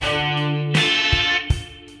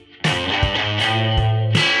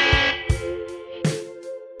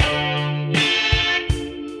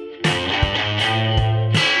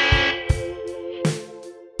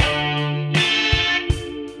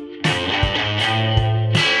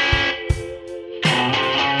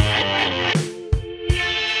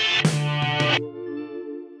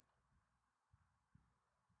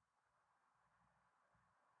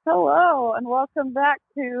welcome back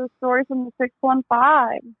to Stories from the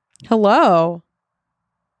 615. Hello.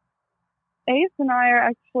 Ace and I are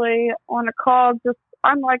actually on a call, just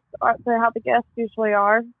unlike how the guests usually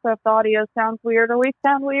are. So if the audio sounds weird or we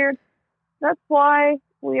sound weird, that's why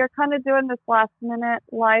we are kind of doing this last minute.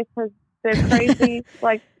 Life has been crazy,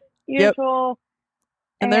 like usual.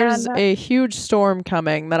 And there's a huge storm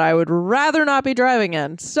coming that I would rather not be driving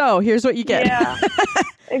in. So here's what you get. Yeah,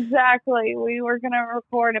 exactly. We were going to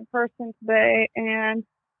record in person today, and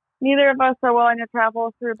neither of us are willing to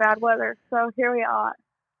travel through bad weather. So here we are.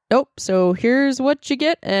 Nope. So here's what you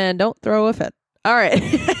get, and don't throw a fit. All right.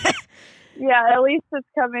 Yeah, at least it's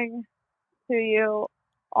coming to you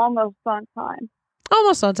almost on time.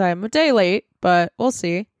 Almost on time. A day late, but we'll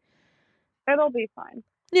see. It'll be fine.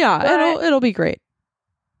 Yeah, but it'll be great.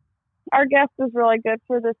 Our guest is really good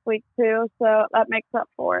for this week too, so that makes up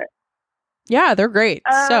for it. Yeah, they're great.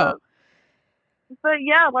 But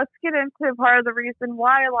yeah, let's get into part of the reason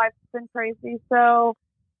why life's been crazy. So,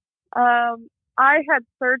 I had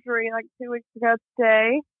surgery like 2 weeks ago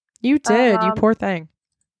today. You did, you poor thing.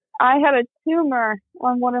 I had a tumor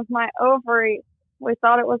on one of my ovaries. We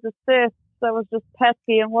thought it was a cyst that was just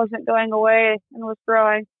pesky and wasn't going away and was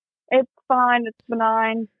growing. It's fine. It's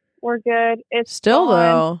benign. We're good. It's still fine.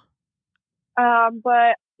 Though.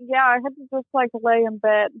 But yeah, I had to just like lay in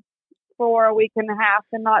bed for a week and a half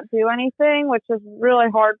and not do anything, which is really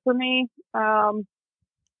hard for me.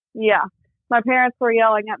 Yeah. My parents were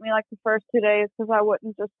yelling at me like the first 2 days because I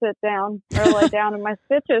wouldn't just sit down or lay down, and my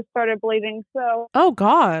stitches started bleeding. So, oh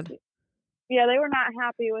God. Yeah, they were not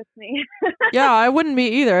happy with me. Yeah, I wouldn't be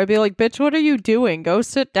either. I'd be like, bitch, what are you doing? Go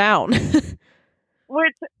sit down.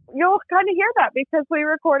 Which you'll kind of hear that because we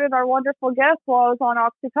recorded our wonderful guest while I was on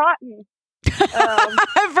Oxycontin.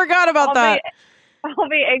 I forgot about that. I'll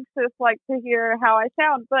be anxious to hear how I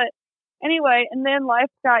sound. But anyway, and then life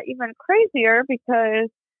got even crazier because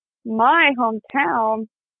my hometown,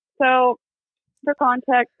 so for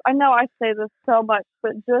context, I know I say this so much,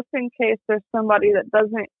 but just in case there's somebody that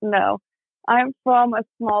doesn't know, I'm from a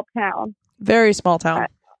small town. Very small town.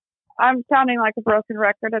 I'm sounding like a broken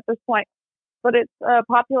record at this point, but it's a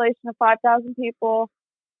population of 5,000 people.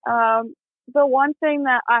 The one thing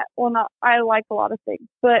that I like a lot of things,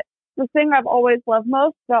 but the thing I've always loved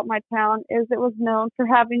most about my town is it was known for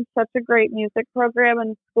having such a great music program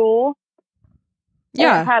in school.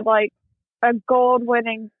 Yeah. It had a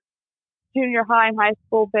gold-winning junior high and high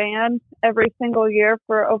school band every single year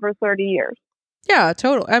for over 30 years. Yeah,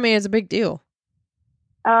 totally. I mean, it's a big deal.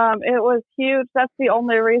 It was huge. That's the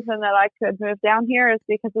only reason that I could move down here is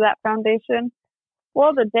because of that foundation.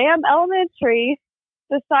 Well, the damn elementary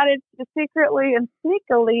decided to secretly and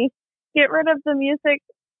sneakily get rid of the music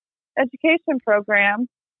education program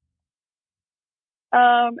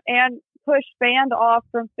and push band off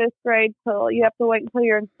from 5th grade till you have to wait until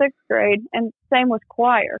you're in 6th grade, and same with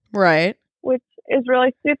choir. Right. Which is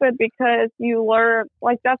really stupid because you learn,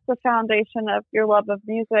 that's the foundation of your love of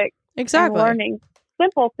music. Exactly. And learning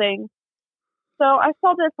simple things. So I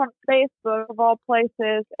saw this on Facebook of all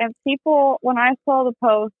places, and people, when I saw the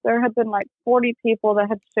post, there had been 40 people that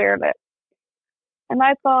had shared it. And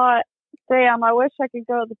I thought, damn, I wish I could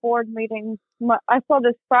go to the board meeting. I saw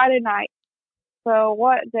this Friday night. So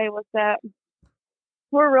what day was that?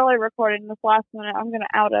 We're really recording this last minute. I'm going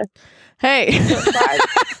to out us. Hey.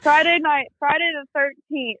 Friday night, Friday the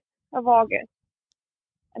 13th of August.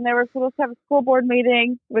 And they were supposed to have a school board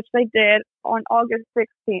meeting, which they did on August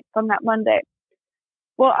 16th, on that Monday.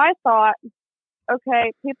 Well, I thought,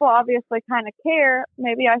 okay, people obviously kind of care.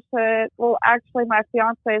 Maybe I should. Well, actually, my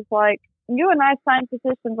fiance is like, you and I sign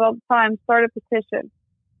petitions all the time. Start a petition.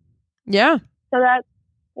 Yeah. So that's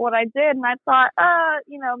what I did. And I thought,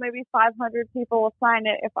 maybe 500 people will sign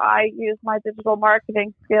it if I use my digital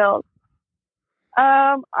marketing skills.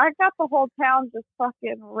 I got the whole town just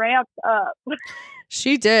fucking ramped up.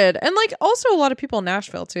 She did. And also a lot of people in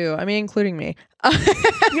Nashville too. I mean, including me.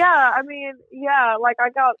 Yeah. I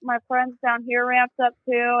got my friends down here ramped up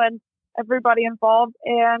too, and everybody involved.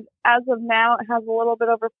 And as of now, it has a little bit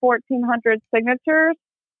over 1,400 signatures.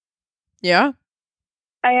 Yeah.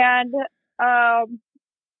 And,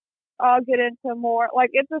 I'll get into more.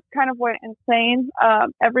 It just kind of went insane.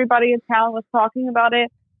 Everybody in town was talking about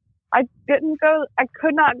it. I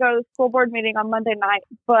could not go to the school board meeting on Monday night,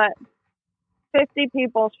 but 50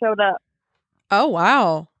 people showed up. Oh,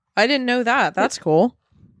 wow. I didn't know that. That's cool.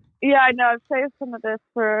 Yeah, I know. I've saved some of this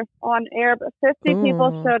for on air, but 50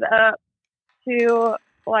 people showed up to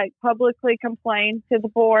publicly complain to the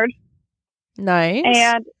board. Nice.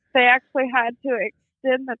 And they actually had to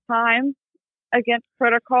extend the time against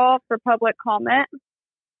protocol for public comment.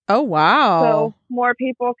 Oh, wow. So more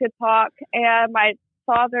people could talk. And my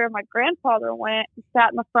father and my grandfather went and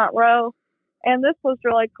sat in the front row. And this was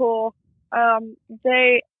really cool.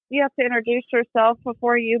 You have to introduce yourself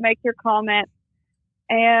before you make your comment.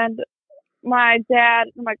 And my dad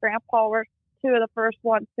and my grandpa were two of the first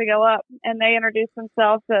ones to go up, and they introduced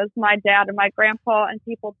themselves as my dad and my grandpa, and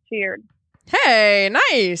people cheered. Hey,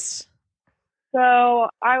 nice. So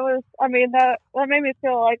that made me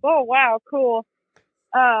feel like, oh, wow, cool.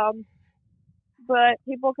 But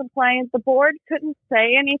people complained the board couldn't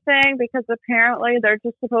say anything because apparently they're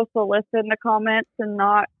just supposed to listen to comments and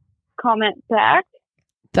not comment back.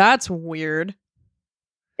 That's weird.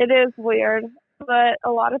 It is weird, but a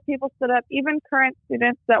lot of people stood up. Even current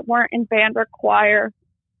students that weren't in band or choir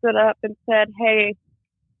stood up and said, hey,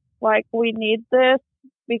 like, we need this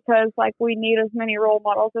because, like, we need as many role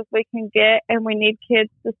models as we can get, and we need kids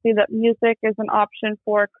to see that music is an option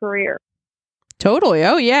for a career. Totally.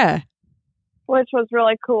 Oh, yeah. Which was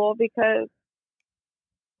really cool because,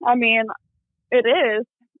 I mean, it is,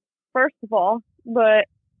 first of all, but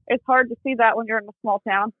it's hard to see that when you're in a small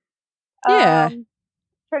town. Yeah.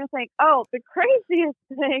 Trying to think, the craziest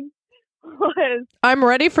thing was... I'm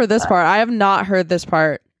ready for this part. I have not heard this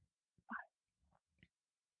part.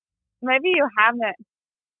 Maybe you haven't.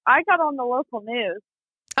 I got on the local news.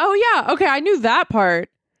 Oh, yeah. Okay, I knew that part.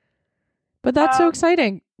 But that's so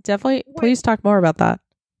exciting. Definitely, please talk more about that.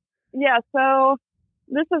 Yeah, so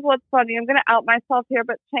this is what's funny. I'm going to out myself here,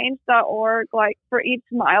 but change.org, like, for each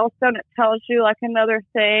milestone, it tells you, like, another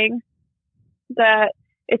thing that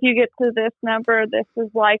if you get to this number, this is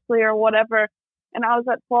likely or whatever. And I was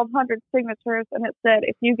at 1,200 signatures, and it said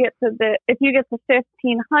if you get to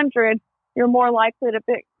 1,500, you're more likely to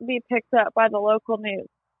be picked up by the local news.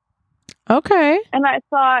 Okay. And I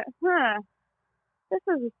thought, this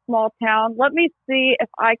is a small town. Let me see if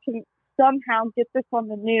I can somehow get this on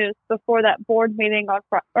the news before that board meeting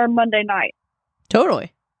on Monday night.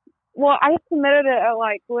 Totally. Well, I submitted it at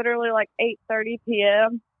literally 8:30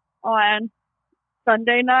 p.m. on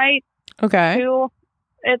Sunday night. Okay.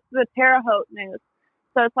 It's the Terre Haute News.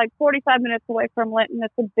 So it's 45 minutes away from Linton.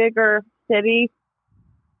 It's a bigger city.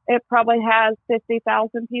 It probably has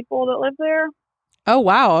 50,000 people that live there. Oh,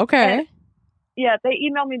 wow. Okay. And, yeah, they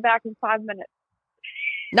emailed me back in 5 minutes.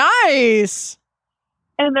 Nice.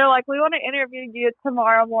 And they're like, we want to interview you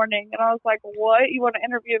tomorrow morning. And I was like, what? You want to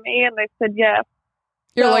interview me? And they said, yes.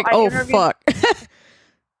 You're like, oh, fuck.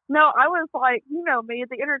 No, I was like, you know me,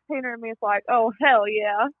 the entertainer in me is like, oh, hell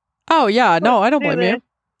yeah. Oh, yeah. No, I don't blame you.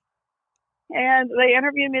 And they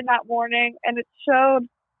interviewed me that morning, and it showed.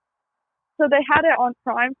 So they had it on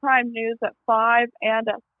prime news at 5 and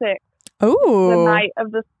at 6. Ooh. The night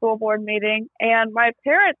of the school board meeting. And my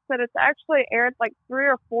parents said it's actually aired 3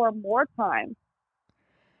 or 4 more times.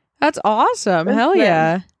 That's awesome. Hell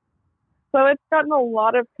yeah. So it's gotten a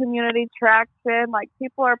lot of community traction.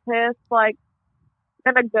 People are pissed,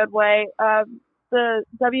 in a good way. The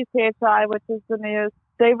WCHI, which is the news,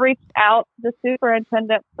 they reached out to the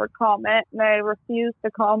superintendent for comment, and they refused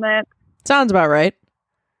to comment. Sounds about right.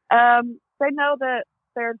 They know that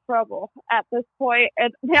they're in trouble at this point,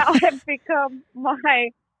 and now it's become my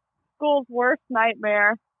school's worst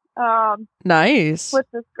nightmare. Nice. Which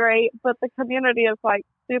is great, but the community is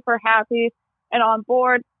super happy and on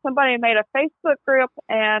board. Somebody made a Facebook group,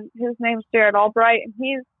 and his name's Jared Albright, and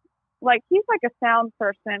he's a sound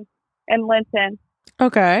person in Linton.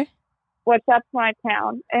 Okay. Which that's my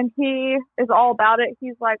town, and he is all about it.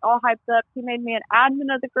 He's all hyped up. He made me an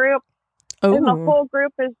admin of the group. Ooh. And the whole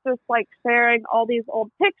group is just sharing all these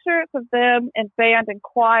old pictures of them in band and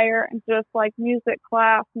choir and just music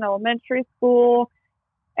class in elementary school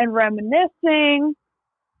and reminiscing.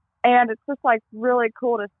 And it's just really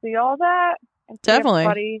cool to see all that. And definitely.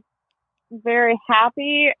 Everybody very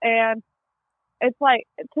happy. And it's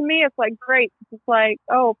to me, it's great. It's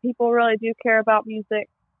oh, people really do care about music.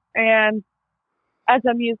 And as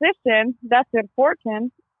a musician, that's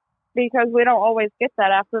important. Because we don't always get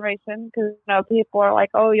that affirmation because, people are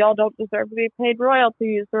oh, y'all don't deserve to be paid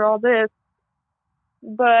royalties or all this.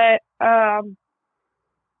 But,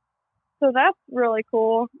 so that's really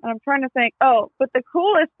cool. And I'm trying to think, but the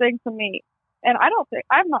coolest thing to me, and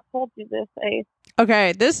I've not told you this, Ace.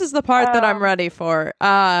 Okay, this is the part that I'm ready for.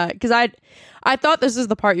 Because I thought this is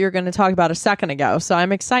the part you were going to talk about a second ago, so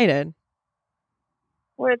I'm excited.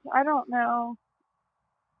 Which I don't know.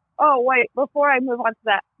 Oh, wait, before I move on to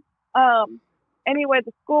that. Anyway,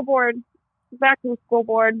 back to the school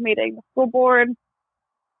board meeting. The school board,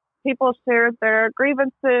 people shared their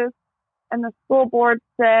grievances, and the school board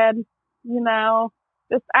said,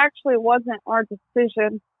 this actually wasn't our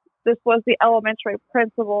decision. This was the elementary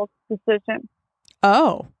principal's decision.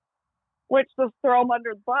 Oh. which just throw them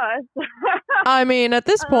under the bus. I mean, at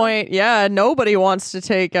this point, yeah, nobody wants to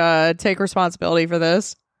take responsibility for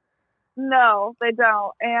this. No, they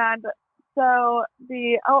don't. And so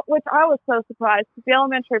which I was so surprised, because the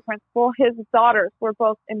elementary principal, his daughters were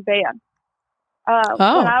both in band. When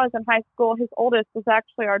I was in high school, his oldest was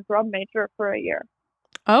actually our drum major for a year.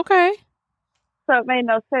 Okay. So it made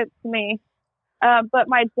no sense to me. But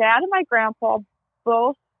my dad and my grandpa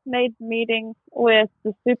both made meetings with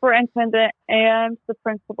the superintendent and the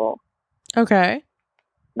principal. Okay.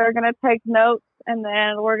 They're going to take notes, and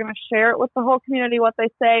then we're going to share it with the whole community, what they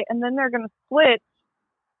say, and then they're going to switch,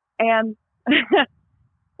 and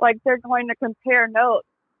like they're going to compare notes,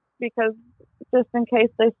 because just in case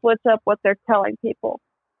they switch up what they're telling people.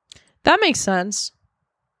 That makes sense.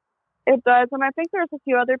 It does, and I think there's a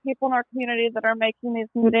few other people in our community that are making these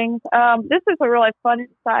meetings. This is a really fun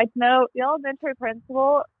side note. The elementary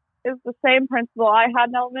principal is the same principal I had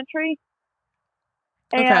in elementary.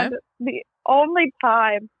 And the only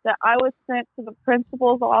time that I was sent to the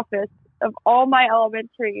principal's office of all my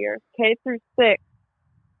elementary years, K through 6,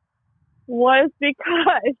 was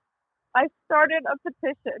because I started a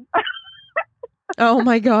petition. Oh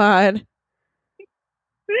my God.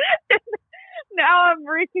 Now I'm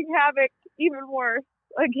wreaking havoc even worse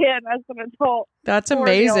again as an adult. That's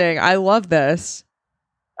amazing. I love this.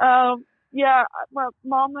 Yeah, my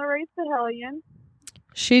mom raised a hellion.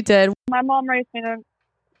 She did. My mom raised me to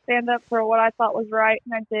stand up for what I thought was right,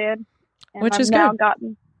 and I did. And Which I've is now good.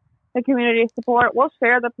 gotten the community support. We'll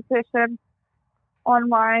share the petition on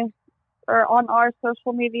our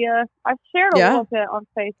social media. I've shared a little bit on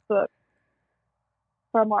Facebook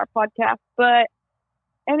from our podcast, but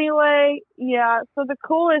anyway, yeah. So the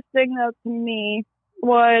coolest thing, though, to me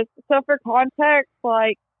was, so for context,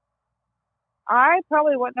 like, I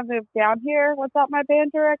probably wouldn't have moved down here without my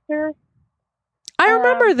band director. I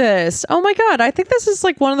remember this. Oh my God. I think this is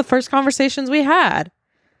like one of the first conversations we had.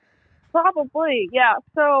 Probably, yeah.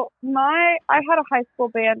 So I had a high school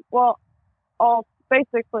band, well,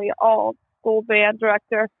 basically all school band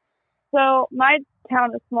director. So my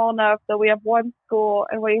town is small enough that we have one school,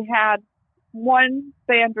 and we had one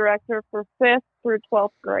band director for 5th through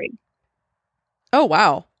 12th grade. Oh,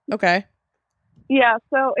 wow. Okay. Yeah,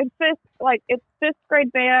 so in it's 5th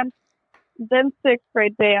grade band, then 6th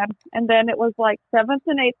grade band, and then it was like 7th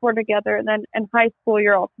and 8th were together, and then in high school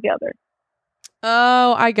you're all together.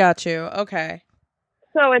 Oh, I got you. Okay.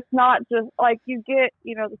 So it's not just like you get,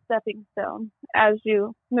 the stepping stone as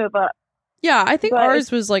you move up. Yeah, I think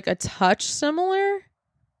ours was like a touch similar.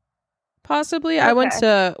 Possibly. Okay. I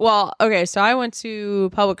went to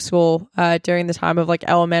public school during the time of like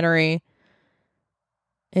elementary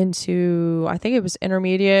into, I think it was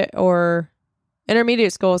intermediate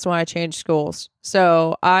school is when I changed schools.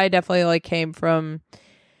 So I definitely like came from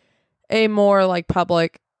a more like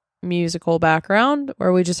public musical background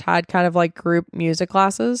where we just had kind of like group music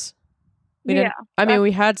classes. We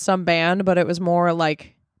had some band, but it was more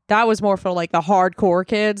like, that was more for like the hardcore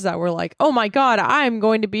kids that were like, oh my God, I'm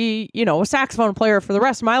going to be, a saxophone player for the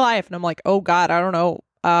rest of my life. And I'm like, oh God, I don't know.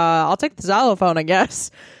 I'll take the xylophone, I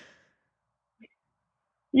guess.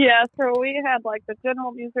 Yeah, so we had like the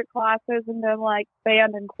general music classes and then like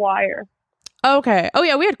band and choir. Okay. Oh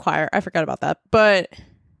yeah, we had choir. I forgot about that. But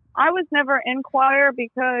I was never in choir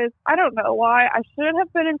because I don't know why. I should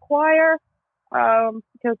have been in choir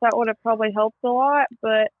because that would have probably helped a lot.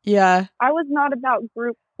 But yeah, I was not about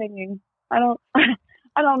group singing. I don't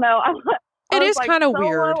know. It is like kind of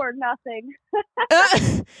weird. Or nothing.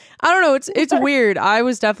 I don't know. It's weird. I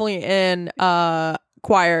was definitely in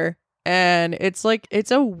choir. And it's like, it's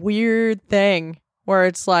a weird thing where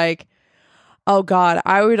it's like, oh God,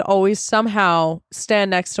 I would always somehow stand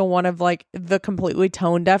next to one of like the completely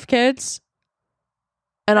tone deaf kids.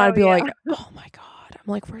 And I'd be like, oh my God. I'm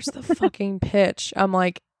like, where's the fucking pitch? I'm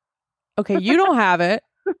like, okay, you don't have it.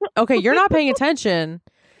 Okay, you're not paying attention.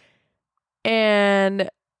 And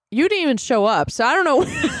you didn't even show up. So I don't know.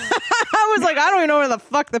 I was like, I don't even know where the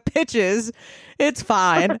fuck the pitch is. It's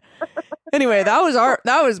fine. Anyway, that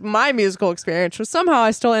was my musical experience, but somehow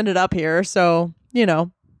I still ended up here. So,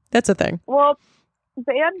 that's a thing. Well,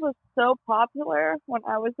 band was so popular when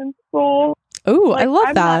I was in school. Ooh, I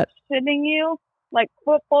love that. I'm not shitting you. Like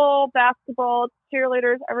football, basketball,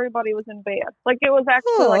 cheerleaders, everybody was in band. Like it was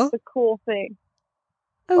actually like the cool thing.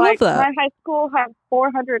 I love that. My high school had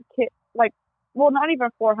 400 kids. Not even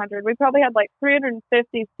 400. We probably had like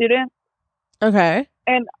 350 students. Okay.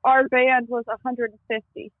 And our band was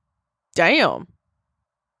 150. Damn.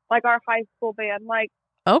 Like our high school band. Like,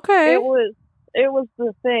 okay. It was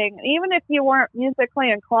the thing. Even if you weren't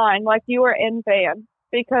musically inclined, like you were in band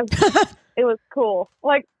because it was cool.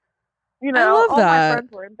 Like You I know, love all that. my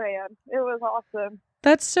friends were in band. It was awesome.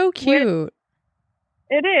 That's so cute.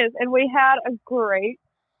 It is, and we had a great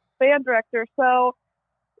band director. So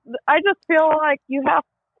I just feel like you have.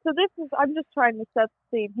 So I'm just trying to set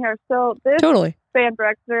the scene here. So this Totally. band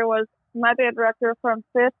director was my band director from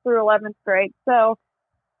 5th through 11th grade. So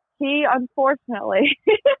he, unfortunately,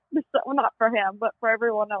 not for him, but for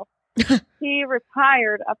everyone else, he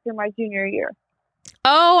retired after my junior year.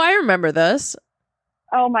 Oh, I remember this.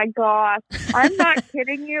 Oh my gosh. I'm not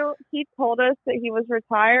kidding you. He told us that he was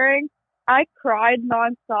retiring. I cried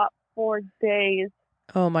nonstop for days.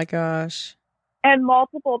 Oh my gosh. And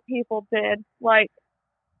multiple people did. Like,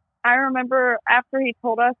 I remember after he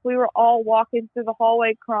told us, we were all walking through the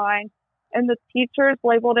hallway crying, and the teachers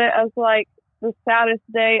labeled it as like the saddest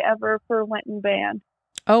day ever for Linton Band.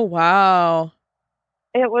 Oh, wow.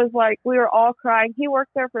 It was like we were all crying. He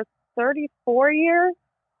worked there for 34 years.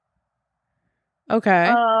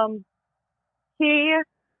 Okay. He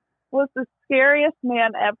was the scariest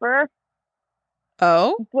man ever.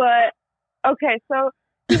 Oh? But, okay, so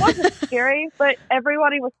he wasn't scary, but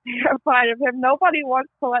everybody was terrified of him. Nobody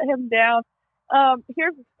wants to let him down.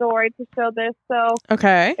 Here's a story to show this. So,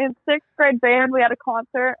 Okay. in 6th grade band, we had a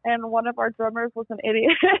concert, and one of our drummers was an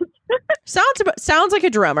idiot. Sounds like a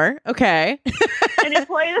drummer. Okay. And he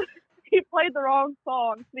played the wrong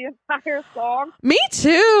song, the entire song. Me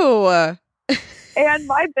too. And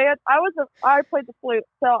my band, I played the flute,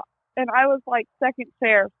 and I was like second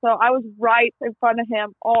chair, so I was right in front of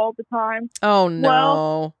him all the time. Oh no.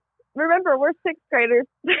 Well, remember, we're 6th graders.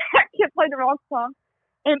 That kid played the wrong song,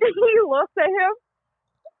 and he looked at him,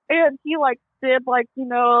 and he like did like, you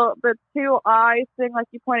know, the two eyes thing, like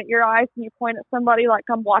you point at your eyes and you point at somebody like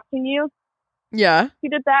I'm watching you. Yeah. He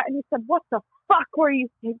did that, and he said, "What the fuck were you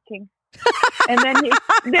thinking?" And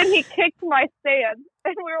then he kicked my stand,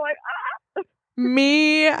 and we were like, ah.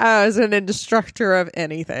 Me as an instructor of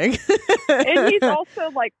anything. And he's also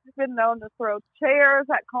like been known to throw chairs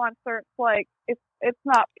at concerts. Like it's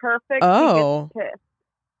not perfect. Oh. He gets pissed.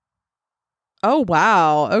 Oh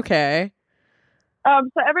wow. Okay. So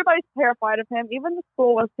everybody's terrified of him. Even the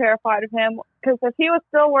school was terrified of him because if he was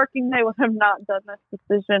still working, they would have not done this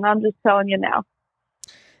decision. I'm just telling you now.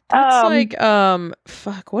 That's like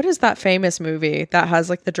fuck. What is that famous movie that has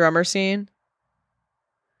like the drummer scene?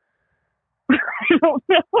 I don't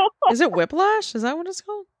know. Is it Whiplash? Is that what it's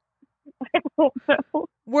called? I don't know.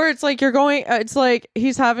 Where it's like you're going. It's like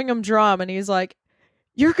he's having him drum, and he's like,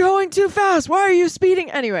 "You're going too fast. Why are you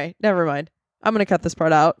speeding?" Anyway, never mind. I'm gonna cut this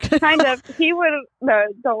part out. Kind of. He would. No,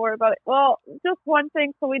 don't worry about it. Well, just one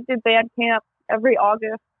thing. So we did band camp every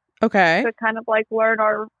August Okay. to kind of like learn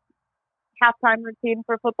our halftime routine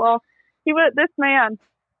for football. This man,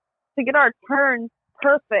 to get our turns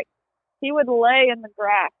perfect, he would lay in the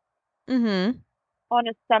grass Mm-hmm. on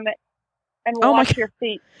his stomach and Oh my watch God. your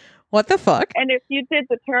feet. What the fuck? And if you did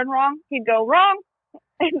the turn wrong, he'd go wrong,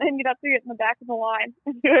 and then you'd have to get in the back of the line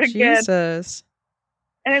and do it again. Jesus.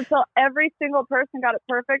 And until every single person got it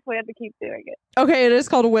perfect, we had to keep doing it. Okay, it is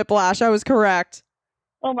called Whiplash. I was correct.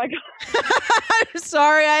 Oh my God. I'm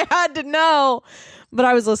sorry, I had to know, but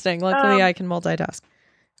I was listening. Luckily, I can multitask.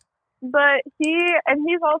 But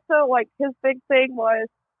he's also like, his big thing was,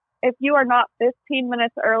 if you are not 15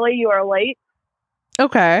 minutes early, you are late.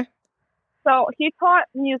 Okay. So he taught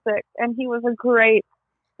music, and he was a great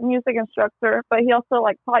music instructor, but he also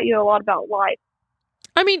like taught you a lot about life.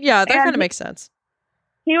 I mean, yeah, that And kind of makes sense.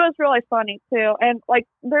 He was really funny too. And like,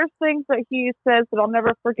 there's things that he says that I'll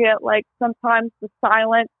never forget. Like sometimes the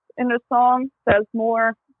silence in a song says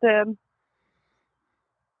more than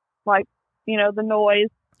like, you know, the noise.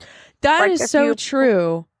 That Like, is if so you-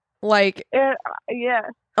 true. Like, Yeah.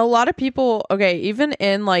 a lot of people, okay, even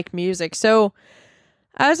in like music. So,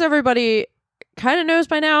 as everybody kind of knows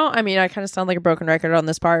by now, I mean, I kind of sound like a broken record on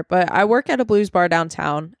this part, but I work at a blues bar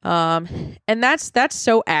downtown. And that's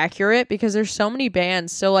so accurate because there's so many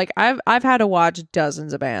bands. So like I've had to watch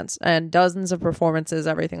dozens of bands and dozens of performances,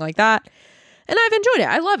 everything like that. And I've enjoyed it.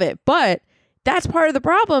 I love it. But that's part of the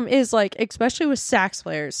problem is like, especially with sax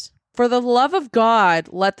players, for the love of God,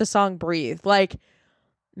 let the song breathe. Like,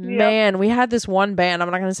 man, we had this one band. I'm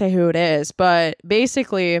not going to say who it is, but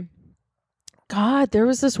basically, God, there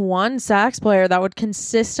was this one sax player that would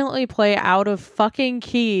consistently play out of fucking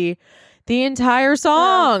key the entire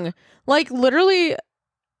song. Like, literally,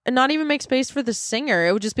 not even make space for the singer.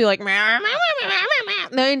 It would just be like,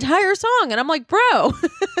 the entire song. And I'm like, bro.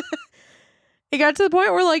 It got to the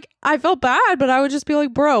point where, like, I felt bad, but I would just be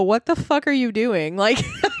like, bro, what the fuck are you doing? Like,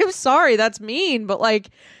 I'm sorry, that's mean, but, like,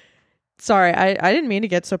 sorry, I didn't mean to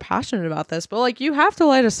get so passionate about this, but, like, you have to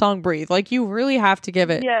let a song breathe. Like, you really have to give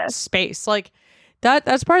it space. Like,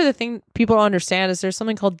 That's part of the thing people don't understand is there's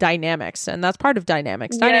something called dynamics, and that's part of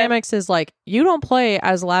dynamics. Yes. Dynamics is like you don't play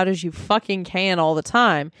as loud as you fucking can all the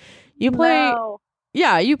time. You play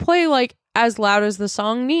you play like as loud as the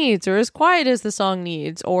song needs or as quiet as the song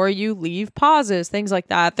needs, or you leave pauses, things like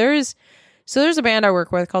that. There's a band I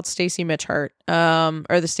work with called Stacy Mitch Hurt,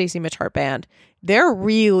 or the Stacy Mitch Hurt Band. They're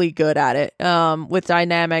really good at it, with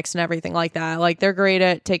dynamics and everything like that. Like they're great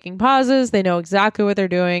at taking pauses. They know exactly what they're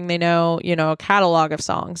doing. They know, a catalog of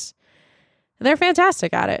songs. And they're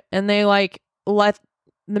fantastic at it. And they like let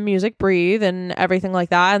the music breathe and everything like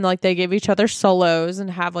that. And like they give each other solos and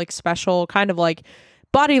have like special kind of like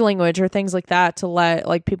body language or things like that to let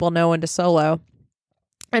like people know when to solo.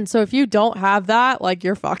 And so if you don't have that, like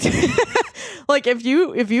you're fucked. Like if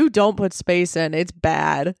you don't put space in, it's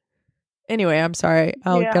bad. Anyway, I'm sorry.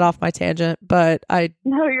 I'll get off my tangent, but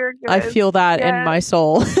No, you're good. I feel that in my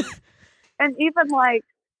soul. And even like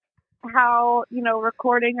how,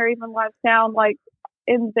 recording or even live sound, like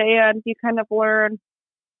in band, you kind of learn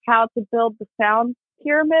how to build the sound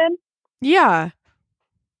pyramid. Yeah.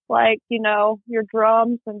 Like, your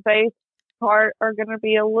drums and bass part are going to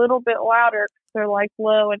be a little bit louder because they're like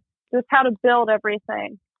low, and just how to build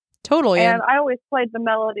everything. Totally. And I always played the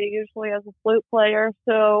melody usually as a flute player.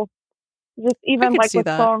 So just even like with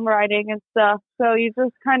songwriting and stuff. So you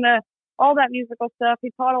just kind of, all that musical stuff,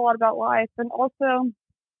 he taught a lot about life. And also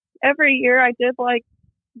every year I did like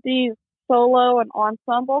these solo and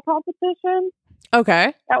ensemble competitions.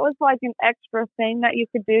 Okay. That was like an extra thing that you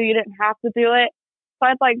could do. You didn't have to do it. So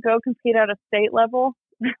I'd like go compete at a state level.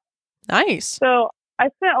 Nice. So I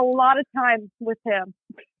spent a lot of time with him.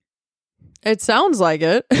 It sounds like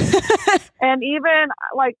it. And even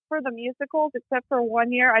like for the musicals, except for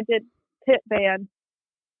one year, I did pit band.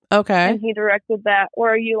 Okay. And he directed that,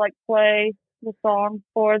 where you like play the song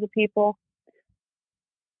for the people.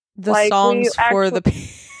 The like, songs for the people.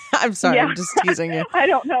 I'm sorry, I'm just teasing you. I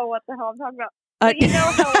don't know what the hell I'm talking about. But you know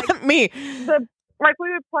how like me.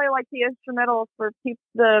 We would play like the instrumentals for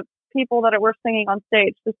the people that were singing on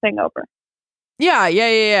stage to sing over.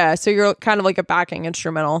 Yeah. So you're kind of like a backing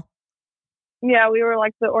instrumental. Yeah, we were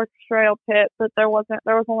like the orchestral pit, but there was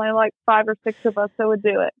only like 5 or 6 of us that would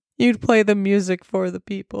do it. You'd play the music for the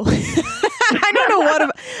people. I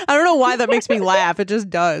don't know why that makes me laugh. It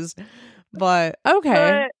just does. But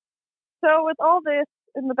okay. So with all this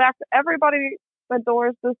in the back, everybody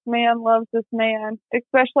adores this man, loves this man,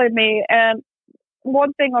 especially me. And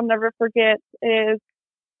one thing I'll never forget is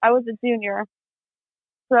I was a junior.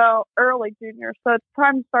 So early junior. So it's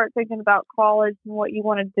time to start thinking about college and what you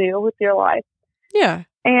want to do with your life. Yeah.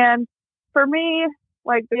 And for me,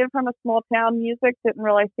 like being from a small town, music didn't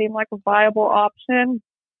really seem like a viable option.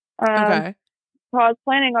 Okay. So I was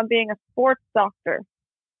planning on being a sports doctor.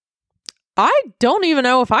 I don't even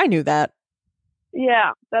know if I knew that.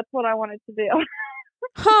 Yeah, that's what I wanted to do.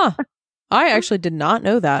 Huh. I actually did not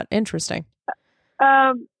know that. Interesting.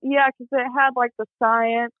 Yeah, because it had like the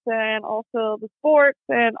science and also the sports,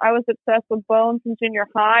 and I was obsessed with bones in junior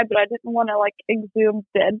high, but I didn't want to like exhume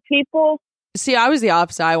dead people. See, I was the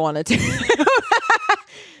opposite. I wanted to.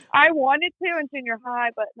 I wanted to in junior high,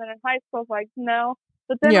 but then in high school I was like, no.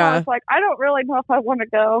 But then I was like, I don't really know if I want to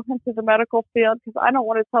go into the medical field because I don't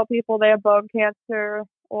want to tell people they have bone cancer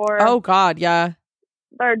or oh god, yeah,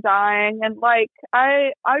 they're dying, and like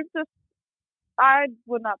I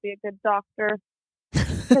would not be a good doctor.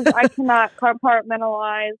 Because I cannot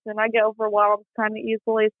compartmentalize and I get overwhelmed kind of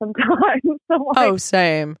easily sometimes. So like,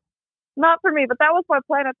 same. Not for me, but that was my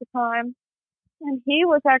plan at the time. And he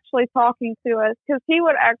was actually talking to us because he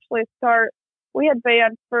would actually start. We had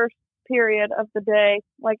band first period of the day,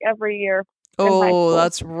 like every year. Oh,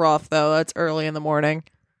 that's rough though. That's early in the morning.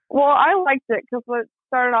 Well, I liked it because it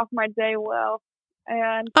started off my day well.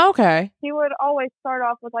 And okay, he would always start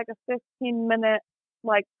off with like a 15-minute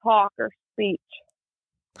like talk or speech.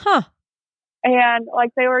 Huh. And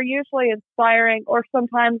like they were usually inspiring, or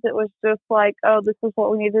sometimes it was just like, oh, this is what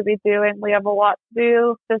we need to be doing. We have a lot to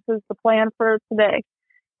do. This is the plan for today.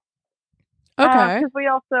 Okay. Because we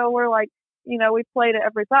also were like, we played at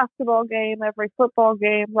every basketball game, every football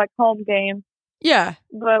game, like home game. Yeah.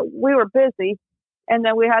 But we were busy. And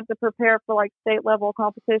then we had to prepare for like state level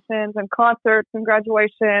competitions and concerts and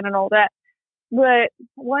graduation and all that. But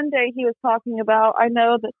one day he was talking about, I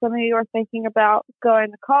know that some of you are thinking about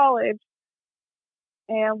going to college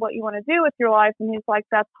and what you want to do with your life. And he's like,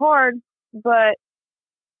 that's hard. But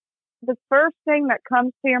the first thing that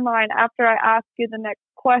comes to your mind after I ask you the next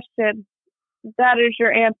question, that is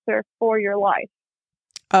your answer for your life.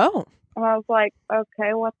 Oh. And I was like,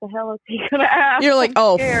 okay, what the hell is he going to ask? You're like,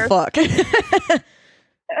 I'm scared. Fuck.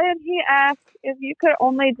 and he asked, if you could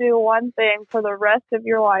only do one thing for the rest of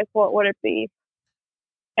your life, what would it be?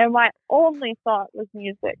 And my only thought was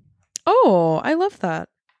music. Oh, I love that.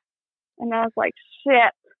 And I was like,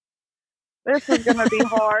 shit, this is going to be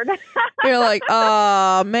hard. You're like,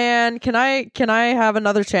 man, can I have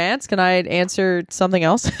another chance? Can I answer something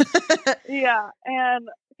else? Yeah. And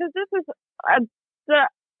because this is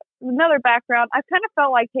another background, I kind of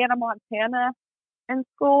felt like Hannah Montana in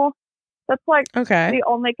school. That's like the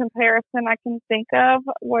only comparison I can think of,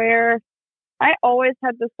 where I always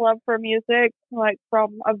had this love for music, like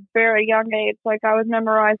from a very young age. Like I would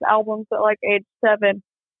memorize albums at like age 7.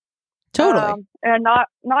 Totally. And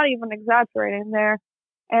not even exaggerating there.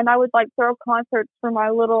 And I would like throw concerts for my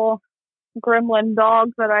little gremlin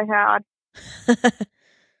dogs that I had.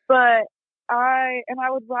 But I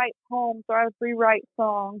would write poems, or I would rewrite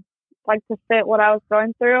songs like to fit what I was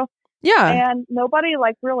going through. Yeah. And nobody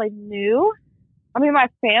like really knew. I mean, my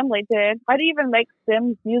family did. I'd even make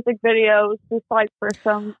Sims music videos just like for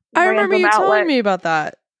some I remember you telling me about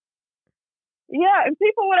that. Yeah, and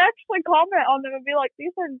people would actually comment on them and be like,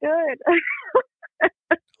 these are good.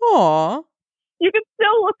 Aw. You can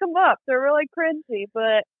still look them up. They're really cringy,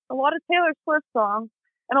 but a lot of Taylor Swift songs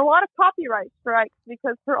and a lot of copyright strikes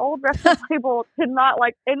because her old record label did not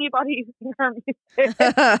like anybody using her music.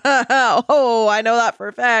 Oh, I know that for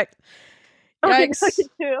a fact. Yikes. I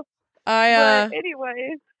too. But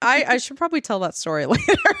anyways. I should probably tell that story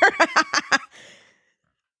later.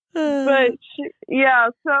 But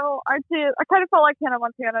so I did. I kind of felt like Hannah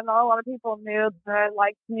Montana. Not a lot of people knew that I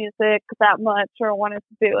liked music that much or wanted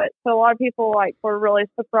to do it. So a lot of people like were really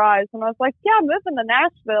surprised, and I was like, "Yeah, I'm moving to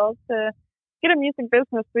Nashville to get a music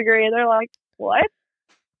business degree." And they're like, "What?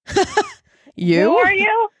 You? Who are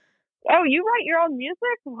you? Oh, you write your own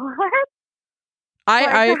music? What?"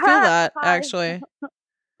 I feel that actually.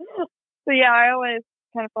 So yeah, I always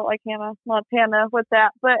kind of felt like Hannah Montana with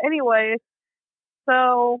that. But anyways.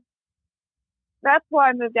 So that's why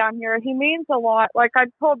I moved down here. He means a lot. Like I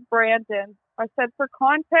told Brandon, I said, for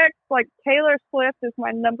context, like Taylor Swift is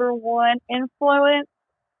my number 1 influence.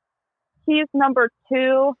 He's number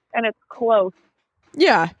 2, and it's close.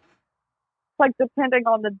 Yeah. It's like depending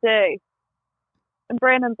on the day. And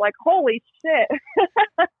Brandon's like, holy shit.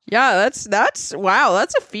 Yeah, that's wow,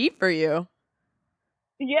 that's a feat for you.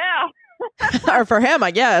 Yeah. Or for him,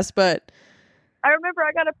 I guess, but I remember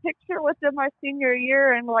I got a picture with him my senior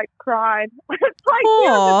year and like cried. It's like he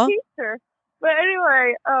was a teacher. But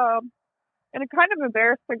anyway, and it's kind of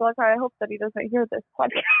embarrassing. Like I hope that he doesn't hear this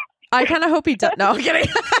podcast. I kind of hope he does. No, I'm kidding.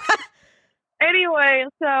 Anyway,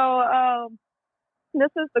 so this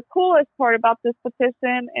is the coolest part about this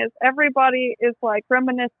petition is everybody is like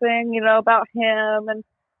reminiscing, about him and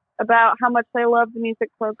about how much they love the music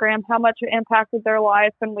program, how much it impacted their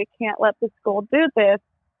life, and we can't let the school do this.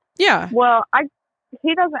 Yeah. Well,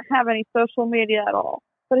 he doesn't have any social media at all,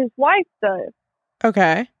 but his wife does.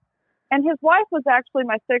 Okay. And his wife was actually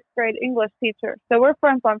my 6th grade English teacher, so we're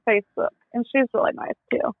friends on Facebook, and she's really nice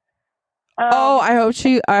too. I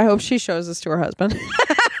hope she shows this to her husband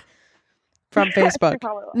from Facebook.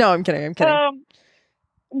 No, I'm kidding.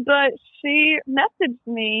 But she messaged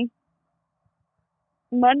me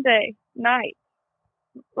Monday night,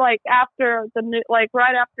 like after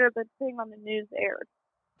right after the thing on the news aired.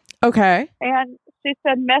 Okay. And she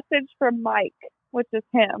said, message from Mike, which is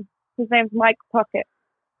him. His name's Mike Puckett,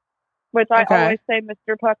 which I always say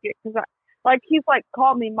Mr. Puckett because he's like,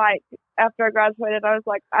 call me Mike after I graduated. I was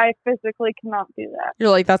like, I physically cannot do that.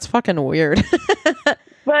 You're like, that's fucking weird.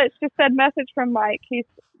 But she said, message from Mike. This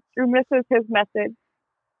is his message.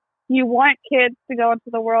 You want kids to go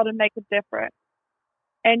into the world and make a difference.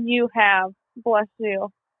 And you have. Bless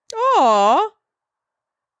you. Aww.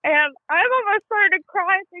 And I almost started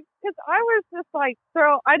crying because I was just like,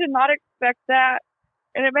 I did not expect that.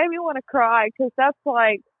 And it made me want to cry because that's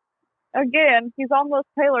like, again, he's almost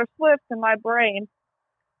Taylor Swift in my brain.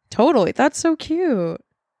 Totally. That's so cute.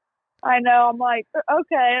 I know. I'm like,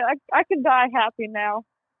 okay, I can die happy now.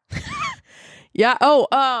 Yeah. Oh,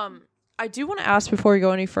 I do want to ask before we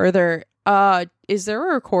go any further, is there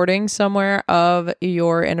a recording somewhere of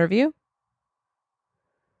your interview?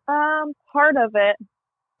 Part of it.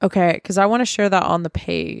 Okay, because I want to share that on the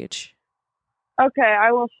page. Okay,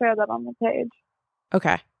 I will share that on the page.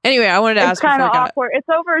 Okay. Anyway, I wanted to ask. It's kind of awkward. It's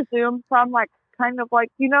over Zoom, so I'm like, kind of like,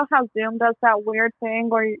 you know how Zoom does that weird thing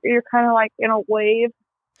where you're kind of like in a wave?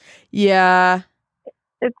 Yeah.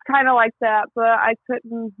 It's kind of like that, but I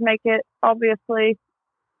couldn't make it, obviously,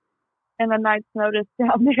 in a night's notice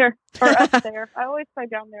down there, or up there. I always say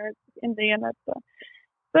down there, it's Indiana, so.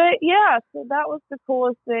 But yeah, so that was the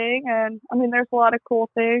coolest thing. And I mean, there's a lot of cool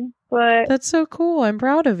things, but That's so cool. I'm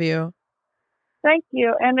proud of you. thank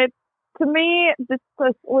you. And it's, to me,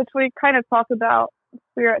 which we kind of talk about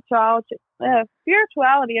spirituality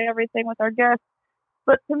and everything with our guests.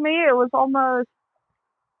 But to me, it was almost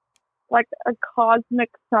like a cosmic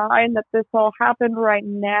sign that this all happened right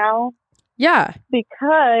now, Yeah.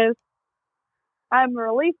 because I'm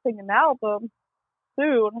releasing an album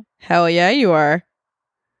soon Hell yeah, you are.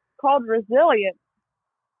 called Resilient.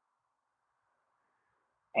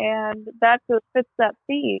 And that just fits that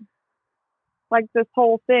theme, like this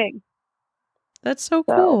whole thing. That's so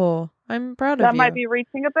So, cool. I'm proud of that you. might be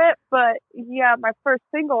reaching a bit, but yeah, my first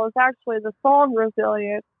single is actually the song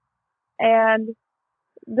Resilient. And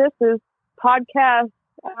this is podcast,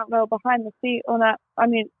 I don't know, behind the scenes on that. I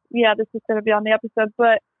mean, yeah, this is going to be on the episode,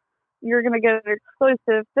 but you're going to get an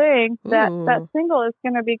exclusive thing that Ooh. that single is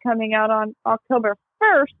going to be coming out on October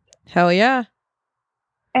 1st. Hell yeah.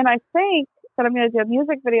 And I think that I'm going to do a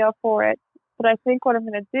music video for it. But I think what I'm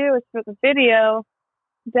going to do is for the video,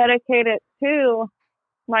 dedicate it to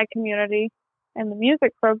my community and the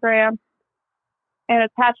music program and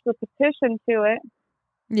attach the petition to it.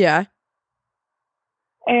 Yeah.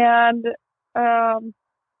 And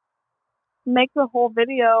make the whole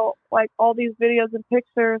video like all these videos and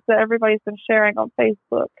pictures that everybody's been sharing on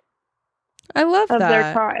Facebook I love of that.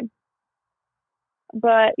 their time.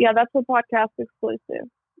 But yeah, that's a podcast exclusive.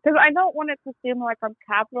 Because I don't want it to seem like I'm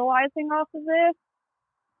capitalizing off of this.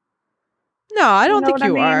 No, I don't know think what I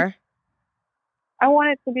you mean? are. I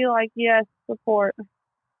want it to be like, yes, support.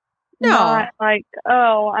 No. Not like,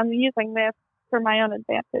 oh, I'm using this for my own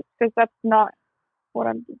advantage. Because that's not what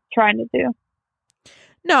I'm trying to do.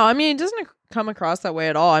 No, I mean, it doesn't come across that way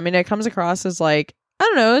at all. I mean, it comes across as like, I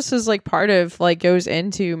don't know, this is like part of like goes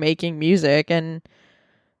into making music and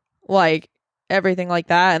like everything like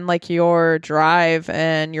that, and like your drive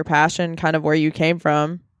and your passion, kind of where you came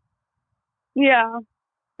from. Yeah,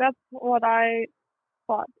 that's what I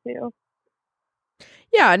thought too.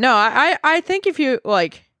 Yeah, no, I think if you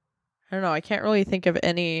like, I don't know, I can't really think of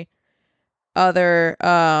any other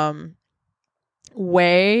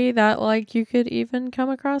way that like you could even come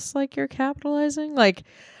across like you're capitalizing. Like,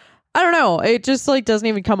 I don't know, it just like doesn't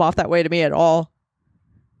even come off that way to me at all.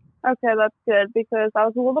 Okay, that's good, because I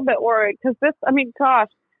was a little bit worried. Because this, I mean, gosh,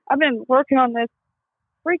 I've been working on this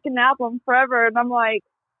freaking album forever, and I'm like,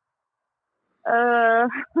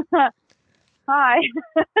 hi.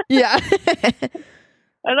 Yeah.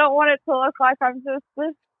 I don't want it to look like I'm just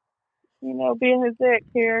this, being a dick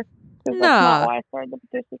here. Because Nah. that's not why I started the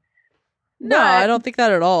petition. No, I don't think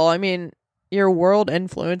that at all. I mean, your world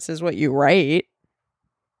influences what you write.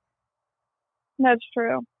 That's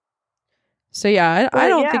true. So yeah, I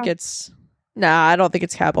don't yeah. think it's. Nah, I don't think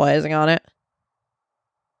it's capitalizing on it.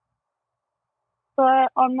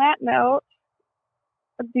 But on that note,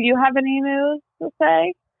 do you have any news to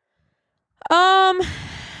say? I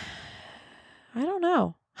don't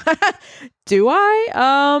know. Do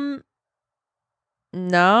I?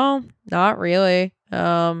 No, not really.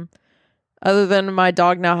 Other than my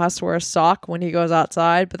dog now has to wear a sock when he goes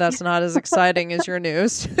outside, but that's not as exciting as your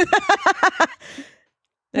news.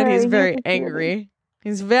 And he's very angry.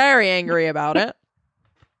 He's very angry about it.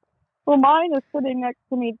 Well, mine is sitting next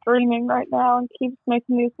to me dreaming right now and keeps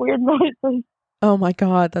making these weird noises. Oh my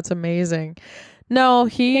God, that's amazing. No,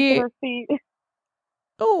 Kicking her feet.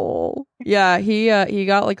 Oh. Yeah, he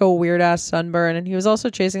got like a weird ass sunburn, and he was also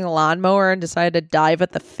chasing a lawnmower and decided to dive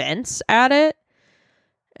at the fence at it.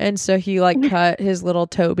 And so he like cut his little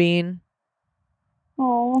toe bean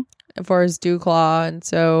for his dew claw, and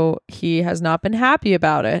so he has not been happy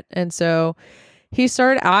about it. And so he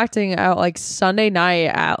started acting out like Sunday night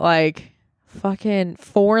at like fucking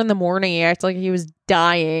 4 a.m. He acted like he was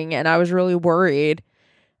dying, and I was really worried.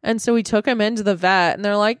 And so we took him into the vet, and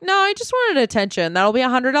they're like, no, I just wanted attention. That'll be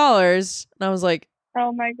 $100. And I was like,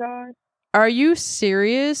 oh my God. Are you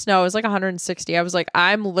serious? No, it was like $160. I was like,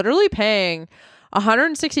 I'm literally paying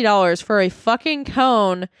 $160 for a fucking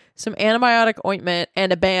cone, some antibiotic ointment,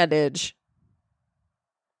 and a bandage.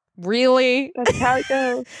 Really? That's how it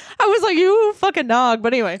goes. I was like, you fucking dog.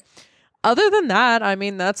 But anyway, other than that, I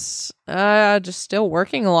mean, that's just still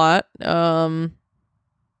working a lot.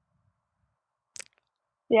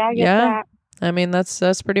 Yeah, I get that. I mean,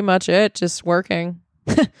 that's pretty much it. Just working.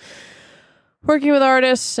 Working with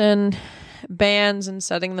artists and bands and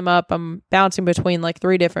setting them up. I'm bouncing between like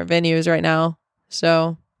 3 different venues right now.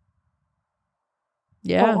 So,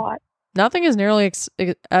 yeah. Nothing is nearly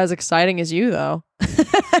as exciting as you, though.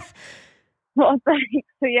 Well, thanks.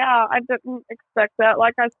 So, yeah, I didn't expect that.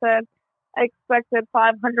 Like I said, I expected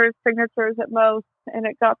 500 signatures at most, and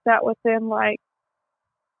it got that within like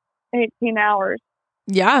 18 hours.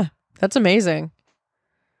 Yeah, that's amazing.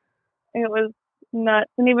 It was nuts.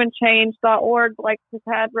 And even change.org like has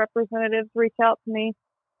had representatives reach out to me.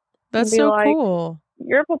 That's be so like, cool.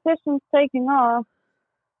 Your petition's taking off.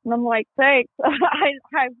 And I'm like, thanks.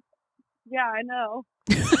 Yeah, I know.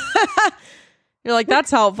 You're like, that's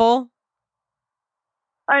helpful.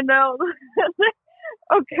 I know.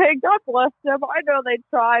 Okay, God bless them. I know they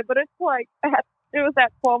try, but it's like, it was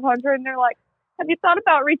at 1,200, and they're like, have you thought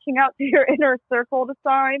about reaching out to your inner circle to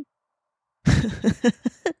sign?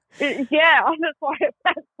 Yeah, that's why it's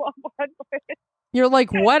at 1,200. You're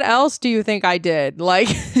like, what else do you think I did? Like,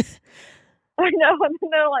 I know, and then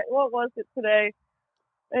they're like, what was it today?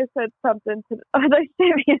 They said something to, they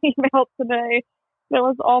sent me an email today that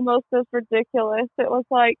was almost as ridiculous. It was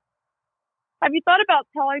like, have you thought about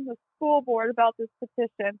telling the school board about this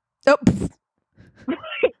petition? oh.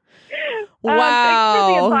 Wow. Thanks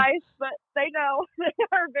for the advice, but they know. They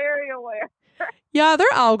are very aware. Yeah,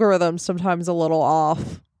 their algorithm's sometimes a little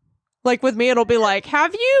off. Like with me, it'll be like,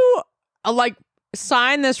 have you like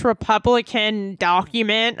signed this Republican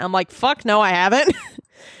document? I'm like, fuck no, I haven't.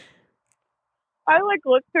 I like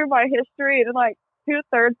look through my history, and like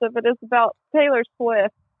 2/3 of it is about Taylor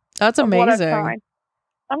Swift. That's amazing.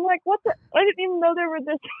 I'm like, what the? I didn't even know there were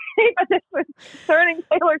this many petitions concerning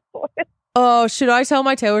Taylor Swift. Oh, should I tell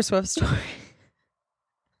my Taylor Swift story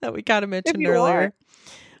that we kind of mentioned earlier?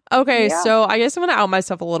 Okay, yeah. So I guess I'm going to out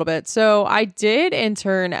myself a little bit. So I did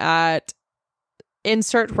intern at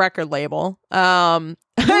insert record label. I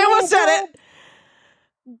almost said it.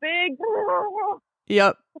 Big.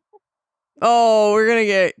 Yep. Oh, we're going to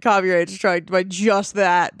get copyright strike by just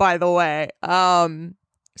that, by the way.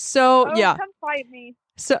 So yeah. Come fight me.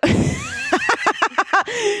 So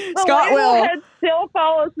Scott will still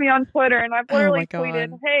follows me on Twitter, and I've literally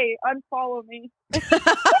tweeted, "Hey, unfollow me."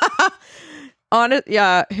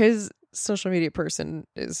 Yeah, his social media person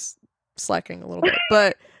is slacking a little bit,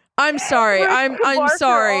 but I'm sorry. I'm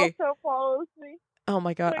sorry. Also follows me. Oh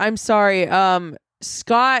my God, I'm sorry.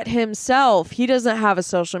 Scott himself, he doesn't have a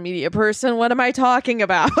social media person. What am I talking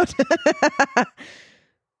about?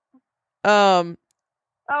 Oh,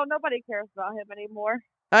 nobody cares about him anymore.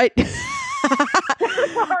 I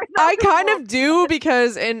kind of do,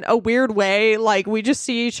 because in a weird way, like, we just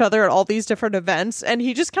see each other at all these different events, and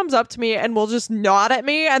he just comes up to me and will just nod at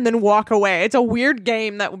me and then walk away. It's a weird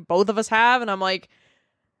game that both of us have, and I'm like,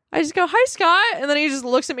 I just go, "Hi, Scott," and then he just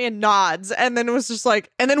looks at me and nods, and then it was just like,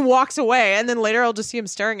 and then walks away, and then later I'll just see him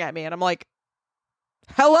staring at me, and I'm like,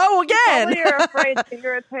 "Hello again." Probably you're afraid that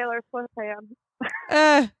you're a Taylor Swift fan.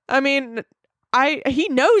 I mean, he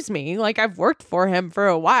knows me. Like, I've worked for him for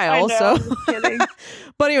a while. I know, so I'm just kidding.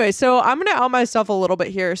 But anyway, so I'm gonna out myself a little bit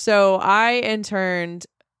here. So I interned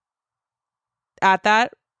at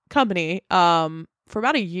that company for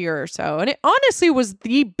about a year or so, and it honestly was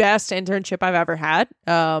the best internship I've ever had.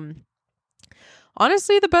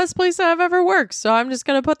 Honestly, the best place that I've ever worked. So I'm just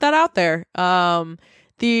gonna put that out there.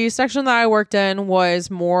 The section that I worked in was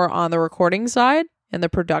more on the recording side and the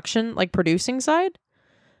production, like producing side.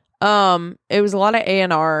 It was a lot of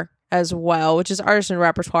A&R as well, which is artist and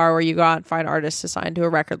repertoire, where you go out and find artists to sign to a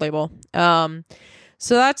record label.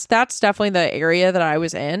 So that's definitely the area that I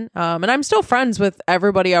was in. And I'm still friends with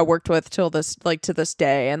everybody I worked with to this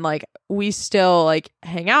day. And like, we still like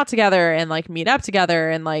hang out together and like meet up together.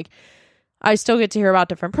 And like, I still get to hear about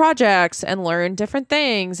different projects and learn different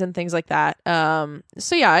things and things like that.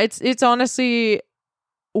 So yeah, it's honestly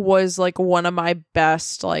was like one of my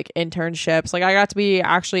best like internships. Like, I got to be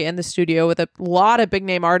actually in the studio with a lot of big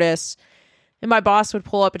name artists, and my boss would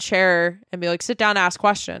pull up a chair and be like, "Sit down, ask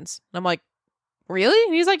questions." And I'm like, "Really?"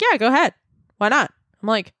 And he's like, "Yeah, go ahead. Why not?" I'm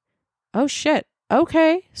like, "Oh shit.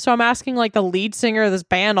 Okay." So I'm asking like the lead singer of this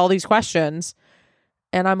band all these questions,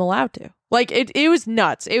 and I'm allowed to. Like, it was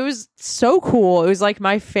nuts. It was so cool. It was like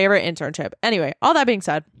my favorite internship. Anyway, all that being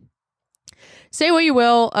said, say what you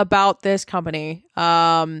will about this company.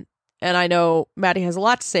 And I know Maddie has a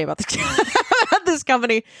lot to say about this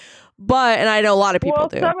company, and I know a lot of people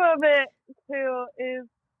do. Some of it too is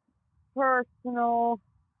personal,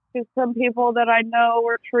 because some people that I know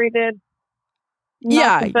were treated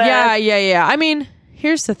not the best. Yeah. I mean,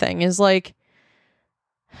 here's the thing: is like,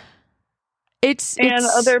 it's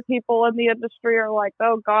other people in the industry are like,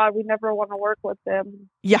 "Oh God, we never want to work with them."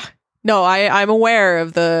 Yeah. No, I'm aware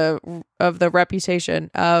of the reputation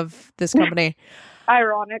of this company.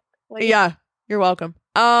 Ironic. Yeah, you're welcome.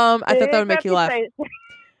 I thought that would make you laugh.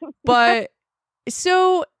 But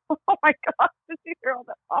so, oh my God, did you hear all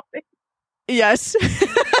that popping? Yes.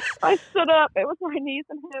 I stood up. It was my knees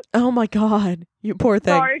and hips. Oh my God. You poor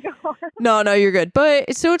thing. Sorry, go on. No, you're good.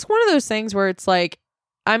 But so it's one of those things where it's like,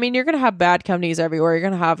 I mean, you're going to have bad companies everywhere. You're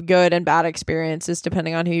going to have good and bad experiences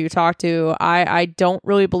depending on who you talk to. I don't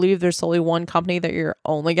really believe there's solely one company that you're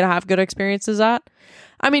only going to have good experiences at.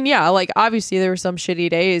 I mean, yeah, like obviously there were some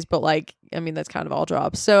shitty days, but like, I mean, that's kind of all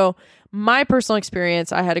jobs. So my personal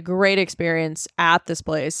experience, I had a great experience at this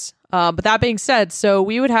place. But that being said, so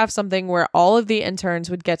we would have something where all of the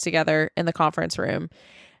interns would get together in the conference room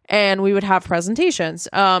and we would have presentations.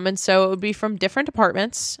 And so it would be from different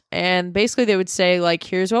departments. And basically they would say like,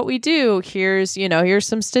 here's what we do. Here's, here's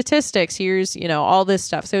some statistics. Here's, all this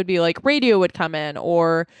stuff. So it would be like radio would come in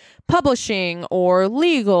or publishing or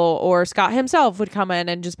legal, or Scott himself would come in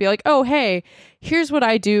and just be like, oh, hey, here's what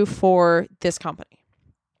I do for this company.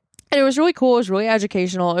 And it was really cool. It was really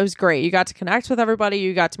educational. It was great. You got to connect with everybody.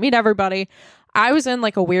 You got to meet everybody. I was in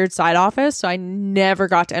like a weird side office, so I never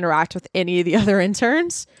got to interact with any of the other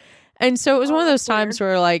interns. And so it was one of those times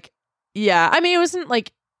where like, yeah, I mean, it wasn't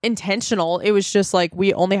like intentional. It was just like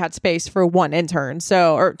we only had space for one intern.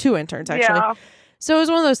 So, or two interns actually. Yeah. So it was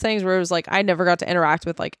one of those things where it was like, I never got to interact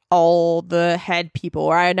with like all the head people,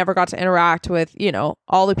 or I never got to interact with,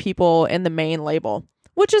 all the people in the main label,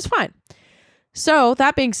 which is fine. So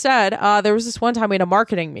that being said, there was this one time we had a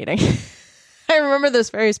marketing meeting. I remember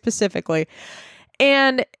this very specifically.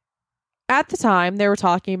 And at the time they were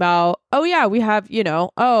talking about, oh yeah, we have,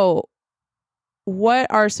 what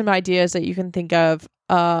are some ideas that you can think of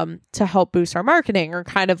to help boost our marketing, or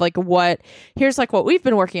kind of like here's like what we've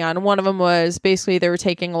been working on. One of them was basically they were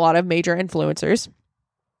taking a lot of major influencers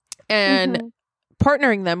and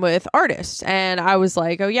partnering them with artists. And I was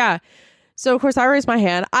like, oh yeah. So of course I raised my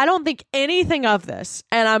hand. I don't think anything of this.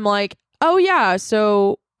 And I'm like, oh yeah.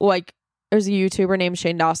 So like there's a YouTuber named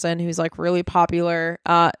Shane Dawson who's like really popular.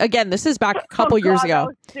 Again, this is back a couple years ago. That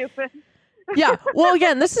was stupid. Yeah. Well,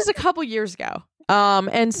 again, this is a couple years ago.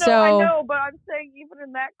 And so I know, but I'm saying even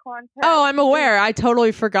in that context. Oh, I'm aware. I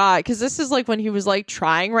totally forgot, because this is like when he was like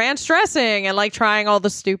trying ranch dressing and like trying all the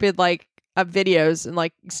stupid like videos and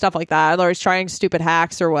like stuff like that, or he's trying stupid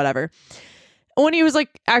hacks or whatever. When he was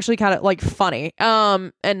like actually kind of like funny,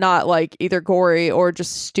 and not like either gory or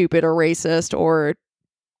just stupid or racist or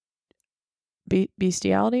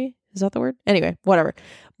bestiality. Is that the word? Anyway, whatever.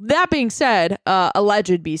 That being said,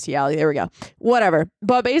 alleged bestiality. There we go. Whatever.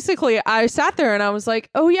 But basically, I sat there and I was like,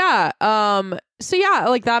 oh yeah. So yeah,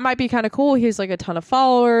 like that might be kind of cool. He has like a ton of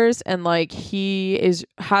followers, and like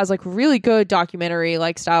has like really good documentary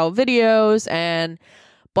like style videos and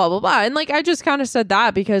blah blah blah. And like I just kind of said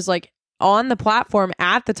that because like on the platform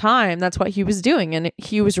at the time, that's what he was doing, and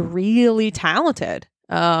he was really talented.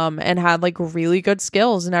 And had like really good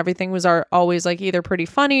skills, and everything was always like either pretty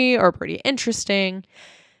funny or pretty interesting.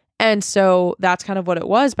 And so that's kind of what it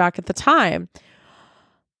was back at the time.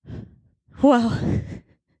 Well,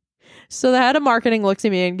 so the head of marketing looks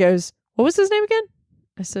at me and goes, what was his name again?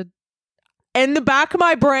 I said, in the back of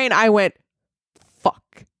my brain, I went,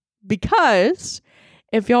 fuck. Because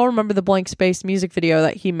if y'all remember the Blank Space music video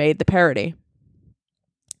that he made, the parody.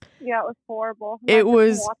 Yeah, it was horrible. It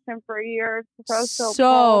was watched him for years.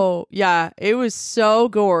 Yeah, it was so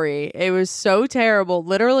gory. It was so terrible.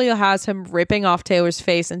 Literally has him ripping off Taylor's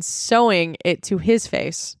face and sewing it to his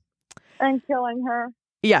face and killing her.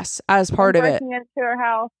 Yes, as part of it. Breaking into her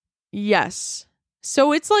house. Yes.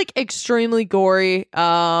 So it's like extremely gory.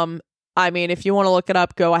 I mean, if you want to look it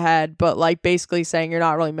up, go ahead. But like basically saying you're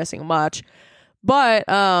not really missing much. But,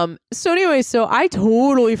 so anyway, so I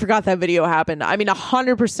totally forgot that video happened. I mean,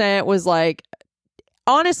 100% was like,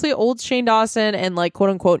 honestly, old Shane Dawson and like quote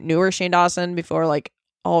unquote newer Shane Dawson before like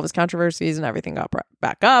all of his controversies and everything got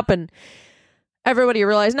back up and everybody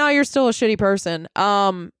realized, no, you're still a shitty person.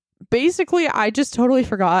 Basically, I just totally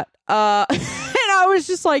forgot. And I was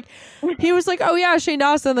just like, he was like, oh yeah, Shane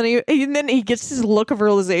Dawson. And then he gets this look of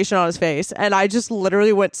realization on his face. And I just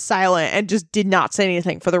literally went silent and just did not say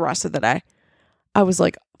anything for the rest of the day. I was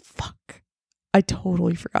like, fuck, I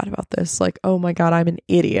totally forgot about this. Like, oh my God, I'm an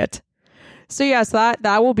idiot. So yes, that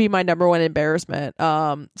will be my number one embarrassment.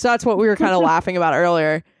 So that's what we were kind of laughing about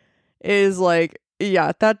earlier, is like,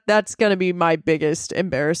 yeah, that's going to be my biggest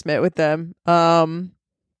embarrassment with them. I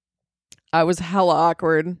was hella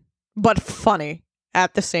awkward, but funny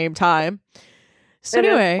at the same time. So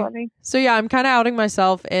anyway, so yeah, I'm kind of outing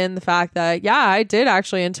myself in the fact that, yeah, I did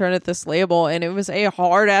actually intern at this label, and it was a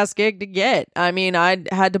hard ass gig to get. I mean, I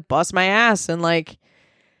had to bust my ass, and like,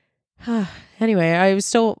 anyway, I was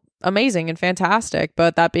still amazing and fantastic.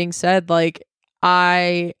 But that being said, like,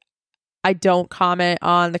 I don't comment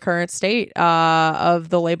on the current state of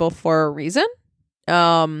the label for a reason.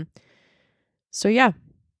 So yeah.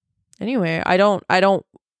 Anyway, I don't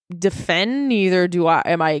defend, neither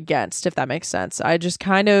am I against, if that makes sense. I just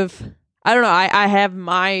kind of, I don't know. I have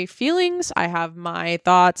my feelings. I have my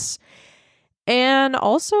thoughts. And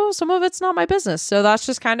also some of it's not my business. So that's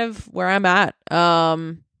just kind of where I'm at.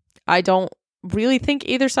 I don't really think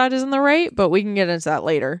either side is in the right, but we can get into that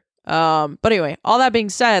later. But anyway, all that being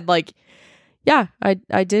said, like, yeah,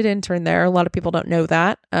 I did intern there. A lot of people don't know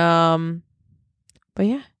that. But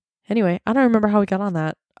yeah. Anyway, I don't remember how we got on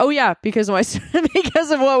that. Oh yeah, because of because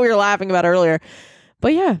of what we were laughing about earlier.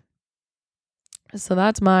 But yeah. So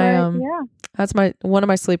that's my that's my one of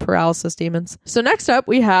my sleep paralysis demons. So next up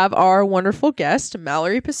we have our wonderful guest,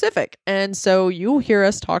 Mallory Pacific. And so you'll hear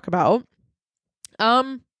us talk about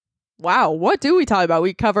wow, what do we talk about?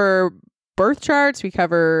 We cover birth charts, we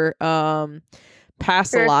cover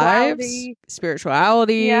past lives,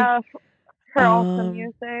 spirituality. Yeah, her awesome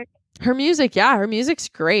music. Her music, yeah, her music's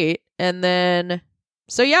great. And then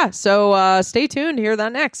so stay tuned to hear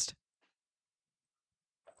that next.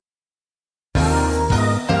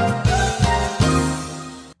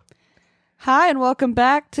 Hi, and welcome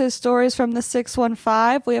back to Stories from the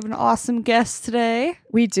 615. We have an awesome guest today.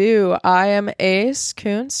 We do. I am Ace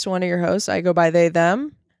Kuntz, one of your hosts. I go by they,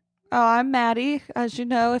 them. Oh, I'm Maddie, as you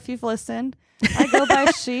know, if you've listened. I go by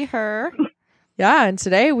she, her. Yeah, and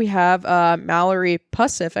today we have Mallory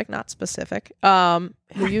Pacific, not specific, who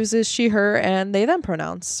uses she, her, and they, them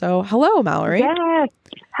pronouns. So, hello, Mallory. Yes.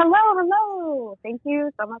 Hello. Thank you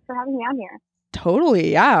so much for having me on here.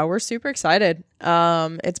 Totally, yeah, we're super excited.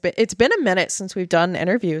 It's been a minute since we've done an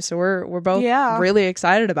interview, so we're both really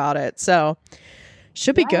excited about it. So,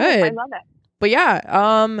 should be good. I love it. But yeah,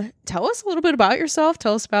 tell us a little bit about yourself.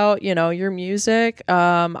 Tell us about your music.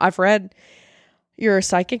 I've read you're a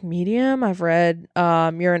psychic medium. I've read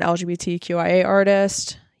you're an LGBTQIA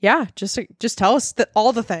artist. Yeah, just tell us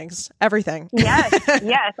all the things, everything. Yes,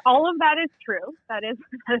 all of that is true. That is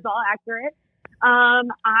all accurate. I'm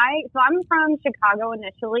from Chicago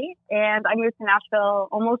initially, and I moved to Nashville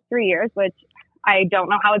almost 3 years, which I don't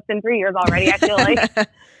know how it's been 3 years already. I feel like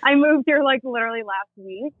I moved here like literally last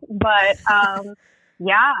week, but I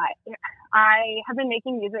have been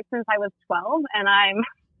making music since I was 12, and I'm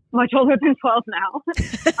much older than 12 now.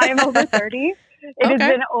 I am over 30. It has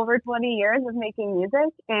been over 20 years of making music,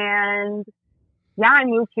 and yeah, I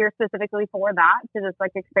moved here specifically for that, to just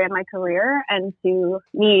like expand my career and to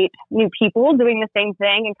meet new people doing the same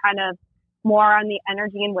thing and kind of more on the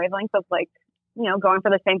energy and wavelength of like, going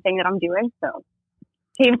for the same thing that I'm doing. So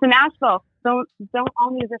came to Nashville. Don't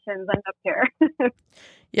all musicians end up here?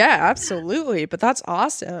 Yeah, absolutely. But that's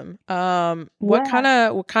awesome. What kind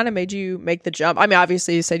of made you make the jump? I mean,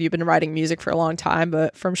 obviously you said you've been writing music for a long time,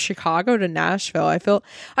 but from Chicago to Nashville, I feel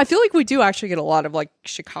like we do actually get a lot of like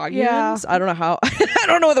Chicagoans. Yeah. I don't know how, I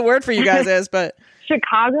don't know what the word for you guys is, but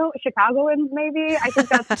Chicagoans maybe. I think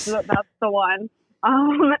that's the one.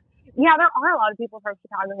 Yeah, there are a lot of people from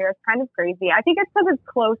Chicago here. It's kind of crazy. I think it's because it's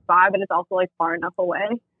close by, but it's also like far enough away.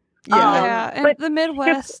 Yeah, and the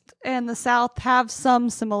Midwest and the South have some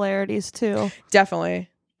similarities too. Definitely.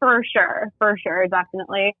 For sure,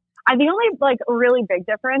 definitely. The only like really big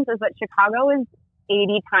difference is that Chicago is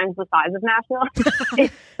 80 times the size of Nashville.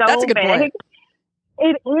 It's so That's a good big. Point.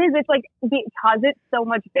 It is. It's like because it's so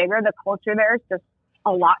much bigger, the culture there is just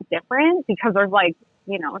a lot different because there's like,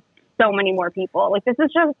 so many more people. Like this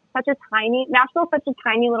is just Nashville's such a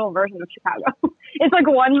tiny little version of Chicago. It's like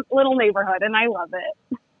one little neighborhood and I love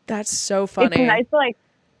it. That's so funny. It's nice to like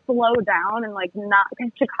slow down and like not,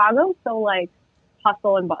 because Chicago's so like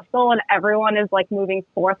hustle and bustle and everyone is like moving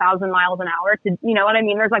 4,000 miles an hour to, you know what I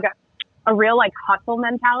mean? There's like a real like hustle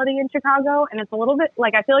mentality in Chicago, and it's a little bit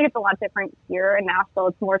like, I feel like it's a lot different here in Nashville.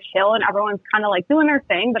 It's more chill and everyone's kind of like doing their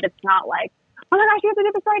thing, but it's not like, oh my gosh, you have to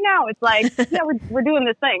do this right now. It's like, yeah, we're doing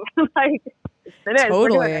this thing. Like it is.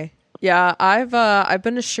 Totally. Yeah, I've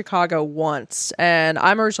been to Chicago once, and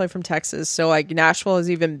I'm originally from Texas, so like Nashville is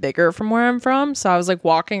even bigger from where I'm from. So I was like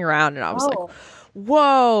walking around, and I was like,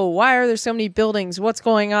 "Whoa, why are there so many buildings? What's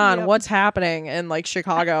going on? Yep. What's happening?" And like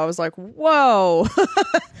Chicago, I was like, "Whoa!"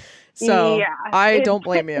 So yeah, I don't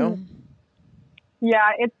blame you. Yeah,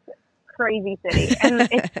 it's a crazy city, and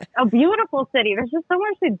it's a beautiful city. There's just so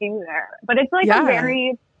much to do there, but it's like a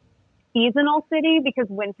very seasonal city because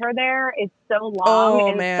winter there is so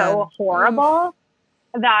long so horrible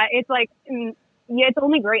that it's like, it's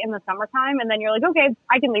only great in the summertime, and then you're like, okay,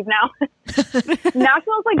 I can leave now.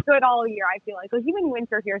 Nashville's like good all year, I feel like even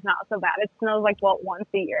winter here is not so bad. It snows like once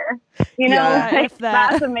a year,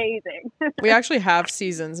 that's amazing. We actually have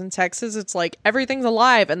seasons in Texas. It's like everything's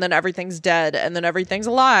alive and then everything's dead and then everything's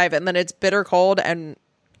alive and then it's bitter cold, and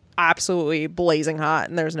absolutely blazing hot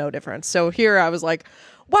and there's no difference. So here I was like,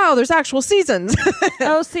 wow, there's actual seasons.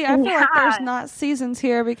 Oh, see, I feel like there's not seasons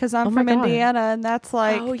here because I'm from Indiana, and that's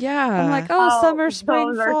like, oh yeah, I'm like, summer,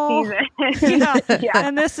 spring, fall. Yeah.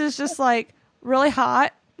 And this is just like really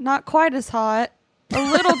hot, not quite as hot,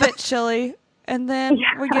 a little bit chilly, and then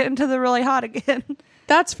we get into the really hot again.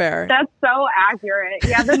 That's fair. That's so accurate.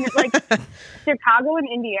 Yeah, like Chicago and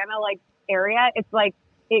Indiana like area, it's like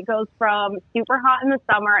it goes from super hot in the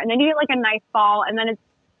summer, and then you get like a nice fall, and then it's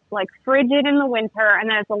like frigid in the winter, and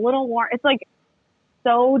then it's a little warm. It's like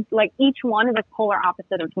so like each one is a polar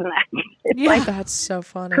opposite of the next. It's like that's so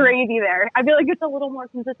funny. Crazy there. I feel like it's a little more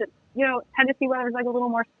consistent. You know, Tennessee weather is like a little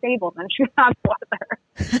more stable than Chicago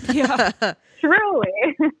weather. Yeah,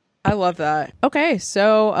 truly. I love that. Okay,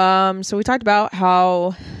 so so we talked about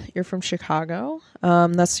how you're from Chicago.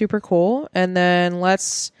 That's super cool. And then I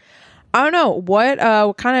don't know, what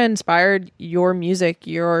kind of inspired your music,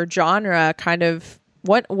 your genre, kind of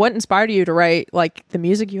what inspired you to write like the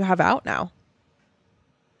music you have out now?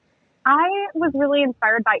 I was really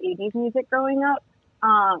inspired by 80s music growing up.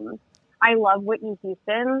 I love Whitney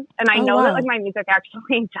Houston, and I know that like my music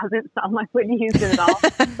actually doesn't sound like Whitney Houston at all,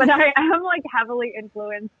 but I am like heavily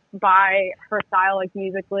influenced by her style, like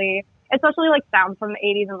musically, especially like sounds from the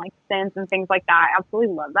 80s and like synths and things like that. I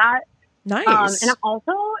absolutely love that. Nice. And I'm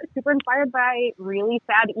also super inspired by really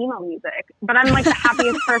sad emo music, but I'm like the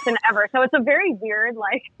happiest person ever. So it's a very weird,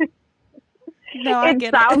 like,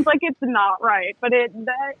 it sounds like it's not right, but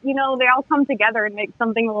you know, they all come together and make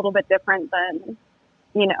something a little bit different than,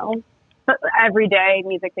 you know, everyday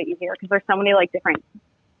music that you hear, because there's so many like different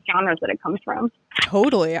genres that it comes from.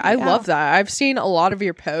 Totally. I love that. I've seen a lot of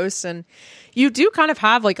your posts, and you do kind of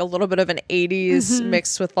have like a little bit of an 80s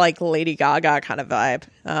mixed with like Lady Gaga kind of vibe.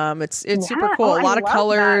 It's super cool. A lot of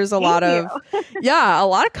colors, a lot of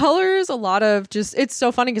colors, a lot of just, it's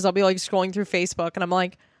so funny because I'll be like scrolling through Facebook and I'm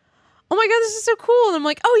like, oh my God, this is so cool. And I'm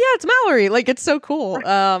like, oh yeah, it's Mallory. Like, it's so cool.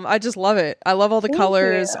 I just love it. I love all the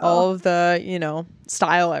colors, all of the, you know,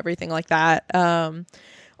 style, everything like that.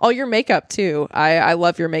 All your makeup too. I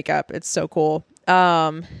love your makeup. It's so cool.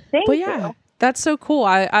 Thank you. That's so cool.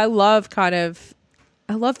 I love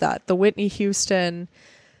that. The Whitney Houston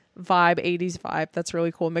vibe, 80s vibe. That's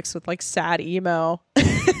really cool. Mixed with like sad emo.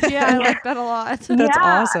 Yeah, I like that a lot. That's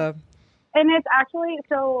awesome. And it's actually,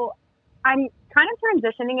 so I'm kind of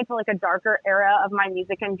transitioning into like a darker era of my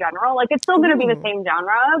music in general. Like, it's still going to be the same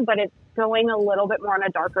genre, but it's going a little bit more in a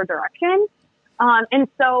darker direction. And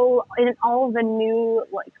so in all of the new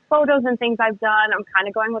like photos and things I've done, I'm kind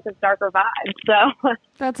of going with this darker vibe. So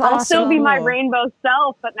that's awesome. I'll still be my rainbow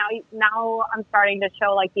self, but now I'm starting to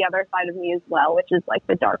show like the other side of me as well, which is like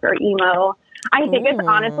the darker emo. I think it's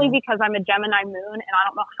honestly because I'm a Gemini moon, and I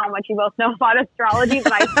don't know how much you both know about astrology,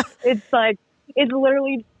 but it's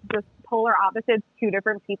literally just polar opposites, two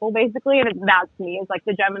different people basically, and that's me. It's like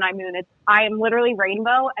the Gemini moon. I am literally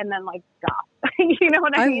rainbow and then like goth. You know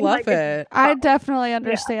what I mean? I love it. I definitely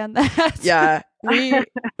understand that. Yeah.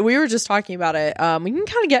 We were just talking about it. We can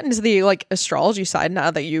kind of get into the like astrology side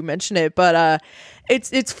now that you mention it, but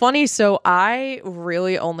it's funny. So I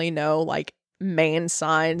really only know like main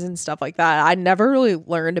signs and stuff like that. I never really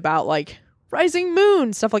learned about like rising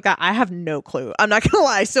moon, stuff like that. I have no clue. I'm not gonna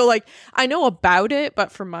lie. So like I know about it,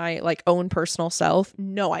 but for my like own personal self,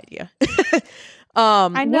 no idea.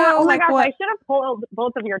 I know. Oh my gosh, I should have pulled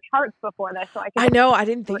both of your charts before this, so I can. I know. I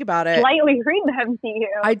didn't think about it. Slightly read them to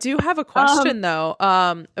you. I do have a question though.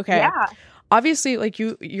 Okay. Yeah. Obviously, like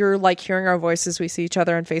you're like hearing our voices. We see each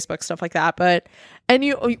other on Facebook, stuff like that. But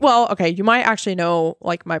you might actually know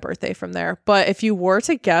like my birthday from there. But if you were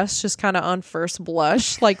to guess, just kind of on first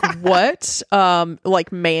blush, like what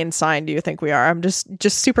like main sign do you think we are? I'm just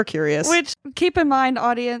super curious. Which, keep in mind,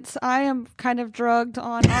 audience, I am kind of drugged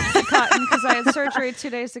on Oxycontin because I had surgery 2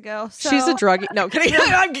 days ago. So she's a druggie. No, kidding.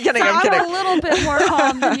 I'm kidding. I'm kidding. I'm a little bit more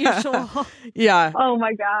calm than usual. Yeah. Oh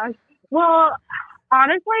my gosh. Well,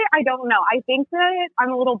 honestly, I don't know. I think that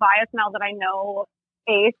I'm a little biased now that I know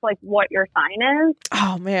Ace, like what your sign is.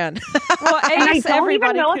 Oh man. Well, Ace, and I don't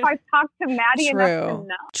even know if I've talked to Maddie enough to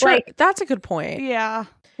know. True. Like, that's a good point. Yeah.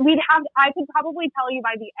 I could probably tell you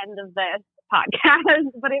by the end of this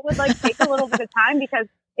podcast, but it would like take a little bit of time because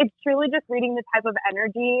it's truly just reading the type of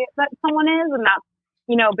energy that someone is, and that's,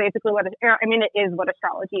 you know, basically what it is what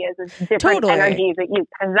astrology is. It's different energies that you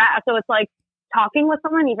possess. So it's like talking with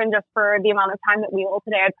someone, even just for the amount of time that we will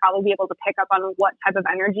today, I'd probably be able to pick up on what type of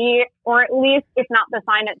energy, or at least if not the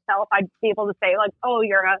sign itself, I'd be able to say like, oh,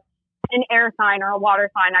 you're an air sign or a water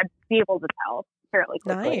sign. I'd be able to tell fairly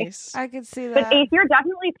quickly. Nice. I could see that. But Ace, you're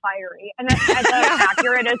definitely fiery, and that's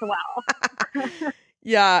accurate as well.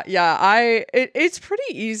 Yeah, it's pretty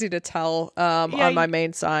easy to tell on my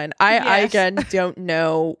main sign. I again don't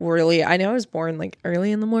know really. I know I was born like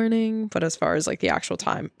early in the morning, but as far as like the actual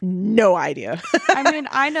time, no idea. I mean,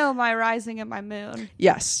 I know my rising and my moon.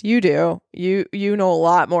 Yes, you do. You know a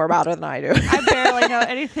lot more about it than I do. I barely know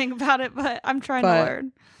anything about it, but I'm trying to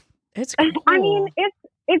learn. It's cool. I mean,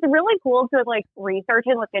 it's really cool to like research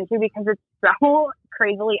and look into because it's so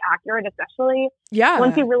crazily accurate, especially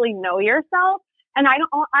once you really know yourself. And I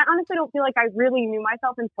honestly don't feel like I really knew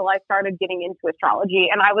myself until I started getting into astrology.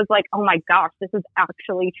 And I was like, oh my gosh, this is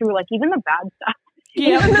actually true. Like even the bad stuff,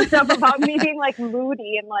 even the stuff about me being like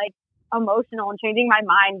moody and like emotional and changing my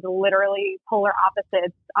mind, literally polar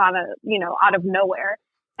opposites on out of nowhere.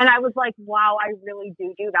 And I was like, wow, I really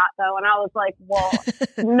do that though. And I was like, well,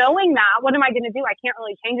 knowing that, what am I going to do? I can't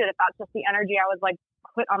really change it if that's just the energy I was like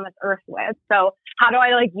put on this earth with. So how do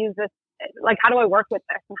I like use this? Like, how do I work with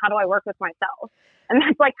this and how do I work with myself? And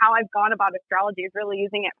that's like how I've gone about astrology, is really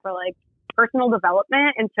using it for like personal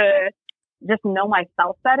development and to just know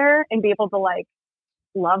myself better and be able to like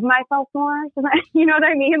love myself more. You know what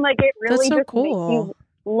I mean? Like it really so just cool. makes you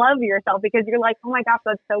love yourself because you're like, oh my gosh,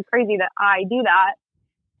 that's so crazy that I do that.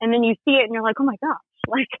 And then you see it and you're like, oh my gosh,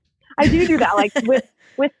 like I do that. Like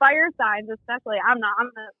with fire signs, especially, I'm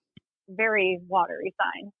a very watery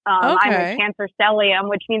sign. I'm a Cancer stellium,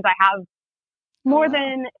 which means I have more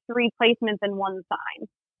than 3 placements in one sign.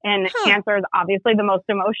 And Cancer is obviously the most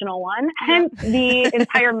emotional one. Hence the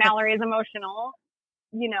entire Mallory is emotional,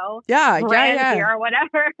 brand here or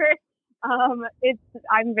whatever.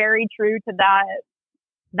 I'm very true to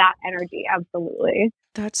that energy. Absolutely.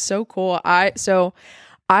 That's so cool. I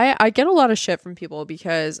get a lot of shit from people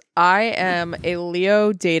because I am a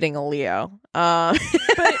Leo dating a Leo. But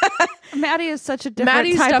Maddie is such a different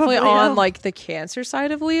Maddie's type definitely of Leo. on like the Cancer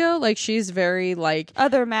side of Leo. Like she's very like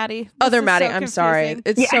other Maddie. I'm sorry.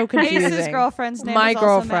 It's so confusing. Ace's girlfriend's name My is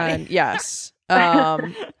girlfriend. Also Maddie. Yes.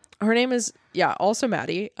 Her name is also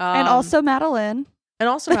Maddie. And also Madeline.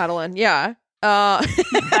 Yeah.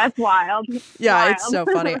 That's wild. Yeah, wild. It's so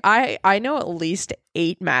funny. I know at least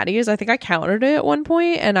 8 Maddies. I think I counted it at one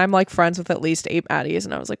point, and I'm like friends with at least 8 Maddies,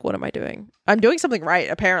 and I was like, what am I doing? I'm doing something right,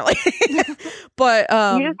 apparently. But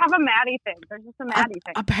you just have a Maddie thing. There's just a Maddie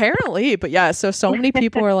thing. Apparently, but yeah, so many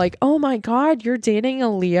people are like, oh my God, you're dating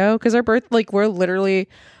a Leo? Because our birth, like we're literally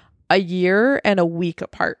a year and a week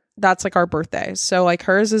apart. That's like our birthday. So like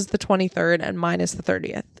hers is the 23rd and mine is the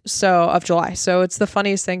 30th of July. So it's the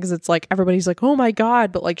funniest thing because it's like everybody's like, oh my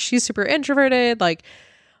God, but like she's super introverted, like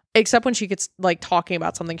except when she gets like talking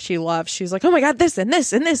about something she loves, she's like, oh my God, this and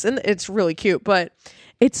this and this, and it's really cute. But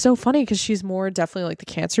it's so funny because she's more definitely like the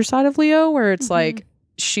Cancer side of Leo, where it's like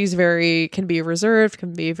she's can be reserved,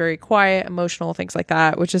 can be very quiet, emotional, things like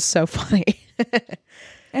that, which is so funny.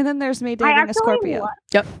 And then there's me dating a Scorpio.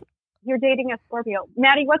 Yep. You're dating a Scorpio.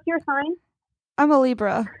 Maddie, what's your sign? I'm a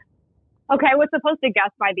Libra. Okay, I was supposed to guess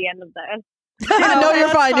by the end of this. No, you're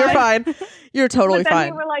fine. You're fine. You're totally but then fine.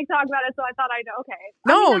 You were like talking about it, so I thought I know. Okay.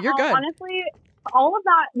 No, you're good. Honestly, all of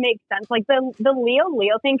that makes sense. Like the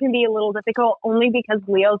Leo thing can be a little difficult only because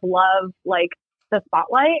Leos love like the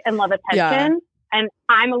spotlight and love attention. Yeah. And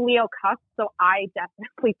I'm a Leo cusp, so I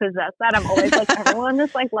definitely possess that. I'm always like, everyone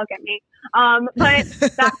just like, look at me. But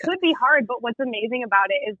that could be hard. But what's amazing about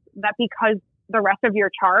it is that because the rest of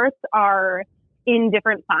your charts are in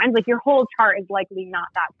different signs, like your whole chart is likely not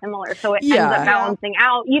that similar. So it ends up balancing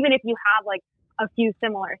out. Even if you have like a few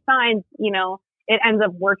similar signs, it ends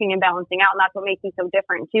up working and balancing out. And that's what makes you so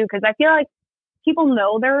different too. Because I feel like people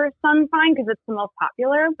know their sun sign because it's the most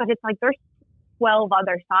popular, but it's like there's 12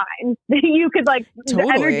 other signs that you could like the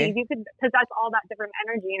energies, you could possess all that different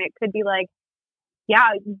energy, and it could be like,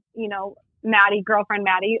 girlfriend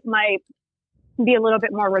Maddie might be a little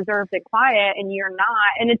bit more reserved and quiet and you're not,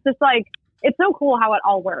 and it's just like it's so cool how it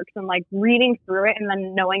all works, and like reading through it and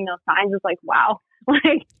then knowing those signs is like wow.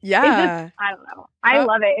 Like, I don't know. I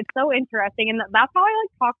love it. It's so interesting. And that's how I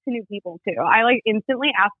like talk to new people too. I like instantly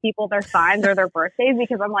ask people their signs or their birthdays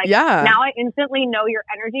because I'm like, now I instantly know your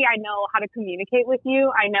energy. I know how to communicate with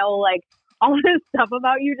you. I know like all of this stuff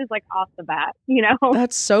about you just like off the bat,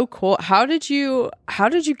 That's so cool. How did you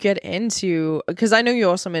get into, because I know you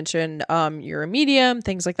also mentioned you're a medium,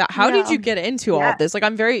 things like that. How did you get into all of this? Like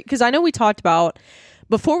because I know we talked about,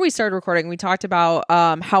 before we started recording, we talked about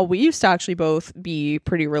how we used to actually both be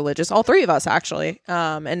pretty religious, all 3 of us actually.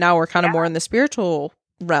 And now we're kind of more in the spiritual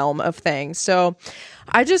realm of things. So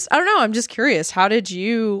I don't know. I'm just curious. How did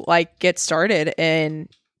you like get started in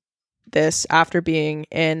this after being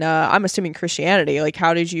in, I'm assuming Christianity? Like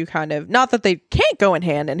how did you kind of, not that they can't go in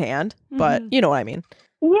hand, but you know what I mean?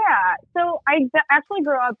 Yeah. So I actually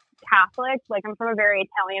grew up Catholic. Like, I'm from a very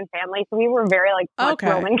Italian family, so we were very like much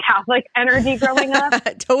Okay. Roman Catholic energy growing up.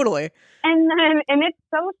 Totally. And it's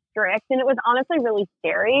so strict, and it was honestly really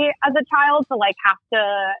scary as a child to like have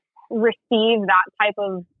to receive that type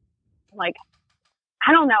of like,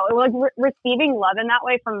 I don't know, it was like receiving love in that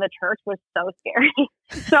way from the church was so scary.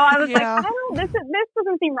 So I was like, I don't know, this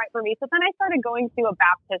doesn't seem right for me. So then I started going to a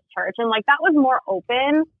Baptist church, and like that was more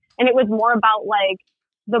open, and it was more about like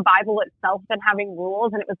the Bible itself than having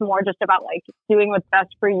rules, and it was more just about like doing what's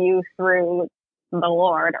best for you through the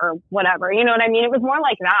Lord or whatever. You know what I mean? It was more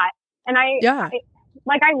like that. And I loved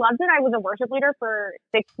it. I was a worship leader for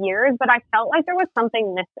 6 years, but I felt like there was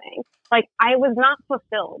something missing. Like I was not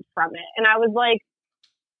fulfilled from it. And I was like,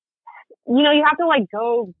 you know, you have to like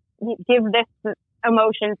go give this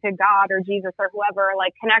emotion to God or Jesus or whoever,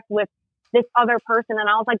 like connect with this other person. And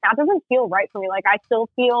I was like, that doesn't feel right for me. Like I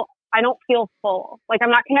don't feel full. Like I'm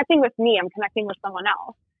not connecting with me. I'm connecting with someone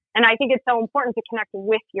else. And I think it's so important to connect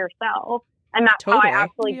with yourself. And that's how I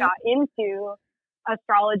actually got into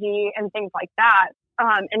astrology and things like that.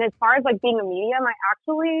 And as far as like being a medium,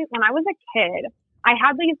 when I was a kid, I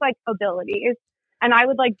had these like abilities, and I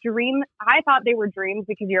would like dream. I thought they were dreams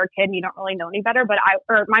because you're a kid and you don't really know any better. But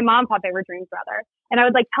my mom thought they were dreams rather. And I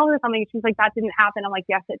would like tell her something. She's like, that didn't happen. I'm like,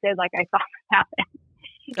 yes, it did. Like I saw it happen.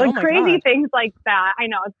 Like crazy things like that. I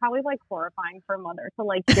know it's probably like horrifying for a mother to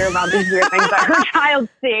like hear about these weird things that her child's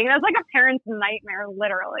seeing. That's like a parent's nightmare,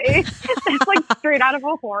 literally. It's like straight out of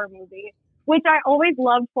a horror movie, which I always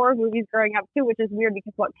loved horror movies growing up too, which is weird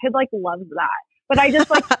because what kid like loves that? But I just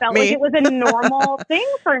like felt like it was a normal thing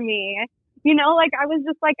for me. You know, like I was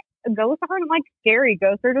just like, ghosts aren't like scary.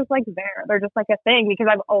 Ghosts are just like there. They're just like a thing because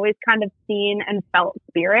I've always kind of seen and felt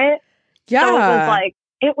spirit. Yeah. So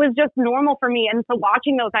it was just normal for me. And so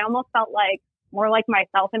watching those, I almost felt like more like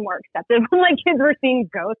myself and more accepted when like kids were seeing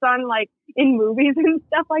ghosts on like in movies and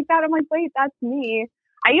stuff like that. I'm like, wait, that's me.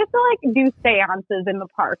 I used to like do seances in the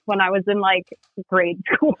park when I was in like grade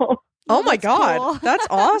school. Oh my God. Cool. That's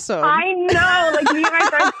awesome. I know, like me and my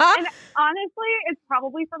friends. And honestly, it's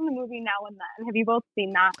probably from the movie Now and Then. Have you both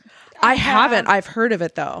seen that? I haven't. I've heard of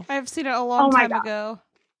it though. I've seen it a long time ago.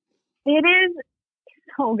 It is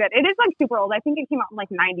so good. It is like super old. I think it came out in like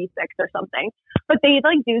 96 or something. But they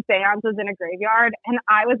like do seances in a graveyard. And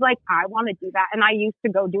I was like, I want to do that. And I used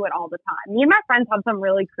to go do it all the time. Me and my friends had some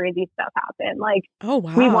really crazy stuff happen. Like, oh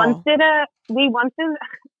wow. We once did a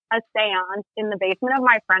seance in the basement of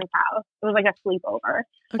my friend's house. It was like a sleepover.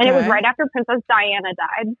 Okay. And it was right after Princess Diana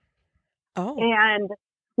died. Oh. And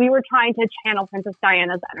we were trying to channel Princess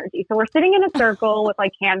Diana's energy. So we're sitting in a circle with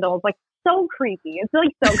like candles, like so creepy. It's like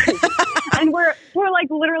so creepy. And we're like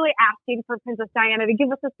literally asking for Princess Diana to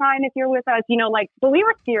give us a sign if you're with us, you know, like, but we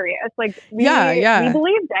were serious. Like we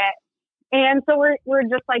believed it. And so we're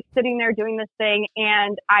just like sitting there doing this thing.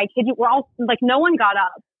 And I kid you, we're all like, no one got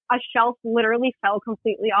up. A shelf literally fell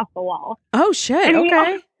completely off the wall. Oh shit. And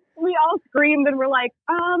okay. We all screamed and we're like,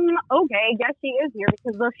 okay, guess she is here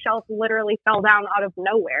because the shelf literally fell down out of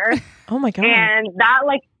nowhere. Oh my God. And that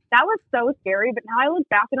was so scary. But now I look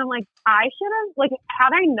back and I'm like, I should have, like, had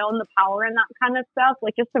I known the power in that kind of stuff,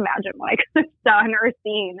 like, just imagine what I could have done or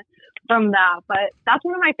seen from that. But that's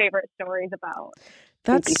one of my favorite stories about.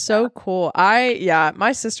 That's so cool.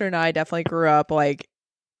 My sister and I definitely grew up like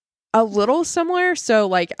a little similar. So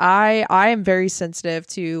like I am very sensitive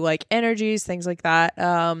to like energies, things like that.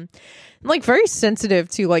 I'm like very sensitive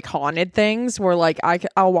to like haunted things where like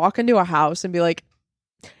I'll walk into a house and be like,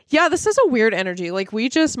 yeah, this is a weird energy. Like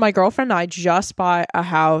my girlfriend and I just bought a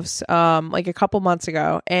house like a couple months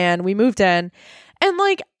ago, and we moved in, and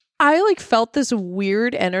like I like felt this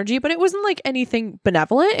weird energy, but it wasn't like anything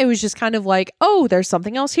benevolent. It was just kind of like, oh, there's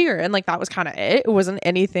something else here. And like that was kind of it. It wasn't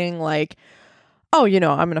anything like, oh, you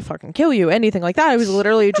know, I'm going to fucking kill you, anything like that. It was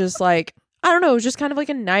literally just like, I don't know, it was just kind of like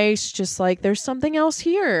a nice, just like, there's something else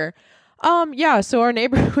here. Yeah, so our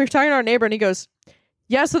neighbor, we were talking to our neighbor and he goes,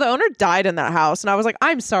 yeah, so the owner died in that house. And I was like,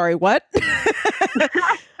 I'm sorry, what?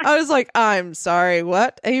 I was like, I'm sorry,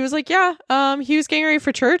 what? And he was like, yeah, he was getting ready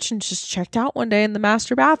for church and just checked out one day in the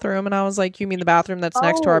master bathroom. And I was like, you mean the bathroom that's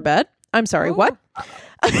next to our bed? I'm sorry, what?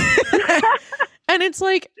 And it's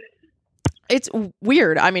like, it's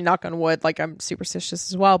weird. I mean, knock on wood, like I'm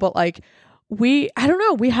superstitious as well, but like I don't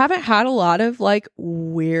know, we haven't had a lot of like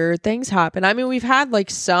weird things happen. I mean, we've had like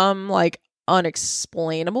some like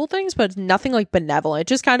unexplainable things, but nothing like benevolent.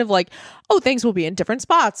 Just kind of like, oh, things will be in different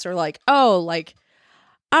spots, or like, oh, like,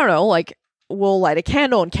 I don't know, like we'll light a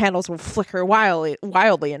candle and candles will flicker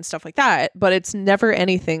wildly and stuff like that. But it's never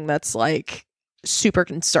anything that's like super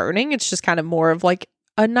concerning. It's just kind of more of like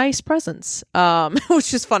a nice presence,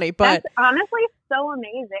 which is funny. But that's honestly so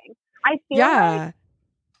amazing. I feel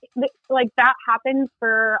like that happens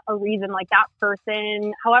for a reason. Like that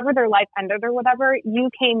person, however their life ended or whatever, you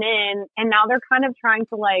came in and now they're kind of trying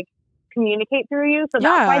to like communicate through you. So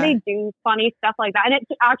that's why they do funny stuff like that. And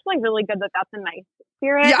it's actually really good that that's a nice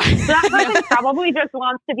spirit. Yeah. So that person probably just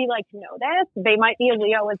wants to be like noticed. They might be a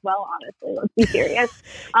Leo as well, honestly. Let's be serious.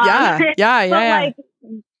 But like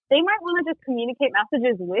they might want to just communicate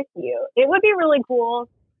messages with you. It would be really cool.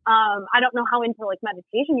 I don't know how into like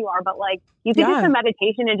meditation you are, but like you could do some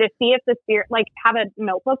meditation and just see if the spirit, like have a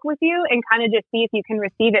notebook with you and kind of just see if you can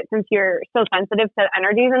receive it, since you're so sensitive to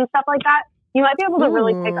energies and stuff like that. You might be able to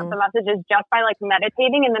really pick up the messages just by like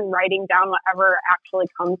meditating and then writing down whatever actually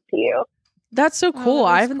comes to you. That's so cool.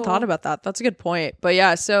 I haven't thought about that. That's a good point. But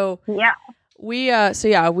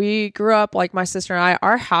we grew up, like my sister and I,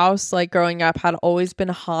 our house, like growing up, had always been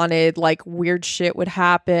haunted. Like weird shit would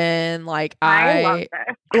happen. Like I love this.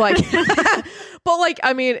 Like, but like,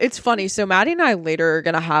 I mean, it's funny. So Maddie and I later are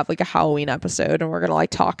going to have like a Halloween episode and we're going to like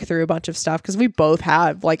talk through a bunch of stuff because we both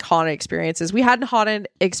have like haunted experiences. We had a haunted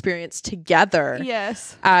experience together.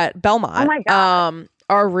 Yes. At Belmont. Oh my God.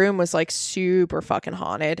 Our room was like super fucking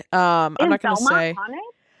haunted. I'm not going to say. Haunted?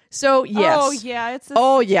 So yes.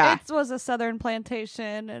 Oh yeah. It was a southern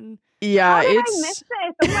plantation and. Yeah, how did I miss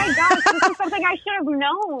this? Oh my gosh, this is something I should have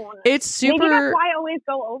known. It's super. Maybe that's why I always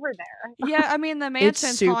go over there. Yeah, I mean the mansion's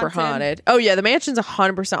it's super haunted. Oh yeah, the mansion's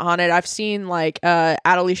 100% haunted. I've seen like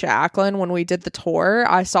Adelicia Ackland when we did the tour.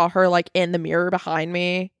 I saw her like in the mirror behind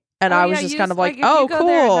me, and I was just kind of like, oh, cool.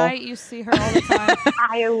 There at night, you see her all the time.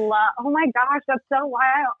 Oh my gosh, that's so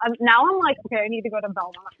wild. Now I'm like, okay, I need to go to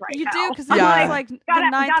Belmont right now. You do, because like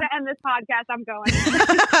gotta end this podcast. I'm going.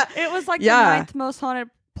 It was like the 9th most haunted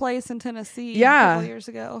place in Tennessee a couple years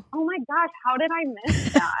ago. Oh my gosh, how did I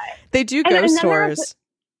miss that? They do ghost tours.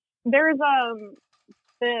 There's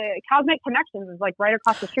the Cosmic Connections is like right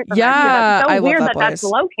across the street from That's so I weird love that that's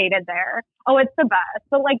located there. Oh, it's the best.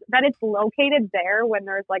 So like that it's located there when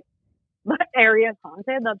there's like the area's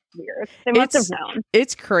haunted. That's weird. They must have known.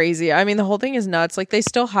 It's crazy. I mean, the whole thing is nuts. Like they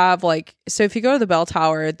still have like, so if you go to the bell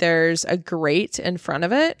tower, there's a grate in front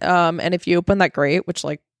of it. And if you open that grate, which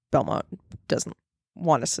like Belmont doesn't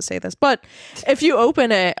want us to say this, but if you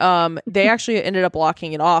open it, they actually ended up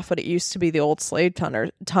locking it off, but it used to be the old slave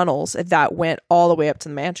tunnels that went all the way up to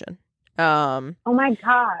the mansion. Oh my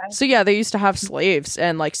god. So yeah, they used to have slaves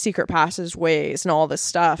and like secret passageways and all this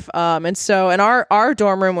stuff. And our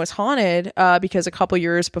dorm room was haunted because a couple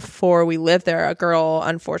years before we lived there, a girl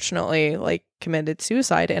unfortunately like committed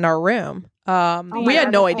suicide in our room. We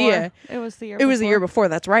had no idea. It was the year the year before.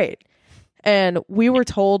 That's right. And we were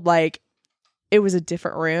told like it was a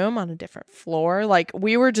different room on a different floor. Like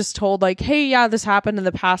we were just told like, hey, yeah, this happened in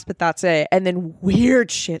the past, but that's it. And then weird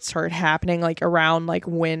shit started happening like around like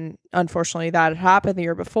when unfortunately that had happened the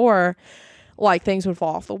year before. Like things would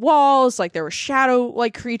fall off the walls, like there were shadow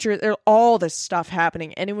like creatures, there all this stuff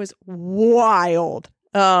happening, and it was wild.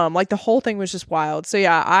 Like the whole thing was just wild. So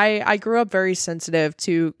yeah, I grew up very sensitive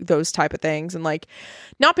to those type of things, and like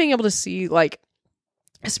not being able to see like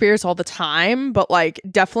spirits all the time, but like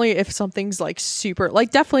definitely if something's like super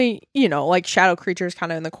like definitely, you know, like shadow creatures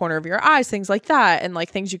kind of in the corner of your eyes, things like that, and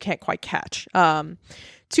like things you can't quite catch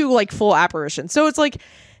to like full apparition. So it's like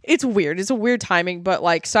it's weird. It's a weird timing, but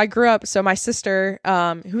like so I grew up, so my sister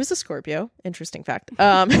who is a Scorpio, interesting fact,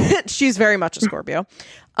 she's very much a Scorpio.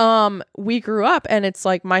 We grew up and it's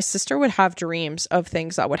like my sister would have dreams of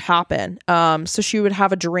things that would happen. So she would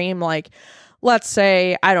have a dream like, let's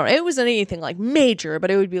say, I don't know, it wasn't anything like major,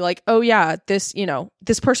 but it would be like, oh yeah, this, you know,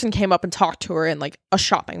 this person came up and talked to her in like a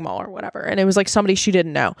shopping mall or whatever. And it was like somebody she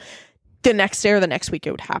didn't know. The next day or the next week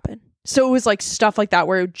it would happen. So it was like stuff like that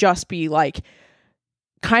where it would just be like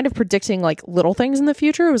kind of predicting like little things in the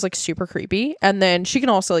future. It was like super creepy. And then she can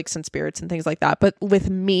also like sense spirits and things like that. But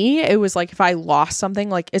with me, it was like if I lost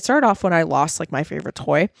something, like it started off when I lost like my favorite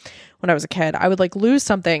toy when I was a kid. I would like lose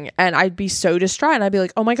something and I'd be so distraught and I'd be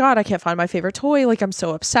like, oh my God, I can't find my favorite toy. Like I'm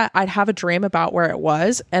so upset. I'd have a dream about where it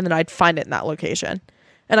was and then I'd find it in that location.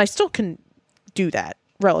 And I still can do that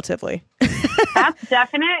relatively. That's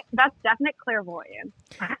definite clairvoyance.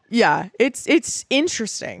 Yeah, it's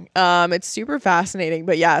interesting. It's super fascinating,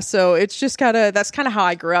 but yeah, so it's just that's kind of how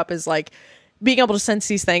I grew up, is like being able to sense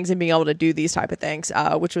these things and being able to do these type of things,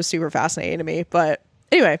 which was super fascinating to me. But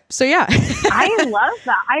anyway, so yeah. I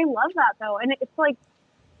love that though. And it's like,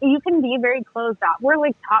 you can be very closed off. We're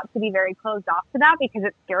like taught to be very closed off to that because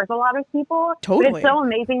it scares a lot of people. Totally. But it's so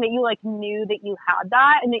amazing that you like knew that you had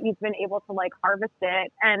that and that you've been able to like harvest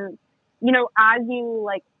it. And, you know, as you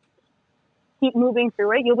like keep moving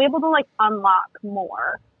through it, you'll be able to like unlock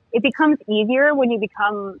more. it becomes easier when you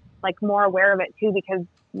become like more aware of it too, because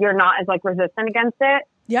you're not as like resistant against it.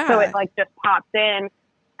 Yeah. So it like just pops in.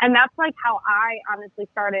 And that's like how I honestly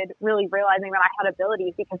started really realizing that I had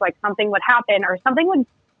abilities, because like something would happen or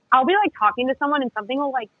I'll be like talking to someone and something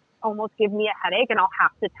will like almost give me a headache and I'll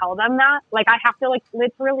have to tell them that. Like I have to like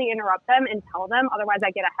literally interrupt them and tell them, otherwise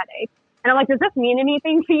I get a headache. And I'm like, does this mean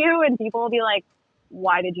anything to you? And people will be like,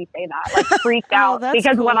 why did you say that? Like freaked out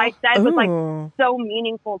because cool. what I said was like Ooh. so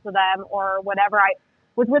meaningful to them or whatever. I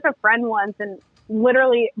was with a friend once and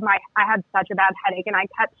literally I had such a bad headache and I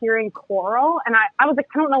kept hearing coral and I was like,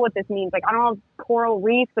 I don't know what this means. Like, I don't know, coral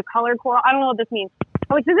reef, the colored coral. I don't know what this means.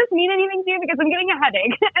 I'm like, does this mean anything to you? Because I'm getting a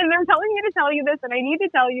headache and they're telling me to tell you this and I need to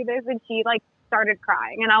tell you this. And she like started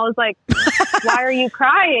crying and I was like, why are you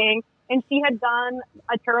crying? And she had done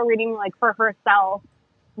a tarot reading like for herself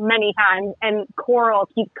many times and coral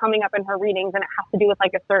keeps coming up in her readings and it has to do with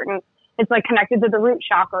like a certain, it's like connected to the root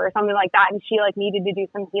chakra or something like that. And she like needed to do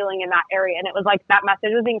some healing in that area. And it was like that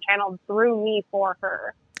message was being channeled through me for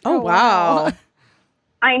her. Oh, wow.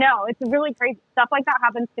 I know. It's really crazy. Stuff like that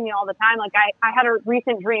happens to me all the time. Like I had a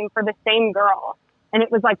recent dream for the same girl. And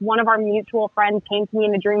it was like one of our mutual friends came to me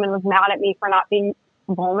in a dream and was mad at me for not being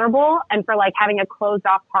vulnerable and for like having a closed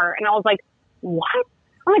off heart. And I was like, what?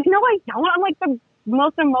 I'm like, no, I don't. I'm like the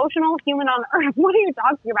most emotional human on earth. What are you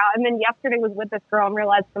talking about? And then yesterday was with this girl and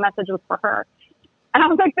realized the message was for her. And I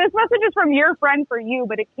was like, this message is from your friend for you,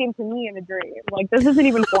 but it came to me in a dream. Like, this isn't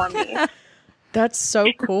even for me. That's so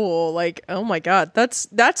cool. Like, oh my God, that's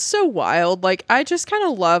so wild. Like, I just kind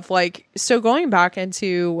of love, like, so going back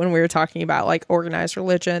into when we were talking about like organized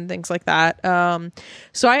religion, things like that.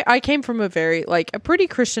 So I came from a very, like, a pretty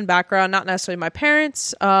Christian background, not necessarily my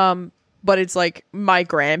parents, but it's like my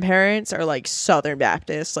grandparents are like Southern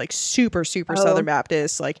Baptists, like super Southern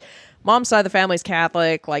Baptists, like mom's side of the family's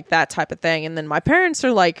Catholic, like that type of thing. And then my parents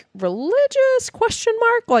are like religious ?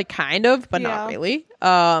 Like kind of, but not really.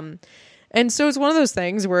 And so it's one of those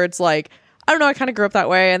things where it's like, I don't know, I kind of grew up that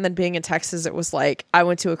way. And then being in Texas, it was like, I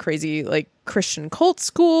went to a crazy like Christian cult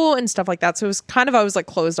school and stuff like that. So it was kind of, I was like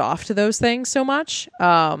closed off to those things so much.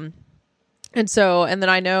 And then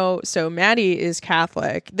I know, so Maddie is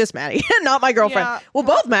Catholic. This Maddie, not my girlfriend. Yeah. Well,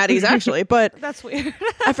 both Maddies actually, but That's weird.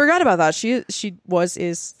 I forgot about that. She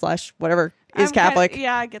whatever is Catholic.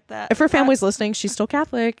 Yeah, I get that. If her family's listening, she's still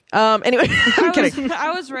Catholic. Anyway, I'm kidding.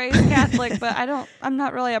 I was raised Catholic, but I'm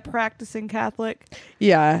not really a practicing Catholic.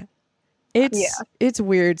 Yeah. It's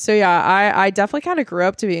weird. So yeah, I definitely kind of grew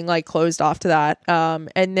up to being like closed off to that.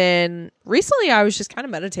 And then recently I was just kind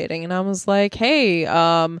of meditating and I was like, hey,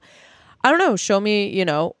 I don't know, show me, you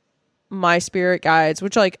know, my spirit guides,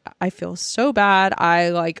 which like I feel so bad. I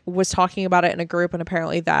like was talking about it in a group and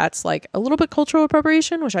apparently that's like a little bit cultural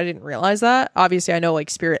appropriation, which I didn't realize that. Obviously I know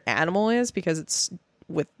like spirit animal is because it's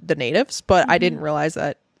with the natives, but I didn't realize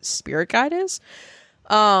that spirit guide is.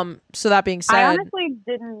 So that being said, I honestly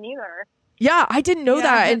didn't either. Yeah, I didn't know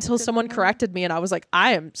that until someone corrected me and I was like,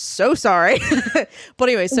 I am so sorry. But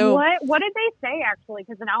anyway, so what did they say actually?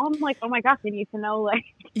 Because now I'm like, oh my gosh, I need to know like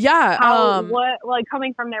yeah, what like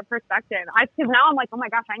coming from their perspective. Because now I'm like, oh my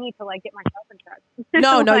gosh, I need to like get myself in touch.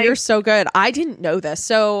 No, like, you're so good. I didn't know this.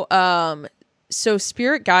 So so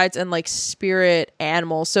spirit guides and like spirit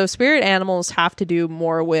animals. So spirit animals have to do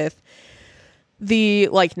more with the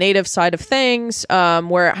like native side of things,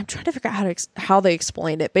 where I'm trying to figure out how they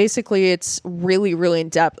explained it. Basically, it's really, really in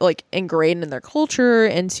depth, like ingrained in their culture,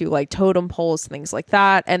 into like totem poles, things like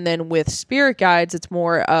that. And then with spirit guides, it's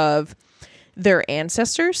more of their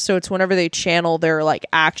ancestors. So it's whenever they channel their like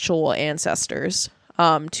actual ancestors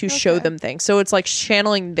to show them things. So it's like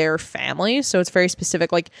channeling their family. So it's very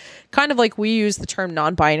specific, like kind of like we use the term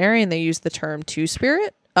non-binary and they use the term two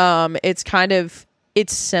spirit.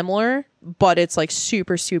 It's similar, but it's like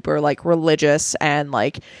super like religious and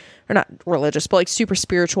like, or not religious, but like super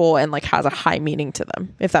spiritual and like has a high meaning to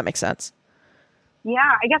them, if that makes sense. Yeah,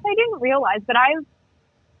 I guess I didn't realize, but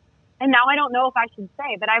and now I don't know if I should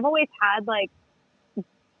say, but I've always had like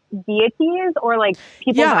deities or like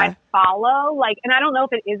people that I follow, like, and I don't know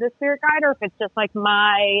if it is a spirit guide or if it's just like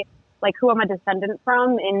like who I'm a descendant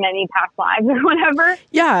from in many past lives or whatever.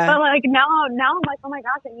 Yeah. But like now I'm like, oh my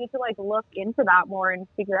gosh, I need to like look into that more and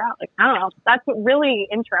figure out, like, I don't know. That's really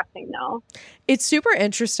interesting though. It's super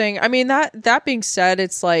interesting. I mean, that being said,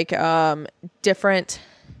 it's like different.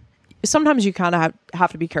 Sometimes you kind of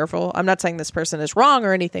have to be careful. I'm not saying this person is wrong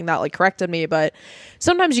or anything that like corrected me, but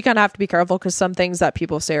sometimes you kind of have to be careful because some things that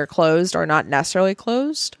people say are closed are not necessarily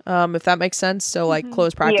closed, if that makes sense. So like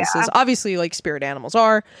closed practices, obviously like spirit animals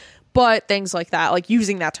are, but things like that, like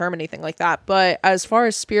using that term, anything like that. But as far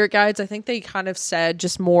as spirit guides, I think they kind of said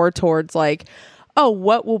just more towards like oh,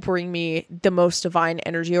 what will bring me the most divine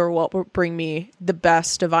energy, or what will bring me the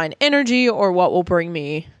best divine energy, or what will bring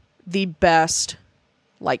me the best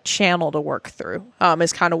like channel to work through,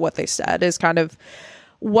 is kind of what they said, is kind of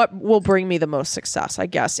what will bring me the most success, I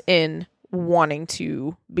guess, in wanting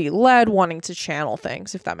to be led, wanting to channel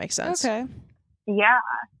things, if that makes sense. Okay. Yeah.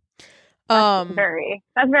 That's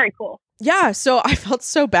very cool. Yeah. So I felt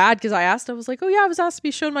so bad because I was like, oh yeah, I was asked to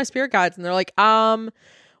be shown my spirit guides. And they're like,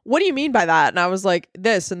 what do you mean by that? And I was like,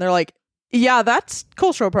 this. And they're like, yeah, that's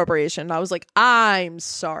cultural appropriation. And I was like, I'm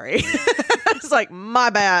sorry. It's like,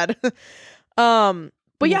 my bad.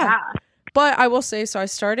 But yeah. But I will say, so I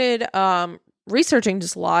started researching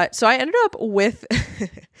just a lot. So I ended up with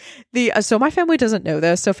so my family doesn't know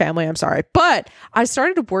this. So family, I'm sorry. But I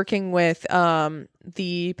started working with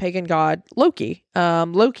the pagan god Loki.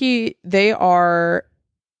 Loki, they are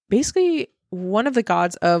basically one of the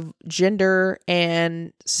gods of gender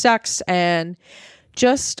and sex and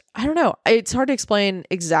just, I don't know. It's hard to explain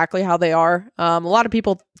exactly how they are. A lot of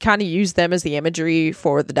people kind of use them as the imagery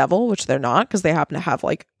for the devil, which they're not, because they happen to have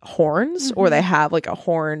like horns, or they have like a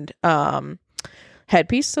horned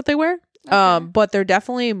headpiece that they wear. Okay. But they're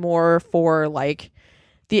definitely more for like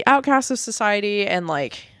the outcasts of society and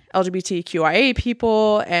like LGBTQIA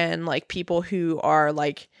people and like people who are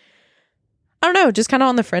like, I don't know, just kind of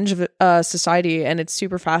on the fringe of society. And it's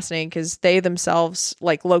super fascinating because they themselves,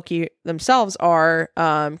 like Loki themselves, are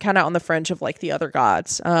kind of on the fringe of like the other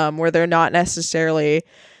gods, where they're not necessarily,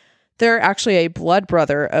 they're actually a blood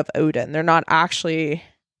brother of Odin. They're not actually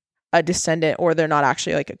a descendant, or they're not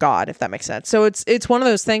actually like a god, if that makes sense. So it's one of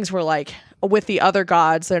those things where like with the other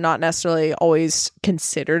gods, they're not necessarily always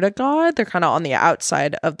considered a god. They're kind of on the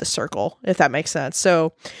outside of the circle, if that makes sense.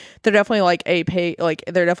 So they're definitely like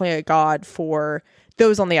they're definitely a god for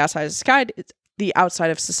those on the outside of the outside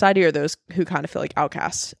of society, or those who kind of feel like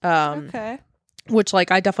outcasts. Okay. Which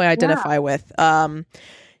like I definitely identify with. Yeah,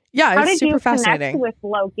 it's super fascinating. How did you connect with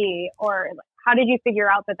Loki, or how did you figure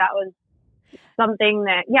out that was something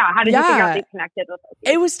that, how did you figure out that you connected with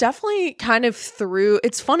Loki? It was definitely kind of through,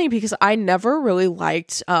 it's funny because I never really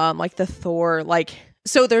liked like the Thor, like,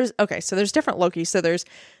 so there's different Loki. So there's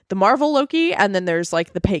the Marvel Loki, and then there's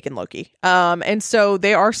like the pagan Loki. And so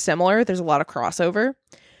they are similar. There's a lot of crossover,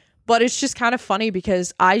 but it's just kind of funny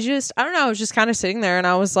because I don't know, I was just kind of sitting there and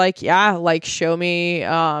I was like, yeah, like show me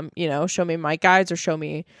my guides, or show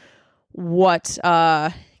me what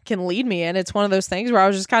can lead me. And it's one of those things where I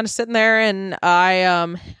was just kind of sitting there and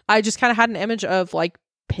I just kind of had an image of like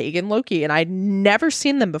pagan Loki, and I'd never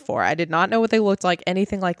seen them before. I did not know what they looked like,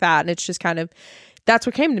 anything like that. And it's just kind of, that's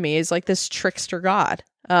what came to me, is like this trickster god.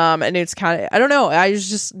 And it's kind of, I don't know, I was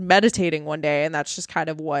just meditating one day and that's just kind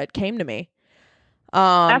of what came to me.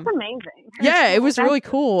 That's amazing. Yeah, it was really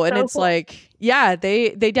cool. And it's cool. like, yeah, they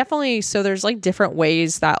definitely, so there's like different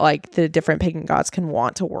ways that like the different pagan gods can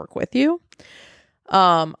want to work with you.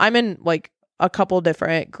 I'm in like a couple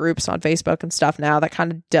different groups on Facebook and stuff now that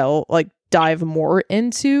kind of dive more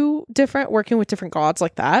into working with different gods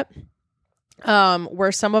like that.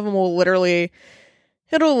 Where some of them will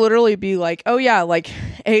it'll literally be like, oh yeah, like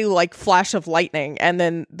a like flash of lightning, and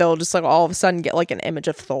then they'll just like all of a sudden get like an image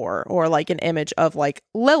of Thor, or like an image of like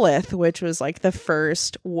Lilith, which was like the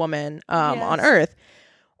first woman on Earth,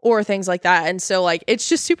 or things like that. And so like it's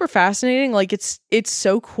just super fascinating. Like it's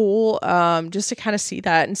so cool just to kind of see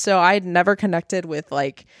that. And so I had never connected with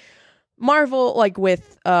like Marvel, like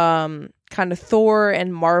with kind of Thor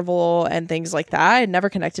and Marvel and things like that. I had never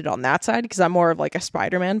connected on that side because I'm more of like a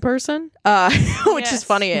Spider-Man person, which is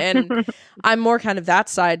funny. And I'm more kind of that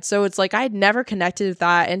side. So it's like I had never connected with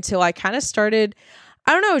that until I kind of started,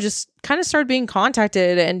 I don't know, just kind of started being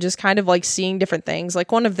contacted and just kind of like seeing different things.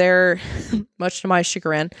 Like one of their, much to my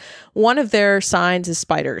chagrin, one of their signs is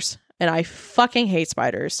spiders. And I fucking hate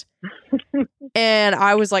spiders. And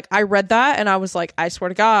I was like, I read that and I was like, I swear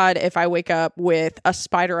to God, if I wake up with a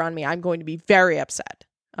spider on me, I'm going to be very upset.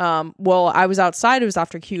 Well, I was outside. It was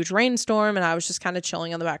after a huge rainstorm and I was just kind of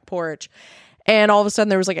chilling on the back porch. And all of a sudden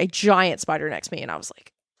there was like a giant spider next to me. And I was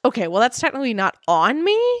like, okay, well, that's technically not on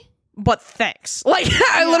me, but thanks. Like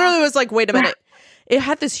I literally was like, wait a minute. It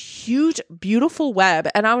had this huge, beautiful web.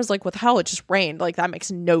 And I was like, what the hell? It just rained. Like that makes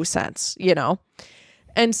no sense, you know?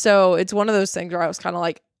 And so it's one of those things where I was kind of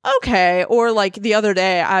like, okay. Or like the other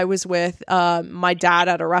day I was with my dad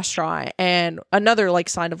at a restaurant, and another like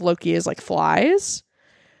sign of Loki is like flies.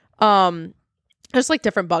 There's like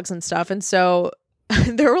different bugs and stuff. And so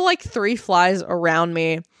there were like 3 flies around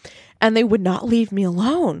me. and they would not leave me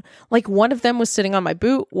alone. Like one of them was sitting on my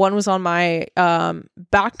boot, one was on my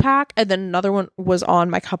backpack, and then another one was on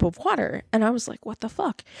my cup of water. And I was like, what the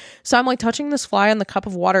fuck? So I'm like touching this fly on the cup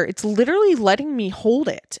of water. It's literally letting me hold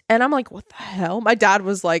it. And I'm like, what the hell? My dad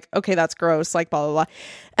was like, okay, that's gross, like blah, blah, blah.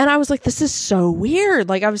 And I was like, this is so weird.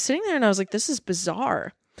 Like I was sitting there and I was like, this is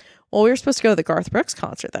bizarre. Well, we were supposed to go to the Garth Brooks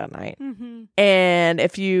concert that night. Mm-hmm. And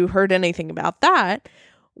if you heard anything about that,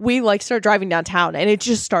 we like start driving downtown and it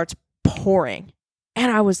just starts pouring. And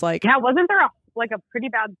I was like, yeah, wasn't there a pretty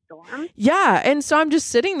bad storm? Yeah. And so I'm just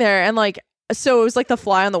sitting there and like, so it was like the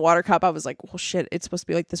fly on the water cup. I was like, well, shit, it's supposed to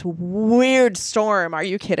be like this weird storm. Are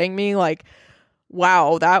you kidding me? Like,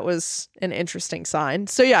 wow, that was an interesting sign.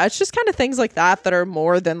 So yeah, it's just kind of things like that are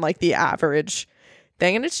more than like the average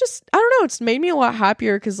thing. And it's just, I don't know, it's made me a lot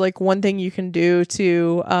happier because like one thing you can do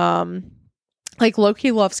to like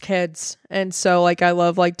Loki loves kids, and so like I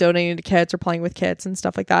love like donating to kids or playing with kids and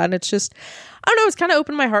stuff like that. And it's just, I don't know, it's kind of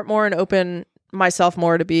opened my heart more and opened myself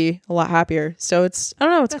more to be a lot happier. So it's, I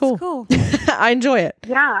don't know, it's cool. I enjoy it.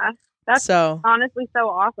 Yeah, that's so honestly so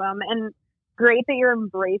awesome and great that you're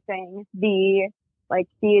embracing the like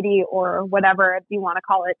deity or whatever you want to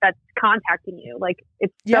call it that's contacting you. Like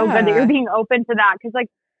it's so good that you're being open to that, because like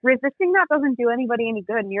resisting that doesn't do anybody any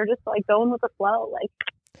good, and you're just like going with the flow. Like,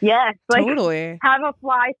 yes, like totally. Have a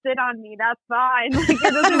fly sit on me, that's fine. Like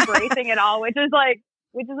you're just embracing it all, which is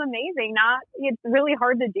amazing. It's really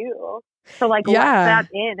hard to do. So like let that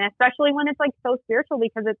in, especially when it's like so spiritual,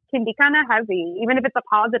 because it can be kind of heavy. Even if it's a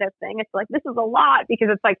positive thing, it's like, this is a lot because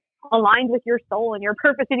it's like aligned with your soul and your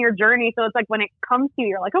purpose and your journey. So it's like when it comes to you,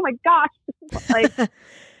 you're like, oh my gosh, like So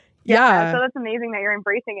that's amazing that you're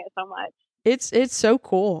embracing it so much. It's so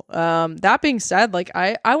cool. That being said, like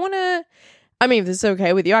I want to, I mean, if this is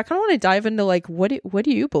okay with you, I kind of want to dive into like what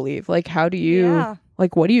do you believe? Like how do you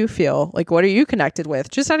like what do you feel? Like what are you connected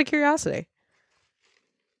with? Just out of curiosity.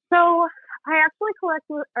 So I actually connect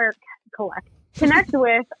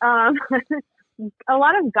with a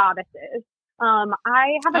lot of goddesses.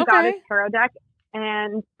 I have a goddess tarot deck,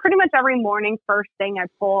 and pretty much every morning, first thing, I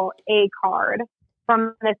pull a card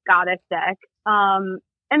from this goddess deck. And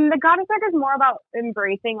the goddess deck is more about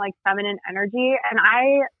embracing like feminine energy,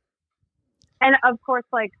 and of course,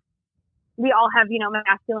 like we all have,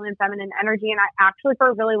 masculine and feminine energy. And I actually, for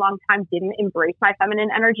a really long time, didn't embrace my feminine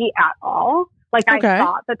energy at all. Like I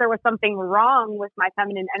thought that there was something wrong with my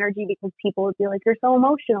feminine energy because people would be like, you're so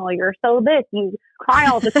emotional, you're so this, you cry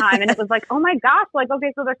all the time. And it was like, oh my gosh, like,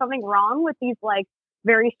 okay, so there's something wrong with these like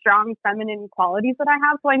very strong feminine qualities that I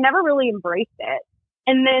have. So I never really embraced it.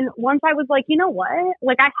 And then once I was like, you know what,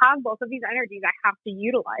 like I have both of these energies, I have to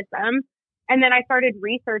utilize them. And then I started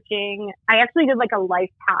researching. I actually did like a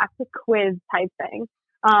life path quiz type thing.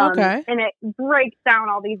 And it breaks down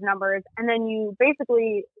all these numbers. And then you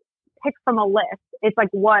basically pick from a list. It's like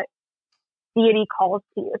what deity calls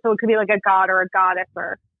to you. So it could be like a god or a goddess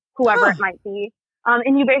or whoever it might be.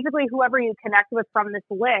 And you basically, whoever you connect with from this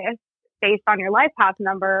list based on your life path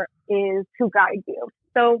number is who guides you.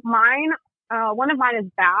 So mine, one of mine is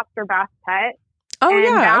Bast or Bastet.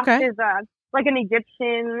 Bast is like an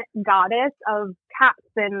Egyptian goddess of cats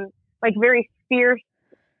and like very fierce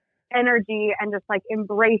energy and just like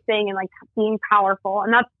embracing and like being powerful.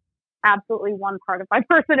 And that's absolutely one part of my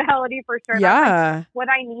personality for sure. Yeah. That's like what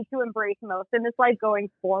I need to embrace most in this life going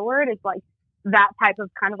forward is like that type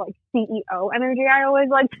of kind of like CEO energy, I always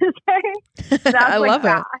like to say. That's I like love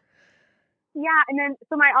that. it. Yeah. And then,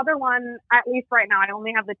 so my other one, at least right now, I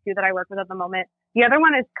only have the two that I work with at the moment. The other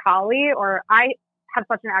one is Kali, or I have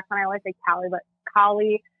such an accent, I always say Kali, but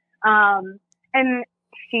Kali. And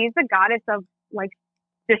she's a goddess of like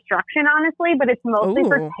destruction, honestly, but it's mostly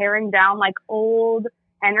for tearing down like old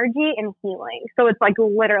energy and healing. So it's like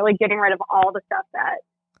literally getting rid of all the stuff that,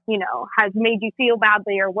 has made you feel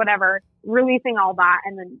badly or whatever, releasing all that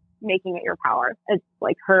and then making it your power. It's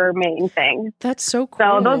like her main thing. That's so cool.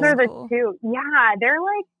 So those are the two. Yeah, they're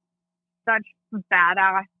like such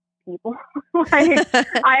badass people. Like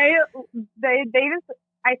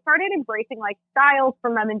I started embracing like styles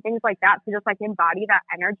from them and things like that to just like embody that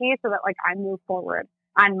energy so that like I move forward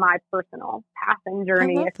on my personal path and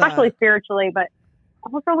journey, especially spiritually, but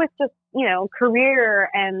also with just, career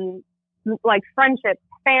and like friendships,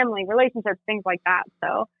 family, relationships, things like that.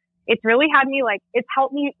 So it's really had me like, it's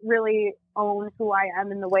helped me really own who I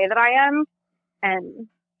am in the way that I am and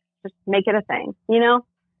just make it a thing,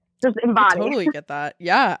 just embody. I totally get that.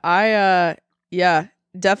 Yeah.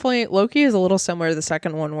 Definitely. Loki is a little similar to the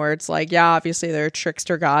second one where it's like, yeah, obviously they're a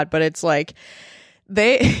trickster god, but it's like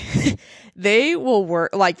they will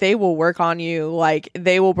work on you. Like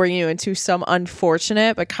they will bring you into some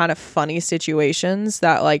unfortunate but kind of funny situations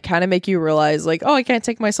that like kind of make you realize like, oh, I can't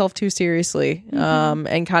take myself too seriously.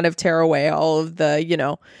 And kind of tear away all of the, you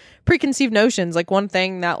know, preconceived notions. Like one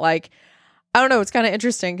thing that like, I don't know, it's kind of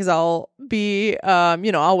interesting because I'll be, you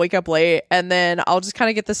know, I'll wake up late and then I'll just kind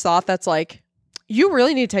of get this thought that's like, you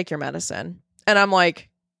really need to take your medicine. And I'm like,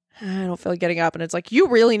 I don't feel like getting up. And it's like, you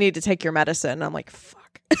really need to take your medicine. And I'm like,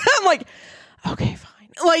 fuck. I'm like, okay, fine.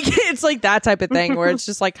 Like, it's like that type of thing where it's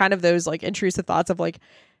just like kind of those like intrusive thoughts of like,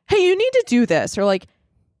 hey, you need to do this. Or like,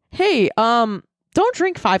 hey, don't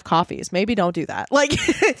drink 5 coffees. Maybe don't do that. Like,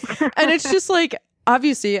 and it's just like,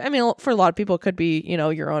 obviously, I mean, for a lot of people it could be, you know,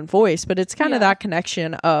 your own voice, but it's kind of that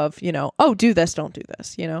connection of, you know, oh, do this, don't do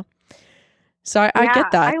this, you know? So I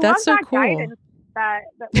get that. That's so cool. Guidance that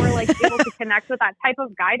we're like able to connect with that type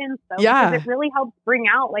of guidance though, because it really helps bring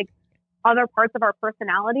out like other parts of our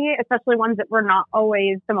personality, especially ones that we're not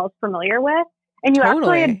always the most familiar with. And you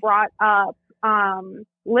actually had brought up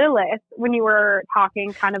Lilith when you were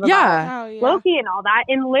talking kind of about Loki and all that.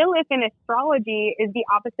 And Lilith in astrology is the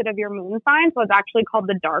opposite of your moon sign, so it's actually called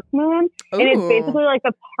the dark moon. Ooh. And it's basically like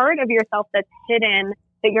a part of yourself that's hidden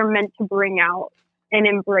that you're meant to bring out and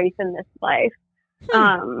embrace in this life.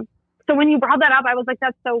 So when you brought that up, I was like,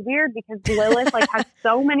 that's so weird because Lilith like has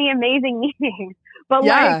so many amazing meanings. But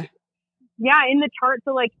like, in the chart,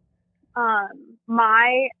 so like,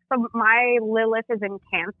 my Lilith is in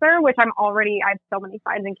Cancer, which I have so many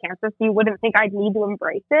signs in Cancer, so you wouldn't think I'd need to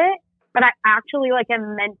embrace it. But I actually like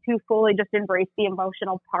am meant to fully just embrace the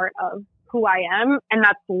emotional part of who I am, and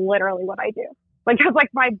that's literally what I do. Like it's like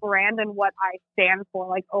my brand and what I stand for,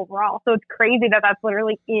 like overall. So it's crazy that that's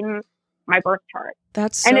literally in my birth chart.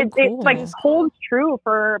 That's so cool. It like holds true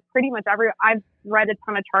for pretty much I've read a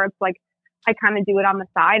ton of charts. Like I kind of do it on the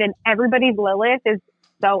side, and everybody's Lilith is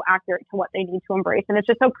so accurate to what they need to embrace. And it's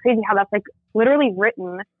just so crazy how that's like literally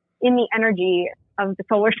written in the energy of the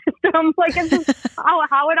solar system. Like it's just,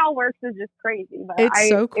 how it all works is just crazy. But it's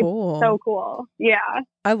so cool. It's so cool. Yeah.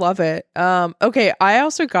 I love it. Okay. I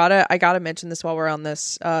also gotta mention this while we're on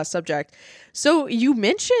this subject. So you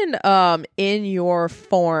mentioned in your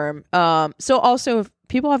form, so also if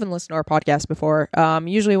people haven't listened to our podcast before,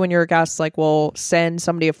 usually when you're a guest, like we'll send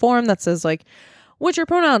somebody a form that says like, what's your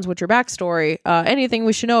pronouns, what's your backstory, anything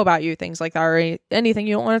we should know about you, things like that, or anything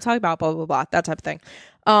you don't want to talk about, blah, blah, blah, that type of thing.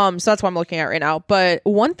 So that's what I'm looking at right now. But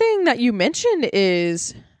one thing that you mentioned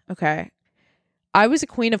is, okay, I was a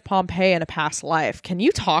queen of Pompeii in a past life. Can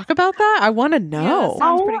you talk about that? I want to know. Yeah,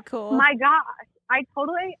 sounds pretty cool. My gosh. I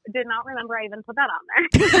totally did not remember I even put that on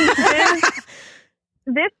there.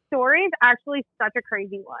 This story is actually such a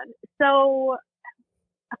crazy one. So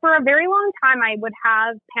for a very long time, I would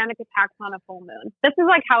have panic attacks on a full moon. This is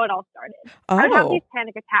like how it all started. I would have these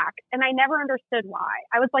panic attacks, and I never understood why.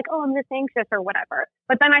 I was like, oh, I'm just anxious or whatever.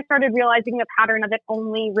 But then I started realizing the pattern of it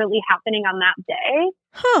only really happening on that day.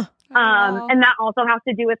 And that also has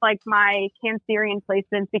to do with like my Cancerian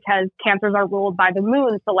placements because Cancers are ruled by the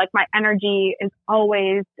moon. So like my energy is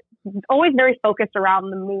always very focused around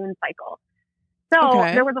the moon cycle. So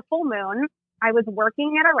there was a full moon. I was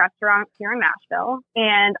working at a restaurant here in Nashville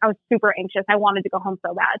and I was super anxious. I wanted to go home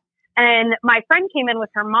so bad. And my friend came in with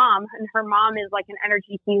her mom, and her mom is like an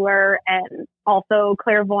energy healer and also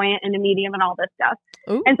clairvoyant and a medium and all this stuff.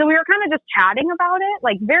 Ooh. And so we were kind of just chatting about it,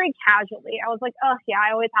 like very casually. I was like, oh yeah,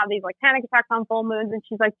 I always have these like panic attacks on full moons. And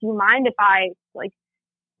she's like, do you mind if I like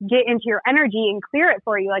get into your energy and clear it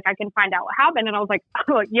for you? Like I can find out what happened. And I was like,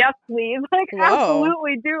 oh, yes, please. Like,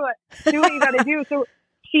 absolutely do it. Do what you got to do. So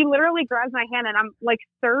she literally grabs my hand, and I'm like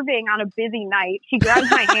serving on a busy night. She grabs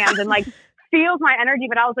my hand and like feels my energy,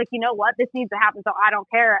 but I was like, you know what? This needs to happen, so I don't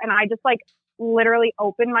care. And I just like literally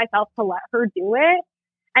opened myself to let her do it.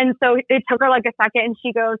 And so it took her like a second, and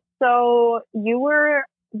she goes, so you were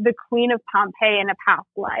the queen of Pompeii in a past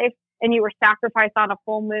life, and you were sacrificed on a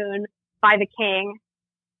full moon by the king.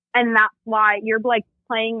 And that's why you're like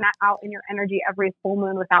playing that out in your energy every full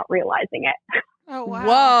moon without realizing it. Oh, wow.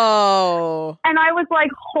 Whoa. And I was like,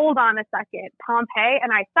 hold on a second, Pompeii.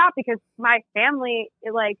 And I stopped because my family,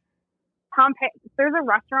 like, Pompeii, there's a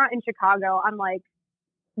restaurant in Chicago on like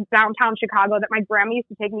downtown Chicago that my grandma used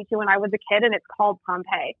to take me to when I was a kid, and it's called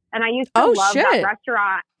Pompeii. And I used to love that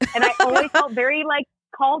restaurant. And I always felt very like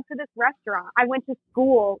called to this restaurant. I went to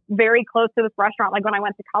school very close to this restaurant, like when I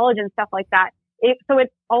went to college and stuff like that. So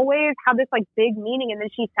it's always had this like big meaning. And then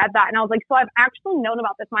she said that, and I was like, so I've actually known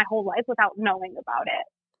about this my whole life without knowing about it.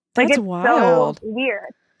 Like, that's it's wild. So weird.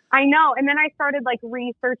 I know. And then I started like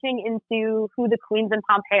researching into who the queens in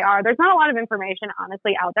Pompeii are. There's not a lot of information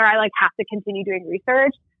honestly out there. I like have to continue doing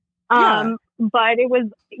research. But it was,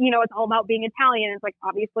 it's all about being Italian. It's like,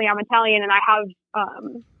 obviously I'm Italian, and I have,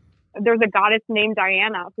 there's a goddess named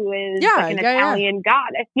Diana who is like an Italian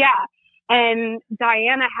goddess. Yeah. And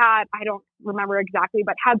Diana had, I don't remember exactly,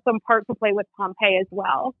 but had some part to play with Pompeii as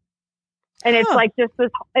well. And it's like just this,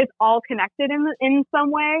 it's all connected in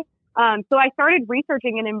some way. So I started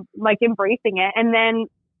researching and like embracing it. And then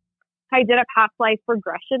I did a past life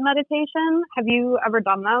regression meditation. Have you ever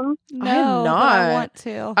done them? No, I have not. but I want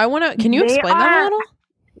to. I want to. Can you explain that a little?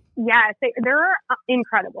 Yes, they're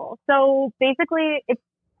incredible. So basically,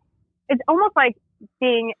 it's almost like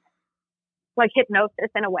being like hypnosis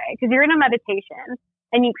in a way, because you're in a meditation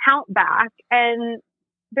and you count back, and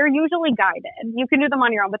they're usually guided. You can do them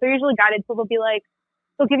on your own, but they're usually guided. So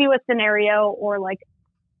they'll give you a scenario, or like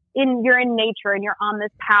you're in nature and you're on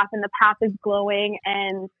this path, and the path is glowing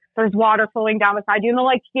and there's water flowing down beside you, and they'll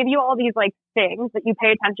like give you all these like things that you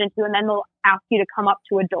pay attention to, and then they'll ask you to come up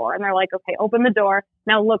to a door, and they're like, okay, open the door,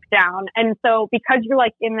 now look down. And so because you're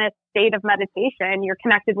like in this state of meditation, you're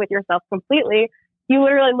connected with yourself completely, you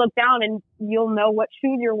literally look down and you'll know what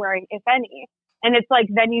shoes you're wearing, if any. And it's like,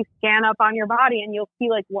 then you scan up on your body and you'll see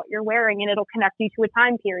like what you're wearing, and it'll connect you to a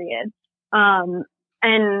time period.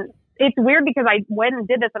 And it's weird because I went and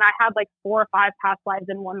did this, and I had like 4 or 5 past lives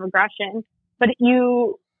in one regression, but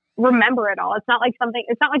you remember it all. It's not like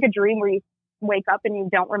a dream where you wake up and you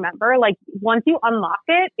don't remember. Like once you unlock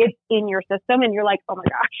it, it's in your system and you're like, oh my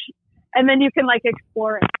gosh. And then you can like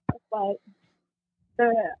explore it. But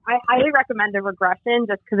I highly recommend a regression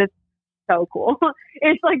just because it's so cool.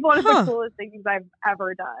 It's like one of the coolest things I've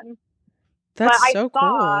ever done. That's cool.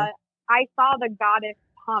 I saw the goddess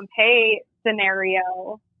Pompeii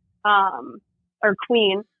scenario, or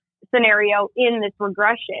queen scenario in this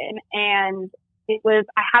regression, and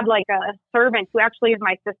I had like a servant who actually is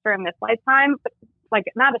my sister in this lifetime, but like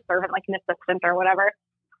not a servant, like an assistant or whatever.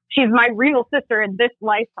 She's my real sister in this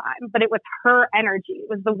lifetime, but it was her energy. It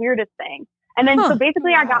was the weirdest thing. And then so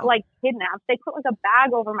basically I got like kidnapped. They put like a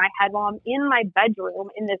bag over my head while I'm in my bedroom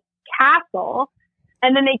in this castle.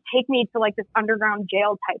 And then they take me to like this underground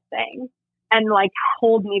jail type thing and like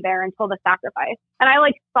hold me there until the sacrifice. And I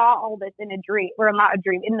like saw all this in a dream, or not a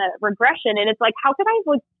dream, in the regression. And it's like, how could I have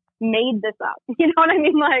like made this up? You know what I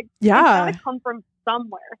mean? Like, it's gotta come from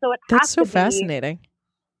somewhere. So that's so fascinating.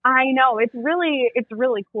 I know, it's really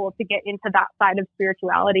cool to get into that side of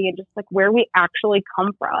spirituality and just like where we actually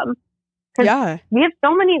come from. Yeah, we have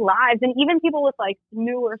so many lives, and even people with like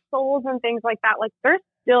newer souls and things like that, like there's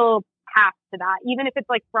still paths to that, even if it's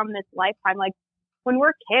like from this lifetime. Like when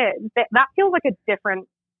we're kids, that feels like a different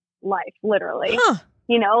life, literally.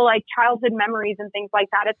 You know, like childhood memories and things like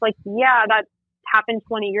that. It's like, yeah, that happened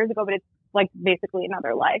 20 years ago, but it's like basically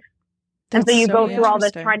another life. And so you go through all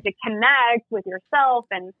this trying to connect with yourself,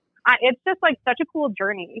 and it's just like such a cool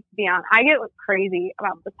journey to be on. I get crazy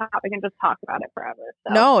about the topic and just talk about it forever.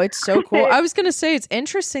 So. No, it's so cool. I was going to say, it's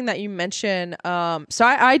interesting that you mention, so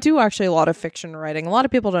I do actually a lot of fiction writing. A lot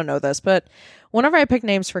of people don't know this, but whenever I pick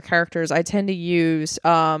names for characters, I tend to use,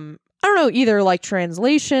 I don't know, either like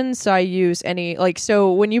translations. So I use any, like,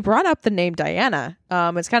 so when you brought up the name Diana,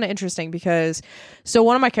 it's kind of interesting because, so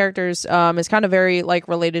one of my characters is kind of very like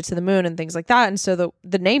related to the moon and things like that. And so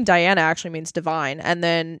the name Diana actually means divine. And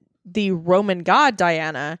then the Roman god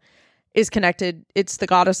Diana is connected. It's the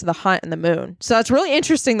goddess of the hunt and the moon. So that's really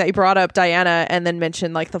interesting that you brought up Diana and then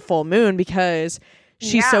mentioned like the full moon, because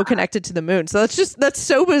she's so connected to the moon. So that's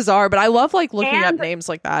so bizarre. But I love like looking up names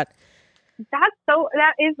like that.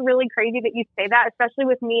 That is really crazy that you say that, especially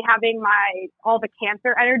with me having all the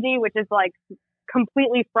Cancer energy, which is like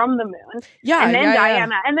completely from the moon. Yeah. And then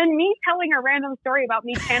Diana. And then me telling a random story about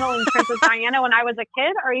me channeling Princess Diana when I was a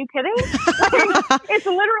kid. Are you kidding? Like, it's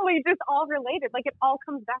literally just all related. Like it all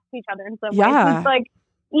comes back to each other in some ways. It's like,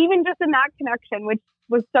 even just in that connection, which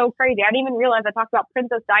was so crazy. I didn't even realize I talked about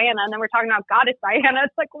Princess Diana and then we're talking about Goddess Diana.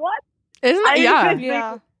 It's like, what? Isn't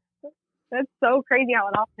that? That's so crazy how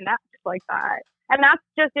it all connects like that. And that's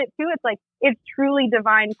just it too. It's like, it's truly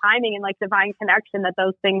divine timing and like divine connection that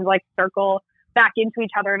those things like circle back into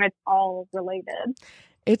each other, and it's all related.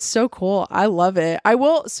 It's so cool. I love it.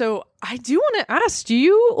 So I do want to ask, do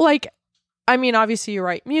you like, I mean, obviously you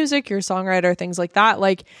write music, you're a songwriter, things like that.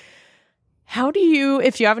 Like, how do you,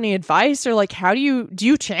 if you have any advice, or like, how do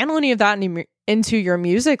you channel any of that into your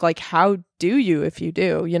music? Like, how do you, if you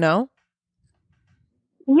do, you know?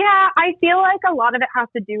 Yeah, I feel like a lot of it has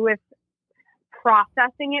to do with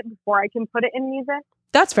processing it before I can put it in music.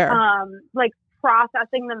 That's fair. Like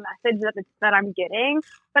processing the message that I'm getting.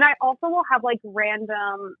 But I also will have like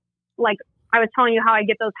random, like I was telling you how I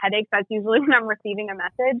get those headaches. That's usually when I'm receiving a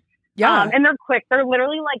message. Yeah. And they're quick. They're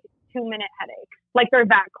literally like 2-minute headaches. Like they're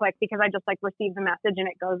that quick because I just like receive the message and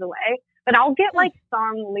it goes away. But I'll get like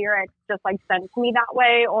song lyrics just like sent to me that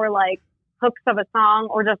way, or like hooks of a song,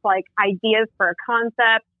 or just like ideas for a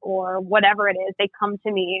concept or whatever it is. They come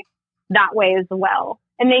to me that way as well.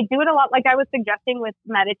 And they do it a lot. Like I was suggesting with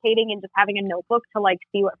meditating and just having a notebook to like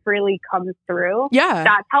see what freely comes through. Yeah.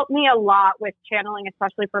 That's helped me a lot with channeling,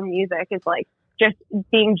 especially for music, is like just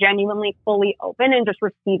being genuinely fully open and just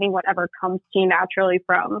receiving whatever comes to you naturally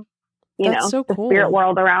from, That's so the cool. spirit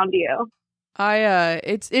world around you.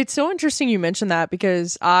 It's so interesting you mentioned that,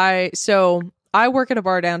 because I work at a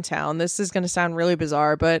bar downtown. This is going to sound really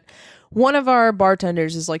bizarre, but one of our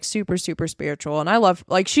bartenders is like super, super spiritual, and I love,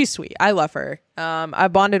 like, she's sweet. I love her. I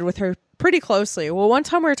bonded with her pretty closely. Well, one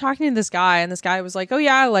time we were talking to this guy, and this guy was like, oh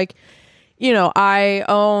yeah, like, I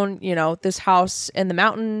own, this house in the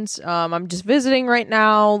mountains. I'm just visiting right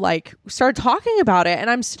now. Like, we started talking about it, and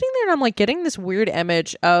I'm sitting there and I'm like getting this weird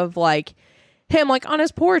image of like him like on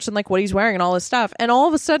his porch and like what he's wearing and all this stuff. And all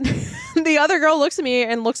of a sudden the other girl looks at me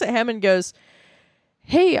and looks at him and goes,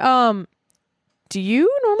 hey, do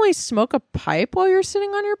you normally smoke a pipe while you're sitting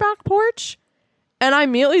on your back porch? And I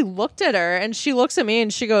immediately looked at her, and she looks at me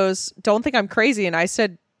and she goes, don't think I'm crazy. And I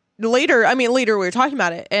said, later we were talking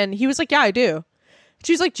about it, and he was like, yeah, I do.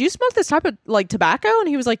 She's like, do you smoke this type of like tobacco? And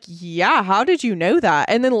he was like, yeah, how did you know that?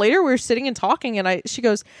 And then later we were sitting and talking, and she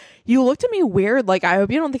goes, you looked at me weird, like, I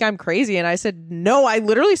hope you don't think I'm crazy. And I said, no, I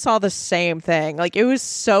literally saw the same thing. Like, it was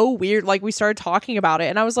so weird. Like, we started talking about it,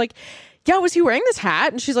 and I was like, yeah, was he wearing this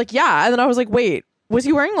hat? And she's like, yeah. And then I was like, wait, was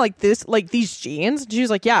he wearing like this, like these jeans? And she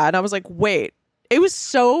was like, yeah. And I was like, wait, it was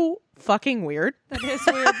so fucking weird. That is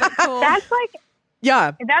weird, but cool. That's like,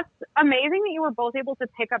 yeah, that's amazing that you were both able to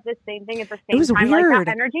pick up the same thing at the same was time. weird. Like,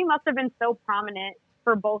 that energy must have been so prominent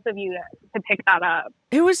for both of you to pick that up.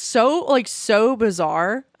 it was so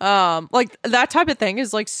bizarre. Like, that type of thing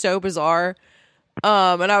is like so bizarre.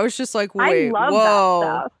 And I was just like, wait, I love whoa.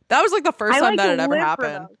 that stuff. That was like the first I, time like, that had ever live for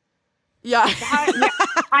happened. those. Yeah.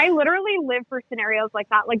 I literally live for scenarios like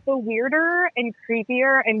that. Like, the weirder and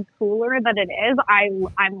creepier and cooler that it is,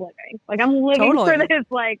 I'm living. Like, I'm living Totally. for this.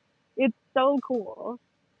 Like, it's so cool.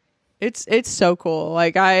 It's so cool.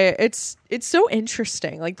 Like, it's so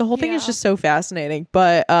interesting. Like, the whole thing is Yeah. just so fascinating.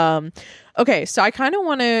 But okay, so I kind of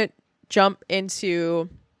want to jump into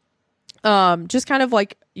just kind of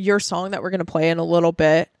like your song that we're going to play in a little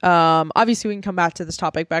bit. Obviously we can come back to this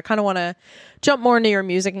topic, but I kind of want to jump more into your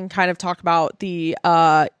music and kind of talk about the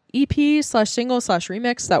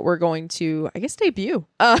EP/single/remix that we're going to, I guess, debut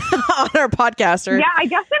on our podcast. Yeah, I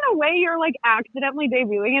guess in a way you're like accidentally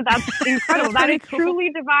debuting it. That's incredible. That is Cool. truly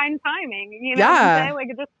divine timing. You know Yeah. what I'm saying? Like,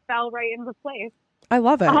 it just fell right into place. I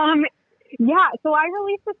love it. Yeah, so I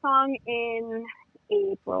released a song in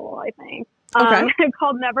April, I think. Okay.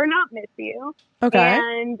 Called Never Not Miss You. Okay.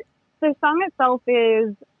 And the song itself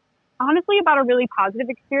is honestly about a really positive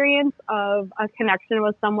experience of a connection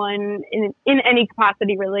with someone in any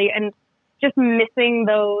capacity, really, and just missing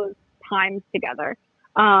those times together.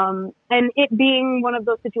 And it being one of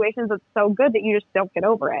those situations that's so good that you just don't get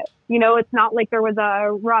over it. You know, it's not like there was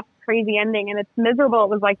a rough, crazy ending and it's miserable. It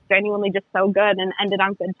was like genuinely just so good and ended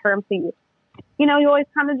on good terms. So you always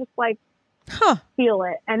kind of just like feel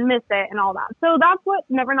it and miss it and all that. So that's what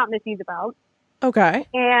Never Not Miss You's about. Okay.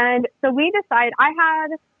 And so we decided, I had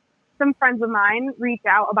some friends of mine reach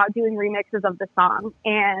out about doing remixes of the song.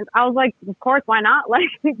 And I was like, of course, why not? Like,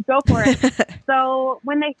 go for it. So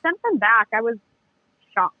when they sent them back, I was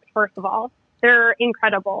shocked, first of all. They're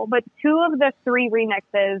incredible. But 2 of the 3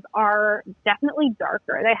 remixes are definitely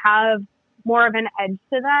darker. They have more of an edge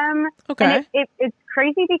to them. Okay. And it's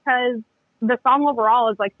crazy because the song overall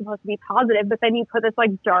is like supposed to be positive, but then you put this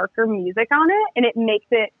like darker music on it and it makes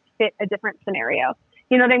it fit a different scenario.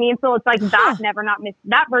 You know what I mean? So it's like that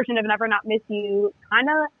version of Never Not Miss You kind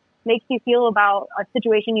of makes you feel about a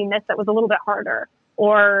situation you missed that was a little bit harder,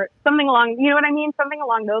 or something along, you know what I mean? Something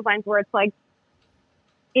along those lines, where it's like,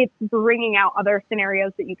 it's bringing out other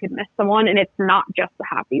scenarios that you could miss someone and it's not just the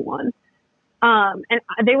happy one. And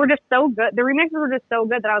they were just so good. The remixes were just so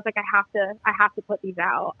good that I was like, I have to put these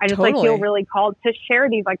out. I just like feel really called to share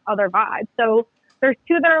these like other vibes. So there's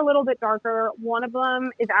 2 that are a little bit darker. One of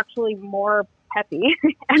them is actually more peppy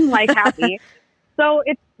and like happy. So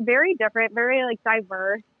it's very different, very like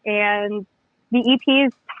diverse. And the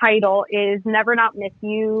EP's title is Never Not Miss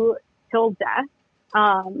You Till Death.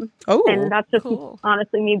 And that's just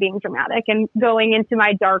honestly me being dramatic and going into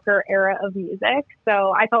my darker era of music.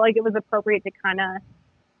 So I felt like it was appropriate to kind of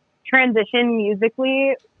transition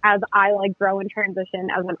musically as I like grow and transition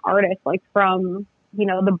as an artist, like from,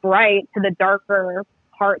 the bright to the darker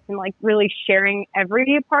parts, and like really sharing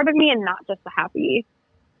every part of me and not just the happy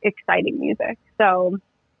exciting music. So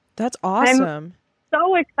That's awesome.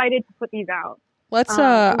 so excited to put these out. Let's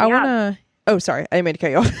yeah. I want to Oh, sorry. I didn't mean to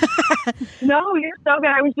cut you off. No, you're so good.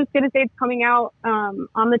 I was just going to say it's coming out on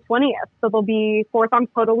the 20th. So there'll be 4 songs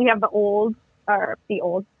total. We have the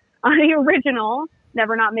original,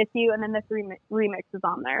 Never Not Miss You, and then the 3 remixes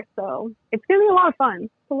on there. So it's going to be a lot of fun.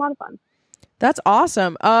 It's a lot of fun. That's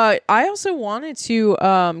awesome. I also wanted to,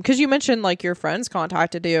 because you mentioned like your friends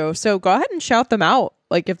contacted you. So go ahead and shout them out.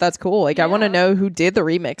 Like if that's cool. Like I want to know who did the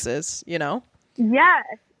remixes, you know? Yes.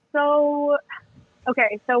 So,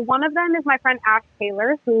 okay. So one of them is my friend Ash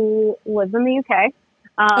Taylor, who lives in the UK.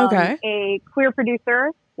 A queer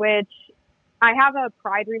producer, which I have a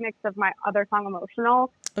Pride remix of my other song,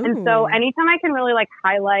 Emotional. Ooh. And so anytime I can really like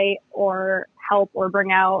highlight or help or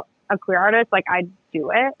bring out a queer artist, like I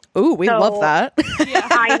do it. Ooh, we love that. Yeah.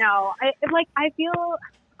 I know. I feel,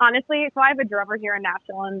 honestly, so I have a drummer here in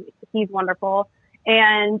Nashville and he's wonderful.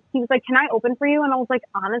 And he was like, can I open for you? And I was like,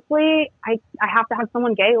 honestly, I have to have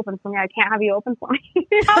someone gay open for me. I can't have you open for me.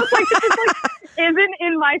 I was like, this is like, isn't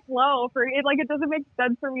in my flow for it. Like, it doesn't make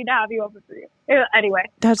sense for me to have you open for you. Anyway.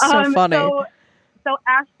 That's so funny. So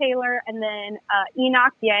Ash Taylor and then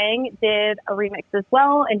Enoch Yang did a remix as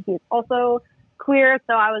well. And he's also queer.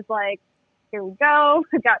 So I was like, here we go.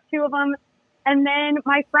 I got 2 of them. And then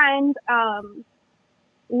my friend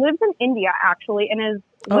lives in India, actually, and is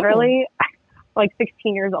literally like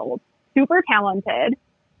 16 years old. Super talented.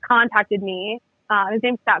 Contacted me. His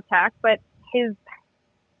name's Saptek, but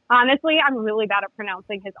honestly, I'm really bad at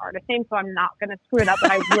pronouncing his artist name, so I'm not going to screw it up, but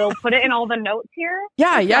I will put it in all the notes here.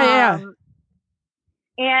 Yeah.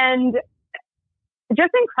 And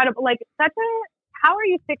just incredible. Like, how are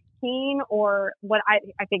you 16 or what? I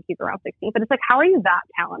think he's around 16, but it's like, how are you that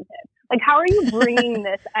talented? Like, how are you bringing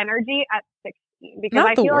this energy at 16? Because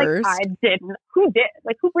Not I feel worst. like I didn't. Who did?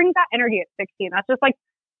 Like, who brings that energy at 16? That's just like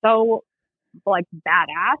so like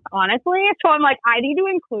badass, honestly. So I'm like, I need to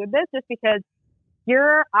include this just because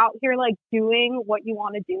you're out here like doing what you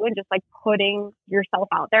want to do and just like putting yourself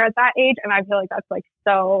out there at that age. And I feel like that's like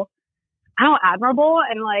so, I don't know, admirable,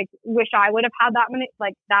 and like wish I would have had that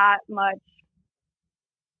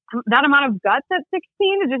amount of guts at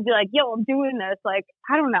 16 to just be like, yo, I'm doing this. Like,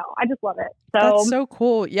 I don't know. I just love it. So that's so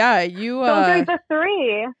cool. Yeah, you those are the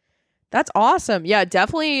 3. That's awesome. Yeah,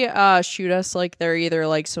 definitely shoot us like they're either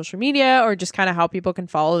like social media or just kind of how people can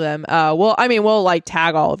follow them. We'll like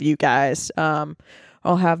tag all of you guys. I'll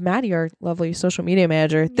have Maddie, our lovely social media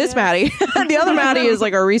manager. This Maddie. The other Maddie is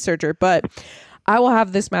like our researcher, but I will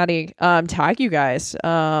have this Maddie tag you guys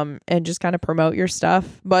and just kind of promote your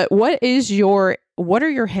stuff. But what are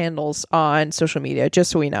your handles on social media,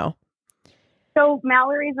 just so we know? So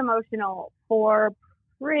Mallory's Emotional for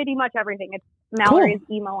pretty much everything. It's Mallory's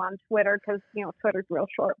Emo on Twitter because, you know, Twitter's real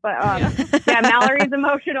short. But Mallory's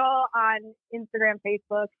Emotional on Instagram,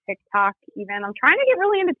 Facebook, TikTok even. I'm trying to get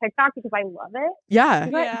really into TikTok because I love it.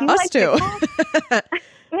 Yeah, us too.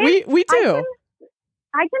 we do.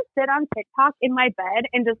 I can sit on TikTok in my bed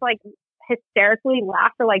and just like hysterically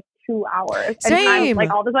laugh for like 2 hours. Same. And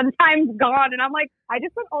like all of a sudden time's gone and I'm like, I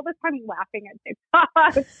just spent all this time laughing at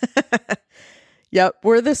TikTok. Yep,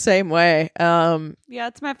 we're the same way. Yeah,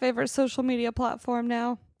 it's my favorite social media platform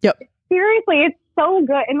now. Yep. Seriously, it's so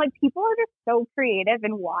good. And like people are just so creative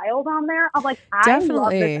and wild on there. I'm like, I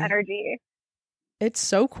love this energy. It's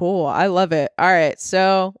so cool. I love it. All right.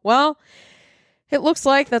 So, well, it looks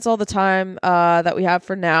like that's all the time that we have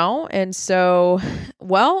for now. And so,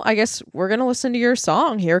 well, I guess we're going to listen to your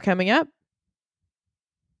song here coming up.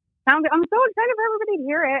 I'm so excited for everybody to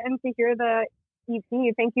hear it and to hear the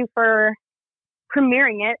EP. Thank you for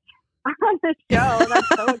premiering it on the show. That's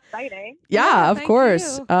so exciting. Yeah, of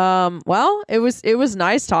course. Well, it was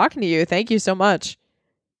nice talking to you. Thank you so much.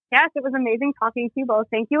 Yes, it was amazing talking to you both.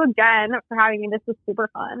 Thank you again for having me. This was super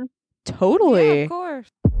fun. Totally. Yeah, of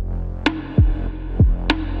course.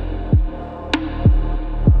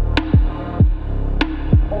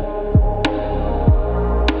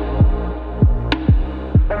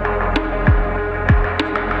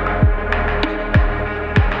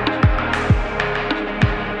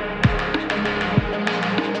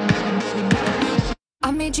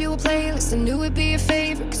 I made you a playlist and knew it'd be your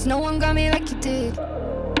favorite, cause no one got me like you did.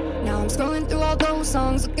 Now I'm scrolling through all those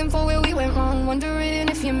songs, looking for where we went wrong, wondering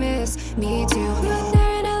if you miss me too. You were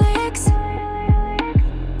there in LAX,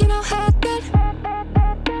 you know how I did.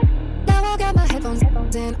 Now I got my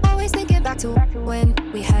headphones in, always thinking back to when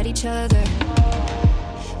we had each other.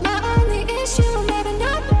 My only issue, I'll never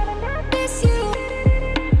not miss you.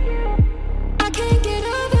 I can't get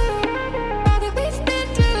over all that we've been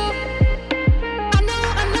through. I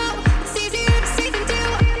know, it's easier to say than do.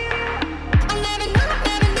 I'll never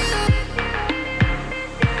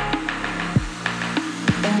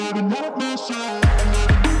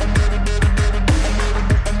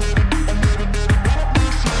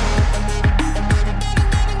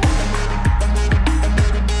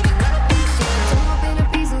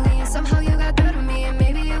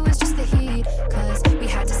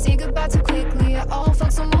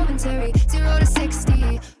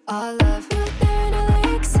All love, there in the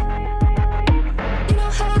lakes. You know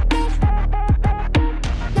how I get.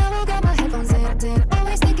 Now I got my headphones in,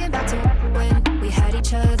 always thinking back to when we had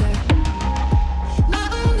each other. My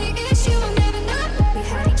only issue, I'll never know. We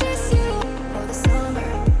had just you for the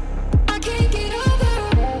summer. I can't get over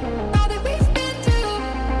all that we've been through.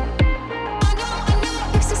 I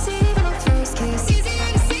know, ecstasy from our first kiss.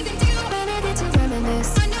 Easier to say than do, better to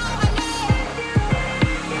reminisce. I know.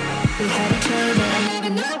 We had each other. I never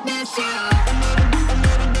know.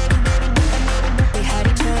 We had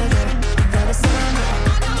each other for the summer.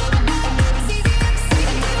 I know. It's easier to say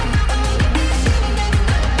than do. I only miss you.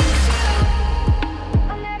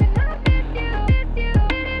 I never know.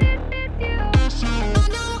 Miss you.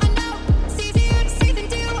 I know. It's easier to say than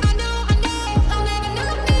do. I know. I'll never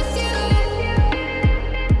not miss you. I'll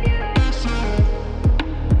never not miss you.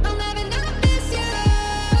 I'll never not miss you.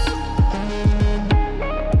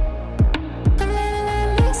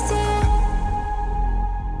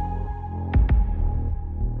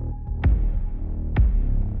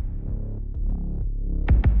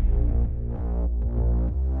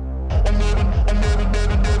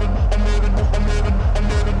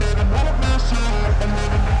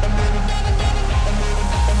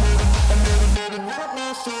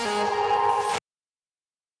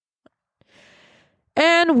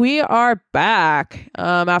 And we are back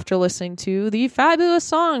after listening to the fabulous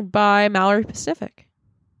song by Mallory Pacific.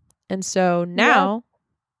 And so now,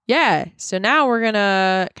 so now we're going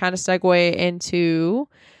to kind of segue into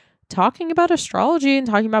talking about astrology and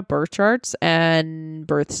talking about birth charts and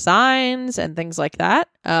birth signs and things like that.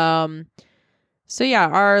 So yeah,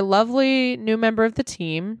 our lovely new member of the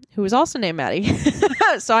team, who is also named Maddie.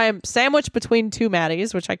 So I am sandwiched between two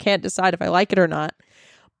Maddies, which I can't decide if I like it or not.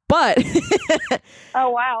 But Oh,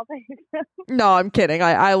 wow. Thanks. no, I'm kidding.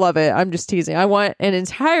 I love it. I'm just teasing. I want an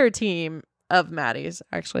entire team of Maddies,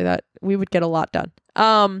 actually, that we would get a lot done.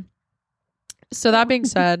 So that being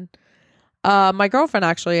said, my girlfriend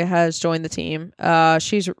actually has joined the team.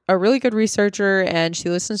 She's a really good researcher and she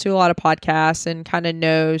listens to a lot of podcasts and kind of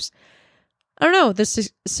knows, I don't know,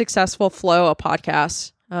 this successful flow of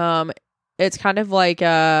podcasts. It's kind of like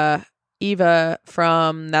Eva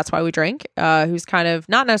from That's Why We Drink, who's kind of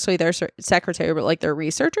not necessarily their secretary, but like their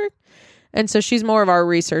researcher. And so she's more of our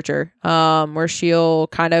researcher, where she'll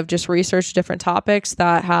kind of just research different topics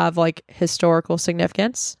that have like historical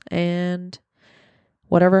significance and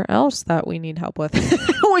whatever else that we need help with,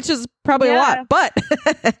 which is probably a lot, but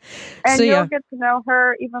And so, you'll get to know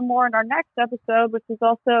her even more in our next episode, which is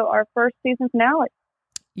also our first season finale.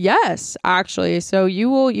 Yes, actually. So you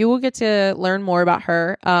will get to learn more about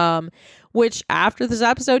her, which after this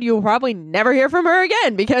episode, you will probably never hear from her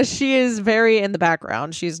again because she is very in the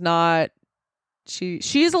background. She's not, she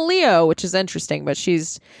is a Leo, which is interesting, but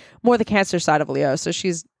she's more the Cancer side of Leo. So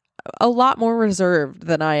she's a lot more reserved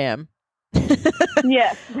than I am.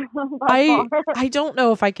 Yes. I don't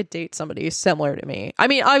know if I could date somebody similar to me. I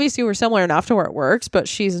mean, obviously we're similar enough to where it works, but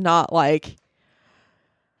she's not like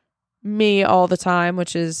me all the time,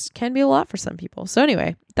 which can be a lot for some people. So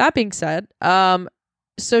anyway, that being said,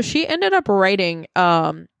 so she ended up writing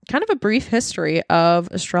kind of a brief history of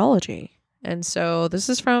astrology. And so this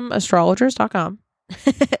is from astrologers.com.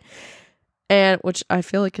 And which I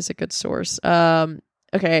feel like is a good source.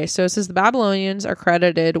 Okay, so it says the Babylonians are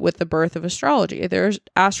credited with the birth of astrology. Their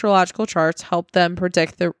astrological charts helped them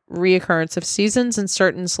predict the reoccurrence of seasons and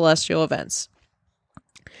certain celestial events.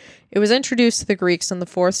 It was introduced to the Greeks in the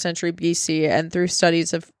 4th century BC, and through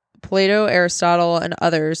studies of Plato, Aristotle, and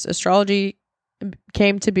others, astrology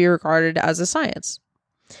came to be regarded as a science.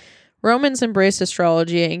 Romans embraced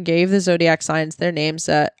astrology and gave the zodiac signs their names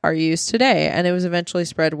that are used today, and it was eventually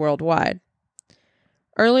spread worldwide.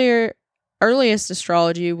 Earliest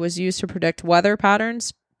astrology was used to predict weather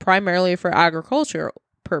patterns, primarily for agricultural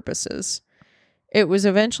purposes. It was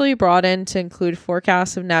eventually brought in to include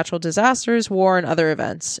forecasts of natural disasters, war, and other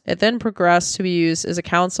events. It then progressed to be used as a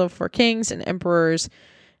counsel for kings and emperors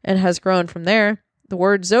and has grown from there. The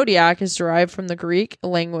word zodiac is derived from the Greek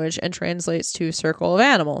language and translates to circle of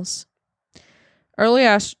animals. Early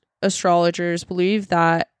astrologers believed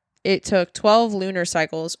that it took 12 lunar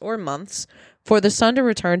cycles or months for the sun to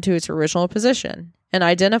return to its original position, and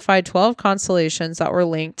identified 12 constellations that were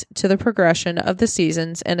linked to the progression of the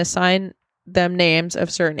seasons and assigned them names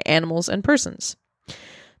of certain animals and persons.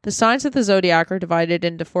 The signs of the zodiac are divided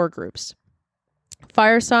into 4 groups: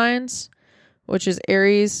 Fire signs, which is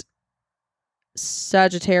Aries,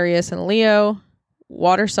 Sagittarius, and Leo.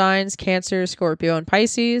 Water signs, Cancer, Scorpio, and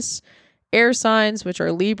Pisces. Air signs, which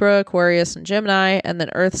are Libra, Aquarius, and Gemini. And then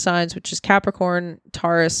earth signs, which is Capricorn,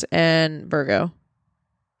 Taurus, and Virgo.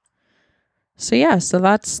 So yeah, so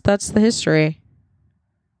that's the history.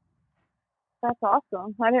 That's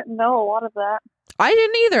awesome. I didn't know a lot of that. I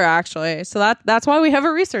didn't either, actually. So that's why we have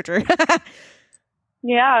a researcher.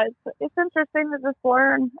 Yeah, it's interesting to just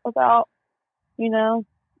learn about, you know,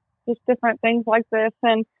 just different things like this.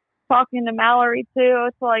 And talking to Mallory too,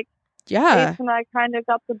 it's like Yeah. Ace and I kind of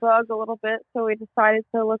got the bug a little bit, so we decided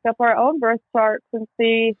to look up our own birth charts and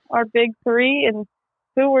see our big three and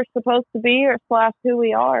who we're supposed to be or / who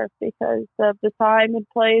we are because of the time and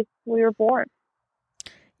place we were born.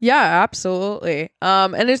 Yeah, absolutely.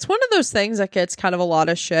 And it's one of those things that gets kind of a lot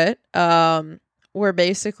of shit. Where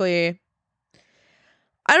basically,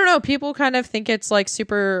 I don't know, people kind of think it's like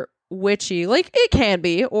super witchy, like it can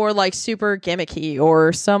be, or like super gimmicky,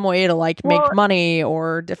 or some way to like make money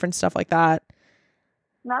or different stuff like that.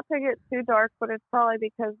 Not to get too dark, but it's probably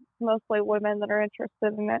because mostly women that are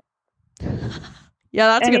interested in it. Yeah,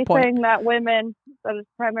 that's a good point. Anything that women, that is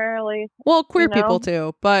primarily, well, queer you know? people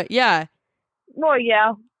too, but yeah. Well,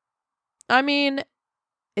 yeah. I mean,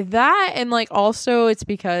 that, and like also it's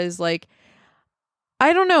because like,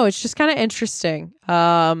 I don't know, it's just kind of interesting.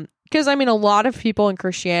 Because I mean, a lot of people in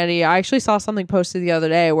Christianity, I actually saw something posted the other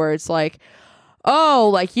day where it's like, oh,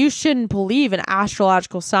 like you shouldn't believe in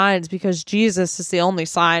astrological signs because Jesus is the only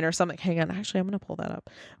sign or something. Hang on, actually, I'm going to pull that up.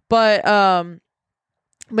 But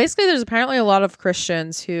basically, there's apparently a lot of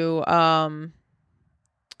Christians who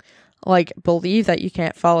like believe that you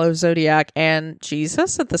can't follow zodiac and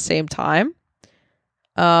Jesus at the same time,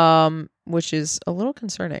 which is a little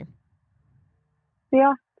concerning.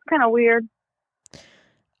 Yeah, it's kind of weird.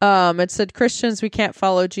 It said, Christians, we can't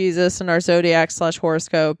follow Jesus and our zodiac /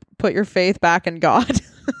 horoscope. Put your faith back in God.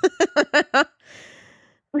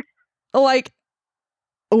 Like,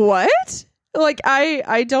 what? Like,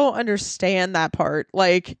 I don't understand that part.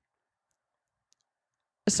 Like,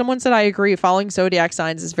 someone said, I agree. Following zodiac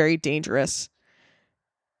signs is very dangerous.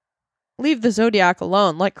 Leave the zodiac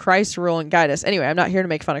alone. Let Christ rule and guide us. Anyway, I'm not here to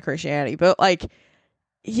make fun of Christianity, but like,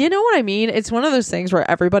 you know what I mean? It's one of those things where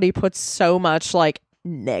everybody puts so much like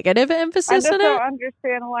negative emphasis I just in don't it.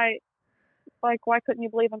 understand why couldn't you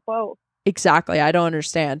believe in both? Exactly. I don't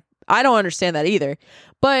understand that either.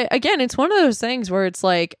 But again, it's one of those things where it's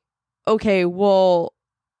like, okay, well,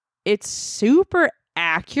 it's super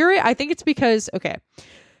accurate. I think it's because, okay,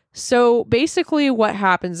 so basically what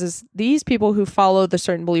happens is these people who follow the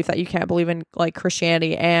certain belief that you can't believe in like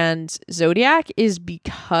Christianity and zodiac is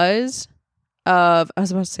because of, I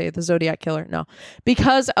was about to say the Zodiac killer. No,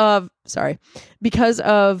 because of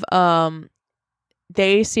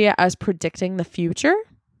they see it as predicting the future.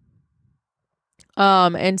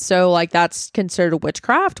 And so like that's considered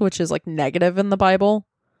witchcraft, which is like negative in the Bible.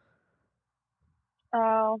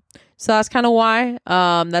 Oh. So that's kind of why.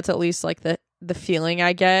 That's at least like the feeling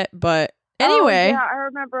I get. But anyway. Oh, yeah, I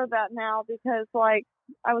remember that now because like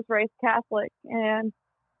I was raised Catholic and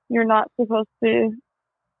you're not supposed to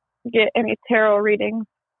get any tarot readings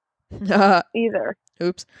either.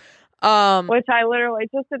 Oops. Which I literally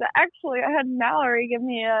just did. Actually, I had Mallory give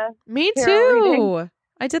me a me tarot too. reading.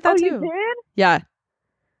 I did that too. You did? Yeah.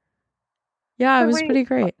 Yeah, So it was pretty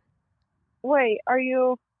great. Wait, are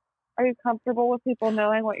you comfortable with people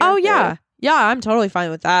knowing what you're Oh yeah. doing? Yeah, I'm totally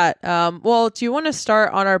fine with that. Well, do you want to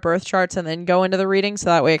start on our birth charts and then go into the reading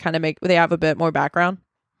so that way it kind of they have a bit more background?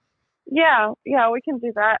 Yeah, we can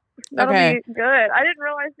do that. That'll Okay. be good. I didn't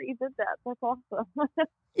realize that you did that. That's awesome.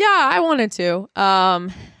 Yeah, I wanted to.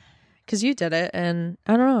 Because you did it, and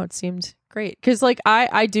I don't know, it seemed great. Because like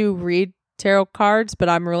I do read tarot cards, but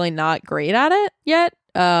I'm really not great at it yet.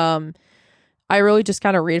 I really just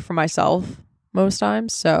kind of read for myself most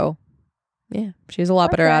times. So yeah, she's a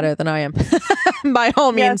lot better at it than I am. By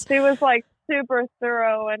all means. Yeah, she was like super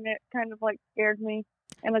thorough, and it kind of like scared me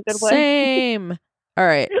in a good way. Same. All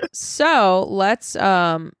right. So let's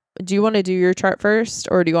do you want to do your chart first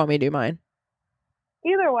or do you want me to do mine?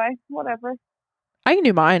 Either way, whatever. I can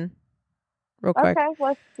do mine real quick. Okay,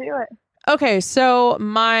 let's do it. Okay, so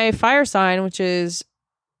my fire sign, which is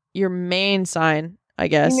your main sign, I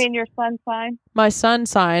guess. You mean your sun sign? My sun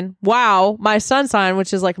sign. Wow. My sun sign,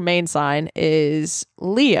 which is like main sign, is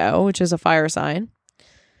Leo, which is a fire sign.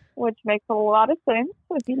 Which makes a lot of sense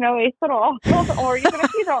if you know Ace at all. Or even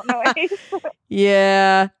if you don't know Ace.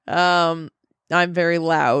 Yeah. I'm very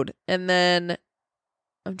loud. And then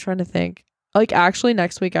I'm trying to think. Like actually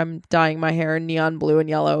next week I'm dyeing my hair neon blue and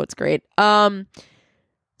yellow. It's great.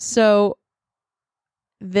 So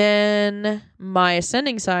then my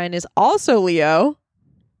ascending sign is also Leo.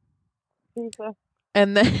 Jesus.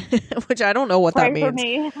 And then, which I don't know what that Pray for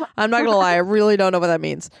means. me. I'm not going to lie. I really don't know what that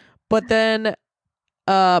means. But then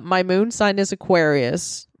my moon sign is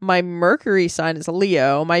Aquarius. My Mercury sign is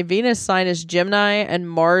Leo. My Venus sign is Gemini. And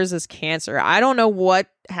Mars is Cancer. I don't know what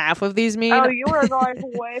half of these mean. Oh, you were going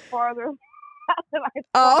way farther than I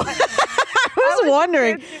Oh, thought. I was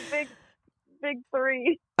wondering. Big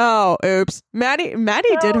three. Oh, oops. Maddie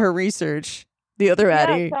did her research. The other Yeah,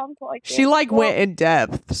 Maddie. sounds like She it. went in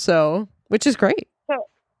depth. So, which is great.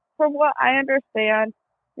 From what I understand,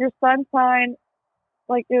 your sun sign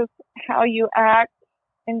is how you act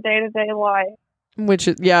in day-to-day life. Which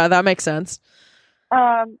is, yeah, that makes sense.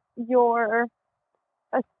 Your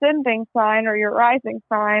ascending sign or your rising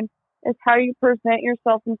sign is how you present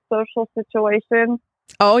yourself in social situations.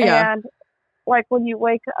 Oh, yeah. And when you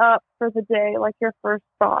wake up for the day, your first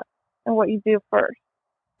thought and what you do first.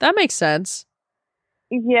 That makes sense.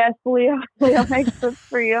 Yes, Leo makes sense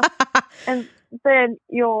for you. And then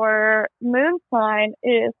your moon sign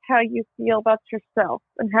is how you feel about yourself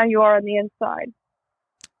and how you are on the inside.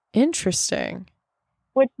 Interesting.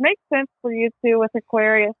 Which makes sense for you too with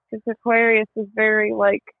Aquarius, because Aquarius is very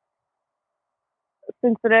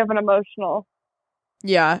sensitive and emotional.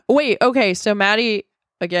 Yeah. Wait, okay. So Maddie,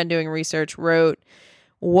 again doing research, wrote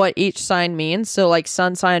what each sign means. So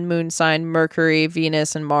sun sign, moon sign, Mercury,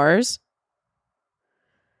 Venus, and Mars.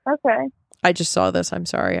 Okay. I just saw this. I'm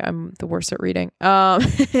sorry. I'm the worst at reading.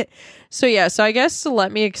 So yeah, so I guess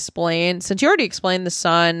let me explain, since you already explained the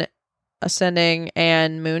sun, ascending,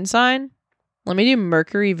 and moon sign, let me do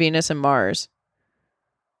Mercury, Venus, and Mars,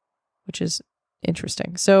 which is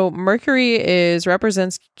interesting. So Mercury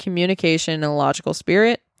represents communication and logical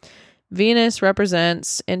spirit. Venus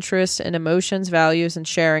represents interests and emotions, values, and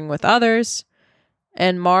sharing with others.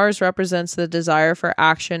 And Mars represents the desire for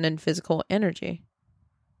action and physical energy.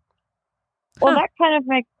 Well, that kind of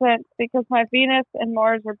makes sense because my Venus and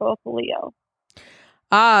Mars are both Leo.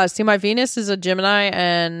 See, my Venus is a Gemini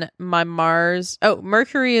and my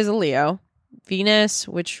Mercury is a Leo. Venus,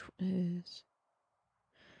 which is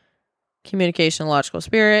communication, logical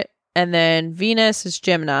spirit. And then Venus is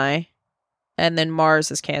Gemini. And then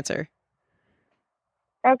Mars is Cancer.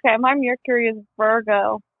 Okay, my Mercury is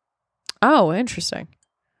Virgo. Oh, interesting.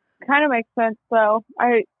 Kind of makes sense, though.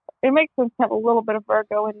 It makes sense to have a little bit of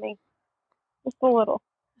Virgo in me. Just a little.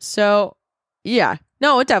 So, yeah.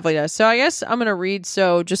 No, it definitely does. So I guess I'm going to read,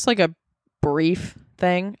 just a brief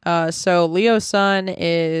thing. So Leo's sun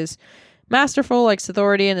is masterful, likes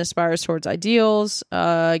authority, and aspires towards ideals.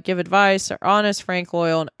 Give advice, are honest, frank,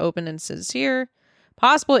 loyal, and open and sincere.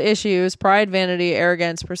 Possible issues: pride, vanity,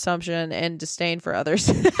 arrogance, presumption, and disdain for others.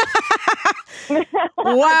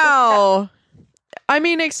 Wow. Am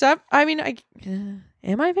I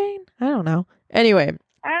vain? I don't know. Anyway.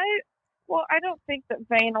 I don't think that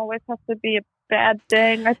vain always has to be a bad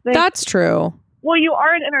thing. I think that's true. Well, you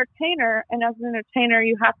are an entertainer, and as an entertainer,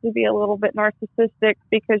 you have to be a little bit narcissistic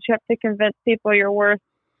because you have to convince people you're worth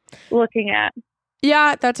looking at.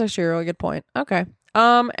 Yeah, that's actually a really good point. Okay.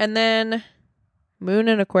 And then Moon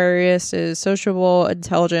in Aquarius is sociable,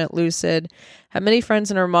 intelligent, lucid, have many friends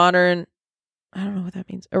and are modern. I don't know what that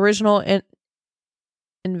means. Original,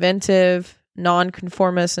 inventive,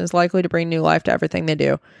 non-conformist, and is likely to bring new life to everything they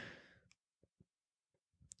do.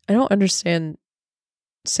 I don't understand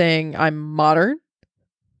saying I'm modern.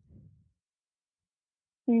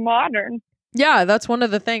 Modern? Yeah, that's one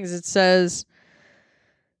of the things. It says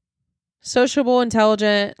sociable,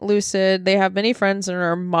 intelligent, lucid. They have many friends and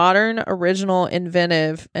are modern, original,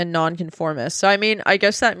 inventive, and nonconformist. So, I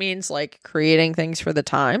guess that means creating things for the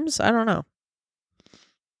times. I don't know.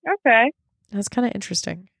 Okay. That's kind of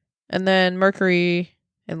interesting. And then Mercury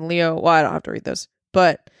and Leo. Well, I don't have to read those,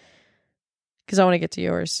 but because I want to get to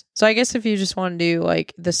yours. So I guess if you just want to do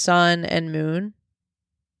the sun and moon.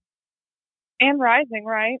 And rising,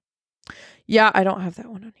 right? Yeah, I don't have that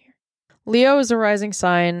one on here. Leo is a rising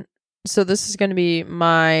sign. So this is going to be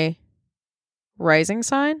my rising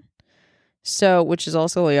sign. So, which is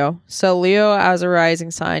also Leo. So Leo as a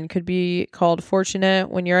rising sign could be called fortunate.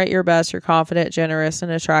 When you're at your best, you're confident, generous,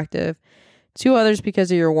 and attractive to others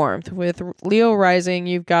because of your warmth. With Leo rising,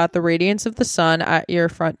 you've got the radiance of the sun at your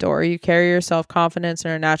front door. You carry yourself confidence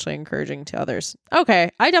and are naturally encouraging to others.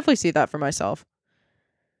 Okay, I definitely see that for myself.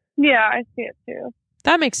 Yeah, I see it too.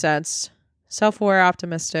 That makes sense. Self-aware,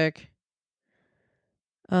 optimistic.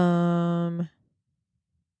 I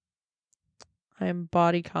am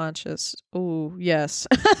body conscious. Ooh, yes.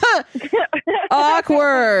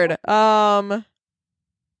 Awkward.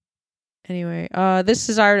 Anyway, this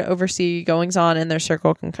desire to oversee goings on in their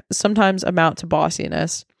circle can sometimes amount to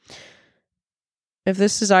bossiness. If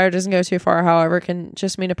this desire doesn't go too far, however, it can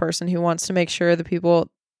just mean a person who wants to make sure the people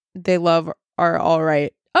they love are all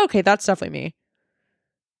right. Okay, that's definitely me.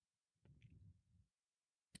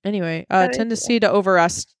 Anyway, tendency to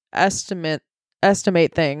overestimate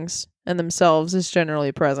things and themselves is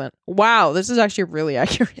generally present. Wow, this is actually really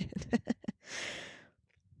accurate.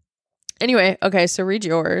 Anyway, okay, so read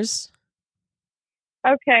yours.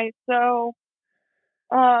 Okay, so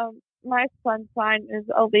my sun sign is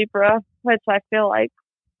a Libra, which I feel like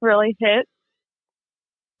really hits.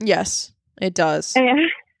 Yes, it does. And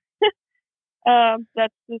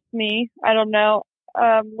that's just me. I don't know.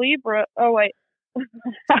 Libra. Oh wait,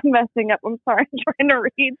 I'm messing up. I'm sorry. I'm trying to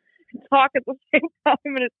read and talk at the same time,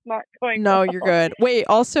 and it's not going. No, well. you're good. Wait.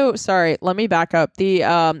 Also, sorry. Let me back up.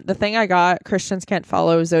 The thing I got, Christians can't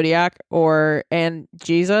follow Zodiac and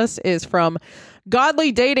Jesus, is from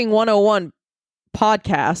Godly Dating 101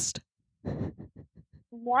 podcast.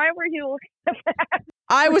 Why were you looking at that?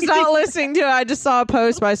 I was not listening to it. I just saw a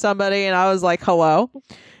post by somebody and I was like, hello.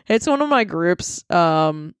 It's one of my groups.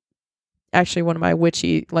 Actually one of my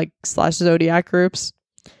witchy / Zodiac groups.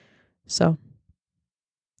 So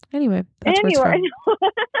anyway, that's where it's from.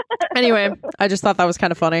 Anyway, I just thought that was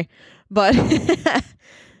kind of funny. But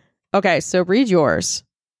okay, so read yours.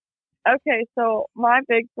 Okay, so my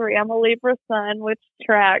big three. I'm a Libra sun, which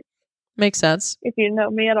tracks. Makes sense. If you know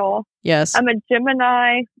me at all. Yes. I'm a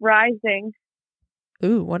Gemini rising.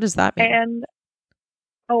 Ooh, what does that mean? And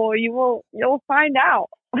you'll find out.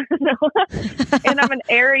 And I'm an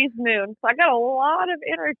Aries moon, so I got a lot of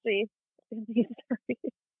energy in these three.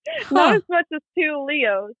 Not as much as 2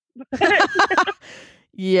 Leos.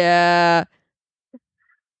 Yeah.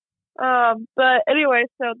 But anyway,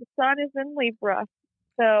 so the sun is in Libra.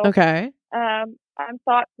 So okay. I'm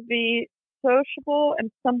thought to be sociable and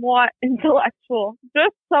somewhat intellectual.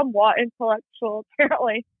 Just somewhat intellectual,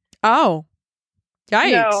 apparently. Oh.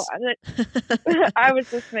 Yikes. No, I was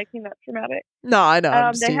just making that dramatic. No, I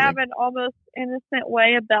know. They have an almost innocent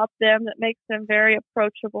way about them that makes them very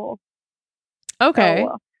approachable. Okay.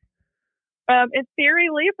 In theory,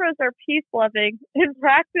 Libras are peace-loving. In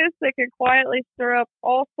practice, they can quietly stir up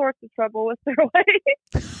all sorts of trouble with their ways.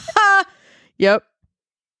 Yep.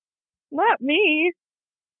 Not me.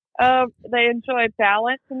 They enjoy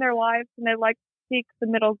balance in their lives, and they like to seek the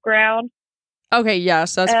middle ground. Okay,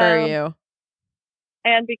 yes, that's very you.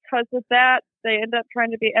 And because of that, they end up trying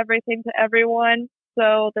to be everything to everyone,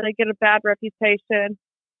 so that they get a bad reputation.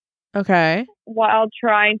 Okay. While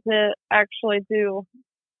trying to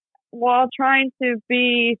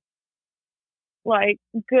be like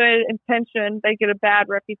good intention, they get a bad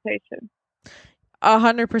reputation.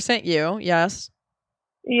 100% you, yes.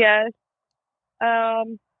 Yes.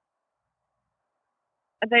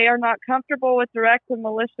 They are not comfortable with direct and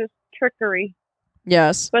malicious trickery.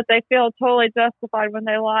 Yes. But they feel totally justified when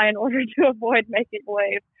they lie in order to avoid making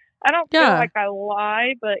waves. I don't feel like I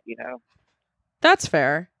lie, but that's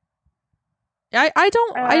fair. I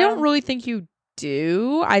don't really think you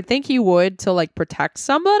do. I think you would to like protect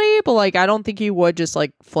somebody, but like I don't think you would just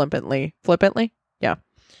like flippantly. Yeah.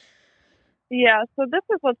 Yeah, so this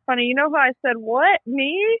is what's funny. You know how I said, what?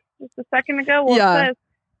 Me? Just a second ago? Well, it says,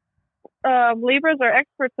 Libras are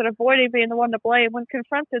experts at avoiding being the one to blame. When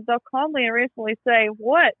confronted, they'll calmly and reasonably say,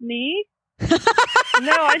 what, me? No,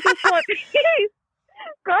 I just want peace.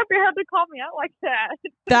 God, you had to call me out like that.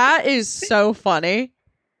 That is so funny.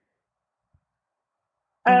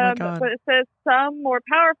 Oh my God. But it says some more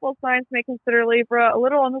powerful signs may consider Libra a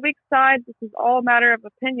little on the weak side. This is all a matter of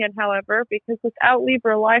opinion, however, because without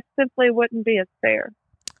Libra, life simply wouldn't be as fair.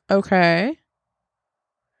 Okay.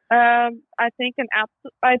 I think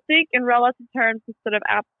in relative terms instead of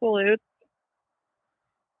absolutes.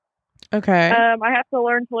 Okay. I have to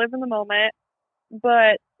learn to live in the moment,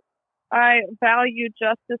 but I value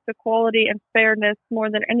justice, equality, and fairness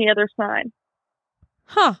more than any other sign.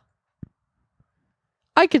 Huh.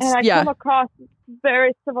 I come across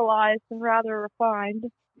very civilized and rather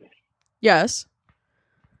refined. Yes.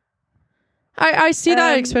 I see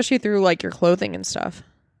that especially through like your clothing and stuff.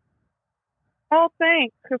 Oh,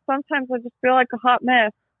 thanks. Because sometimes I just feel like a hot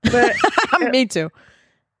mess. But me too.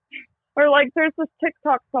 Or like there's this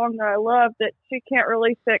TikTok song that I love that she can't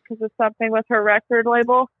release it because of something with her record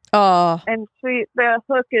label. Oh. And the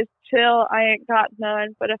hook is chill. I ain't got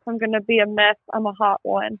none. But if I'm going to be a mess, I'm a hot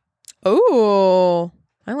one. Ooh.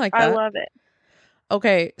 I like that. I love it.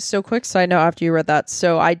 Okay, so quick side note after you read that.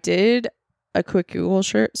 So I did a quick Google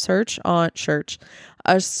search on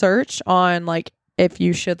like if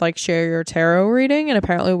you should like share your tarot reading, and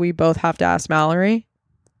apparently we both have to ask Mallory.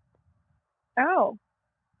 Oh,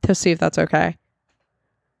 to see if that's okay.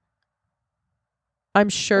 I'm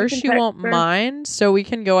sure We can she text won't her. mind, so we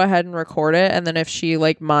can go ahead and record it, and then if she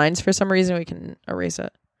like minds for some reason, we can erase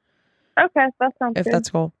it. okay, that sounds If good. that's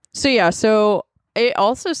cool. So yeah, so it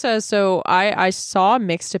also says, so I saw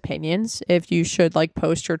mixed opinions if you should like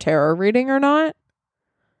post your tarot reading or not.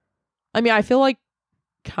 I mean, I feel like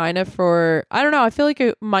kind of I don't know, I feel like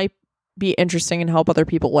it might be interesting and help other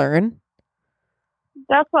people learn.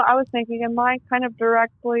 That's what I was thinking, and mine kind of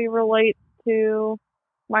directly relates to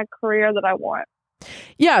my career that I want.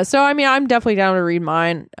 Yeah, so I mean, I'm definitely down to read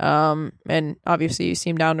mine. And obviously you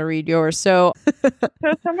seem down to read yours. So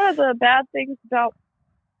So some of the bad things about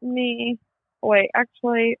me. Wait,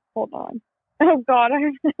 actually, hold on. Oh God, I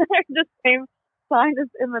have the same sign as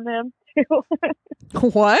Eminem too.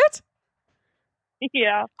 what?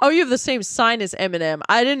 Yeah. Oh, you have the same sign as Eminem.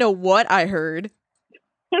 I didn't know what I heard.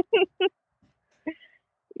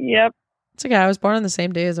 Yep. It's okay. I was born on the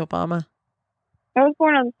same day as Obama. I was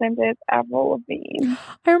born on the same day as Avril Lavigne.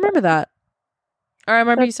 I remember that. I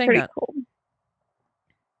remember you That's saying pretty that. cool.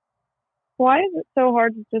 Why is it so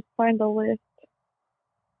hard to just find a list?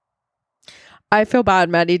 I feel bad.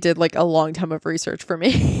 Maddie did like a long time of research for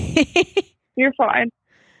me. You're fine.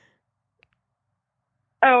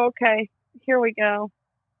 Oh, okay. Here we go.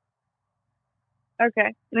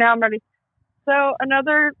 Okay, now I'm ready. So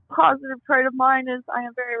another positive trait of mine is I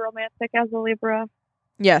am very romantic as a Libra,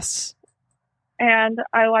 Yes. and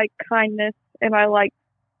I like kindness, and I like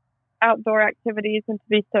outdoor activities and to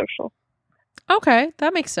be social. Okay,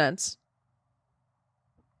 that makes sense.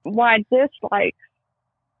 My dislikes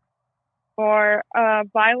are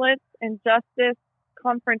violence, injustice,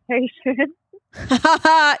 confrontation,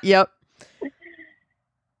 Yep.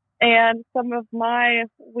 and some of my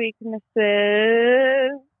weaknesses.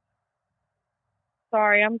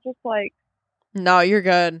 Sorry, I'm just like, No, you're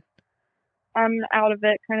good. I'm out of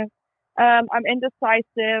it, kind of. I'm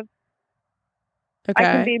indecisive. Okay. I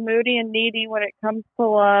can be moody and needy when it comes to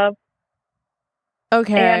love,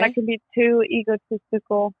 Okay. and I can be too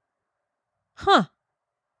egotistical. Huh.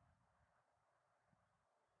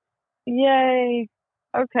 Yay.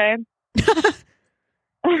 Okay.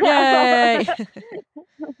 Yay.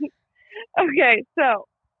 Okay, so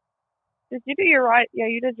did you do your Yeah,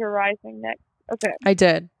 you did your rising next. Okay, I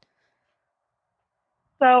did.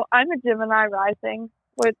 so I'm a Gemini rising,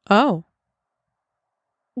 which Oh.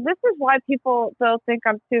 this is why people don't think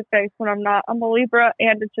I'm two-faced when I'm not. I'm a Libra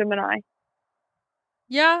and a Gemini.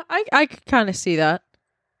 Yeah, I could kind of see that.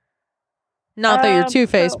 Not that you're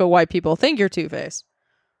two-faced, so- but why people think you're two-faced.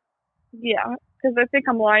 Yeah, because I think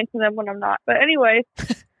I'm lying to them when I'm not. But anyways,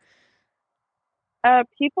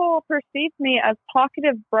 people perceive me as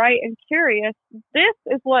talkative, bright, and curious. This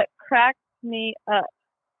is what cracks me up.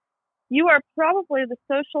 You are probably the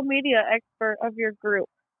social media expert of your group.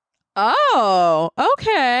 Oh,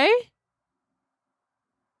 okay.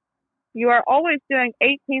 You are always doing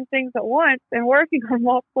 18 things at once and working on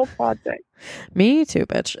multiple projects. Me too,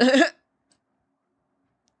 bitch.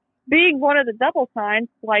 Being one of the double signs,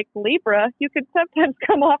 like Libra, you can sometimes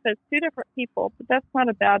come off as two different people, but that's not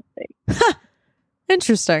a bad thing.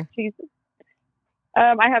 Interesting. Jesus.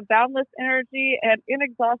 I have boundless energy and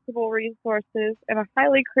inexhaustible resources and a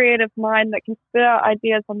highly creative mind that can spit out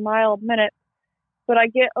ideas a mile a minute, but I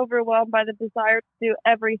get overwhelmed by the desire to do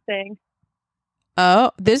everything.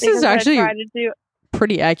 Oh, this is because I actually try to do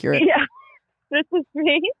pretty accurate. Yeah, this is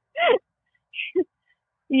me.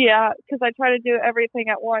 Yeah, because I try to do everything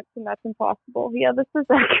at once, and that's impossible. Yeah, this is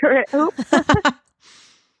accurate. Oops.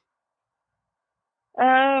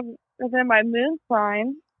 And then my moon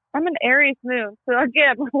sign. I'm an Aries moon, so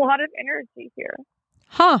again, a lot of energy here.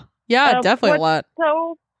 Huh. Yeah, definitely a lot.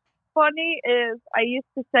 So funny is I used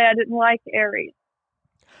to say I didn't like Aries.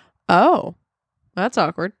 Oh, that's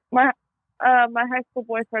awkward. My high school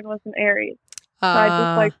boyfriend was an Aries. So I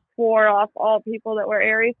just like swore off all people that were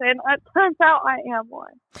Aries, and it turns out I am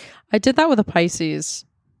one. I did that with a Pisces.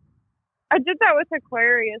 I did that with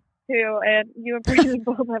Aquarius too, and you and Brandon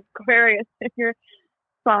both have Aquarius in your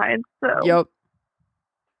signs. So Yep.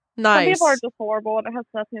 Nice. some people are just horrible, and it has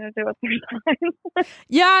nothing to do with their signs.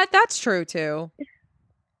 Yeah, that's true too.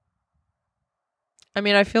 I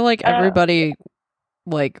mean, I feel like everybody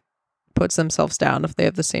like puts themselves down if they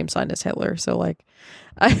have the same sign as Hitler. So like,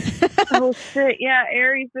 Oh shit! Yeah,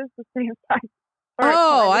 Aries is the same sign.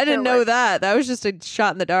 Oh, I didn't know that. That was just a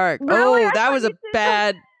shot in the dark. Really? Oh, I that thought was you a did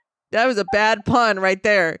bad. That was a bad pun right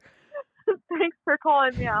there. Thanks for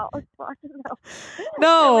calling me out. It's fine.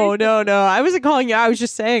 No. No. I wasn't calling you. I was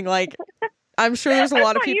just saying, like, I'm sure there's a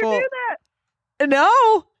lot of thought people. You knew that.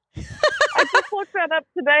 No, I just looked that up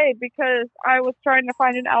today because I was trying to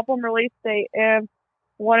find an album release date, and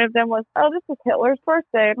one of them was, "Oh, this is Hitler's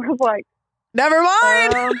birthday," and I was like, Never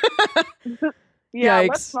mind. "Yeah, Yikes.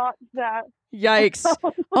 let's not do that." Yikes.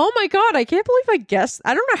 Oh my God. I can't believe I guessed.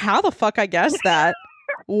 I don't know how the fuck I guessed that.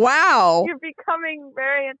 Wow. You're becoming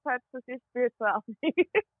very in touch with your spirituality.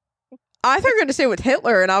 I thought you were going to say with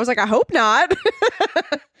Hitler, and I was like, I hope not.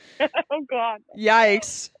 Oh God.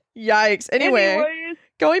 Yikes. Anyway, Anyways,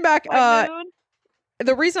 going back, my moon.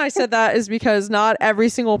 the reason I said that is because not every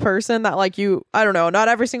single person that not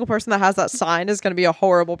every single person that has that sign is going to be a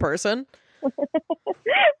horrible person.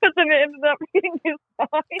 But then it ended up being his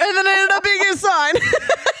sign. And then it ended up being his sign.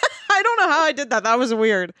 I don't know how I did that. That was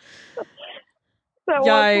weird. That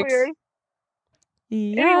Yikes. was weird.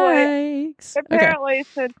 Yikes. Okay. Apparently,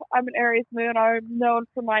 since I'm an Aries moon, I'm known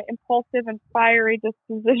for my impulsive and fiery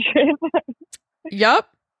disposition. Yup.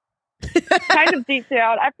 Kind of deep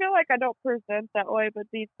down. I feel like I don't present that way, but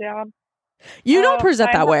deep down. You don't present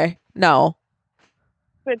I that have- way. No.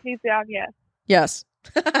 But deep down, yes. Yes.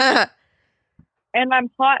 And I'm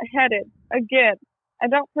hot-headed. Again, I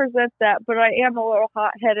don't present that, but I am a little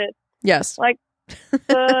hot-headed. Yes. Like,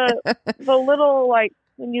 the little, like,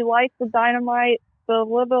 when you light the dynamite, the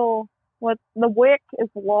wick is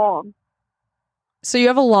long. So you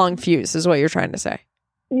have a long fuse is what you're trying to say.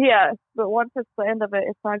 Yes, but once it's the end of it,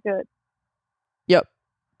 it's not good. Yep.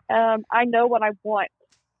 I know what I want.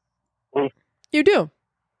 You do.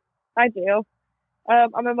 I do.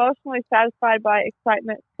 I'm emotionally satisfied by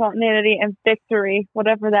excitement, spontaneity, and victory,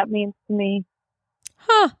 whatever that means to me.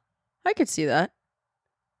 Huh. I could see that.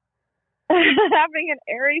 Having an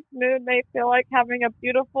Aries moon may feel like having a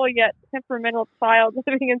beautiful yet temperamental child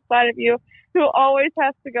living inside of you who always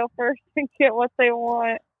has to go first and get what they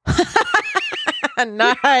want.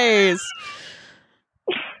 Nice.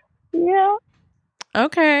 Yeah.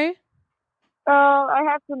 Okay. I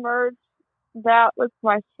have to merge that with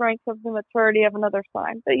my strength of the maturity of another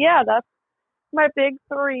sign. But yeah, that's my big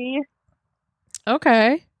three.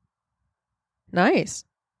 Okay. Nice.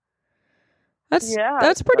 Yeah,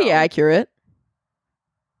 That's pretty so- accurate.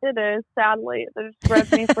 It is, sadly. They just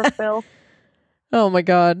read me for Phil. Oh my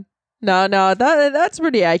God. No, that's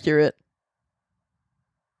pretty accurate.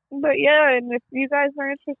 But yeah, and if you guys are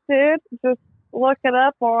interested, just look it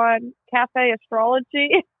up on Cafe Astrology.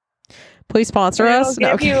 Please sponsor And us. It'll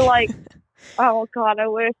give Okay. you like, oh God, I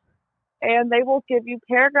wish. And they will give you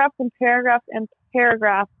paragraphs and paragraphs and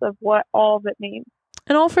paragraphs of what all of it means.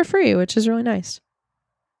 And all for free, which is really nice.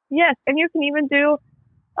 Yes, and you can even do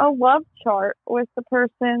a love chart with the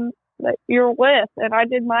person that you're with. And I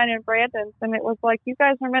did mine and Brandon's, and it was like, you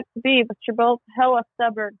guys are meant to be, but you're both hella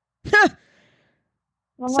stubborn.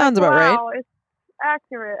 I'm Sounds like, about right. wow, it's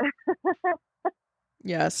accurate.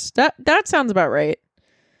 Yes. That sounds about right.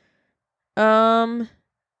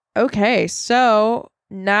 Okay, so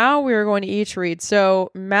now we're going to each read.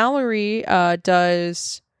 So Mallory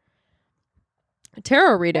does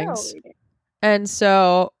tarot readings. Tarot reading. And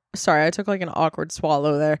so sorry, I took like an awkward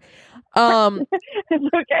swallow there.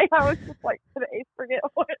 It's okay. I was just like, did Ace forget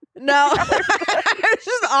what? No, I was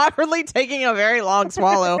just awkwardly taking a very long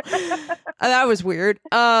swallow. That was weird.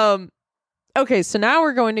 Okay, so now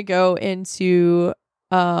we're going to go into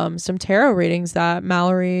some tarot readings that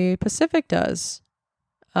Mallory Pacific does,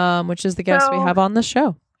 which is the guest we So- have on the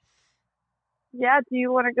show. Yeah, do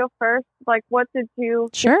you want to go first? Like, what did you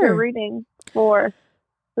get Sure. your reading for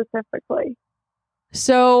specifically?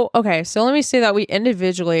 So, okay, so let me say that we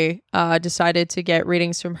individually decided to get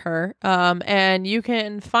readings from her. And you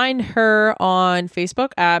can find her on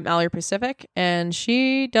Facebook at Mallory Pacific. And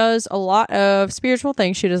she does a lot of spiritual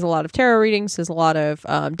things. She does a lot of tarot readings, does a lot of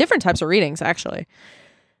different types of readings, actually.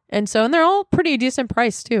 And they're all pretty decent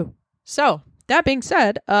price, too. So, that being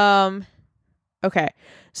said, okay.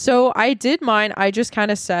 So, I did mine. I just kind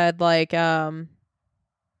of said, like,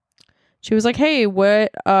 she was like, hey,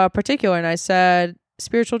 what particular? And I said,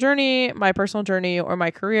 spiritual journey, my personal journey, or my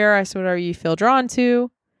career. I said, whatever you feel drawn to.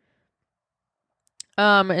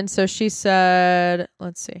 And so she said,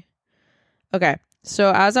 let's see. Okay.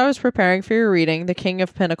 So as I was preparing for your reading, the King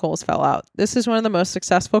of Pentacles fell out. This is one of the most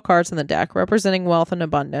successful cards in the deck, representing wealth and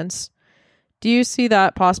abundance. Do you see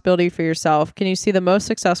that possibility for yourself? Can you see the most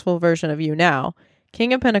successful version of you now?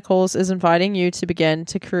 King of Pentacles is inviting you to begin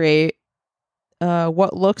to create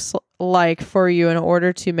what looks like for you in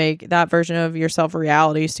order to make that version of yourself a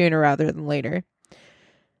reality sooner rather than later.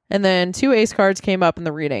 And then 2 ace cards came up in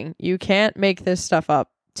the reading. You can't make this stuff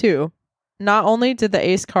up. 2. Not only did the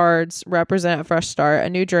ace cards represent a fresh start, a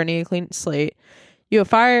new journey, a clean slate, you have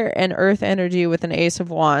fire and earth energy with an ace of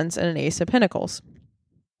wands and an ace of pentacles.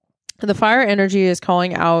 The fire energy is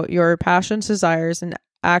calling out your passions, desires, and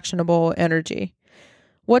actionable energy.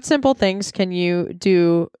 What simple things can you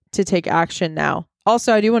do to take action now?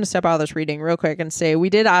 Also, I do want to step out of this reading real quick and say we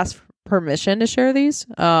did ask permission to share these.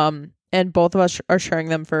 And both of us are sharing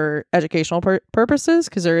them for educational purposes,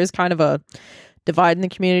 because there is kind of a divide in the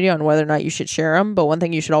community on whether or not you should share them. But one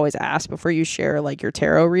thing you should always ask before you share like your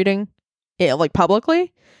tarot reading, like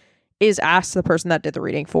publicly, is ask the person that did the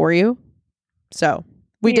reading for you. So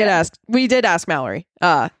we did ask Mallory,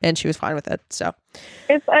 and she was fine with it. So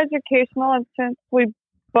it's educational, and since we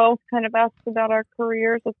both kind of asked about our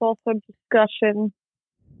careers, it's also discussion.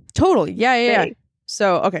 Totally. Yeah.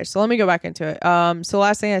 So, okay, so let me go back into it. So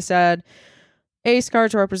last thing I said, Ace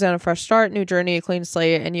cards represent a fresh start, new journey, a clean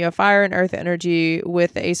slate, and you have fire and earth energy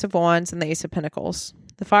with the Ace of Wands and the Ace of Pentacles.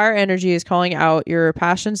 The fire energy is calling out your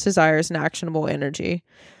passions, desires, and actionable energy.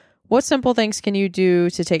 What simple things can you do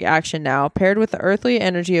to take action now, paired with the earthly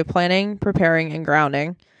energy of planning, preparing, and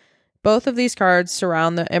grounding? Both of these cards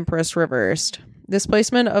surround the Empress reversed. This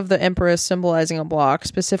placement of the Empress symbolizing a block,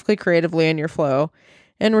 specifically creatively in your flow,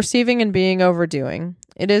 and receiving and being overdoing.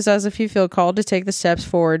 It is as if you feel called to take the steps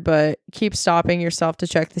forward, but keep stopping yourself to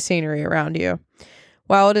check the scenery around you.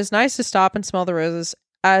 While it is nice to stop and smell the roses,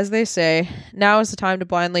 as they say, now is the time to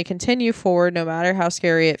blindly continue forward no matter how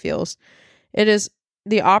scary it feels. It is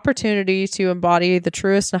the opportunity to embody the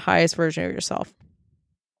truest and highest version of yourself.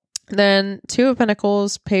 Then Two of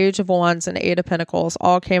Pentacles, Page of Wands, and Eight of Pentacles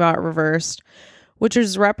all came out reversed, which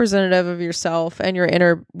is representative of yourself and your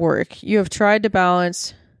inner work. You have tried to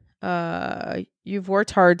balance, you've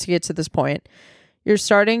worked hard to get to this point. You're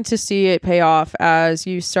starting to see it pay off as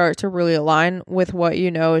you start to really align with what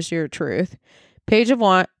you know is your truth. Page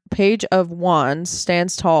of Wands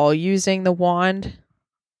stands tall, using the wand.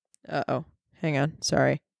 Hang on.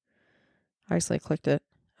 Sorry. I accidentally clicked it.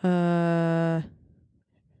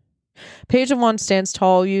 Page of Wands stands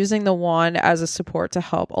tall, using the wand as a support to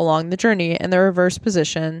help along the journey. In the reverse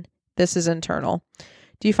position, this is internal.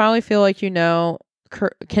 Do you finally feel like you know,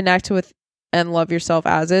 connect with and love yourself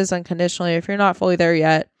as is unconditionally? If you're not fully there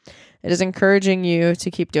yet, it is encouraging you to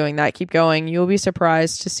keep doing that. Keep going. You will be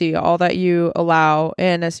surprised to see all that you allow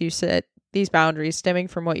in as you set these boundaries stemming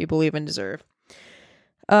from what you believe and deserve.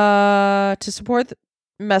 To support the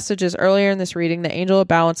messages earlier in this reading, the Angel of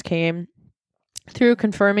Balance came through,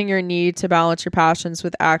 confirming your need to balance your passions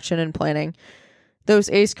with action and planning. Those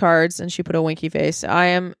Ace cards, and she put a winky face, I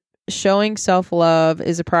am showing self-love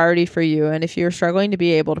is a priority for you, and if you're struggling to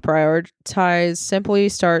be able to prioritize, simply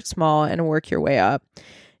start small and work your way up.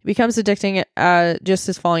 It becomes addicting just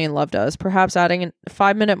as falling in love does. Perhaps adding a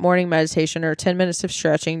 5-minute morning meditation or 10 minutes of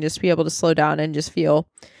stretching just to be able to slow down and just feel.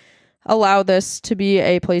 Allow this to be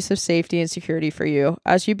a place of safety and security for you.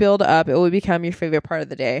 As you build up, it will become your favorite part of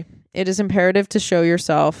the day. It is imperative to show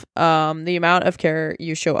yourself the amount of care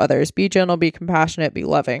you show others. Be gentle, be compassionate, be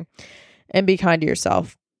loving, and be kind to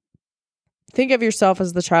yourself. Think of yourself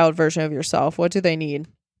as the child version of yourself. What do they need?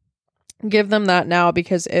 Give them that now,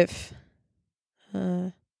 because if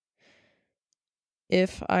I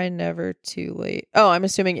never too late. Oh, I'm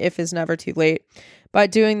assuming if is never too late. By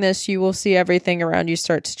doing this, you will see everything around you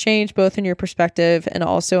start to change, both in your perspective and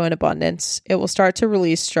also in abundance. It will start to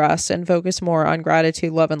release stress and focus more on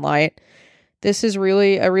gratitude, love, and light. This is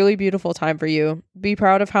really a really beautiful time for you. Be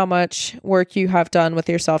proud of how much work you have done with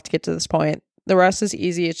yourself to get to this point. The rest is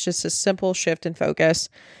easy. It's just a simple shift in focus.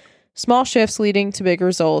 Small shifts leading to big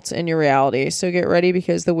results in your reality. So get ready,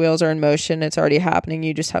 because the wheels are in motion. It's already happening.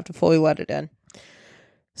 You just have to fully let it in.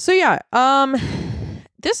 So yeah,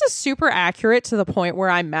 this is super accurate to the point where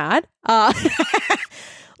I'm mad.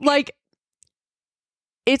 Like,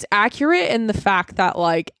 it's accurate in the fact that,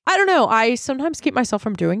 like, I don't know, I sometimes keep myself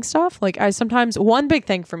from doing stuff. Like, one big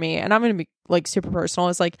thing for me, and I'm going to be like super personal,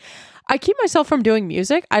 is like, I keep myself from doing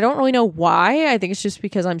music. I don't really know why. I think it's just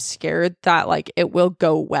because I'm scared that like it will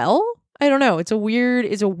go well. I don't know. It's a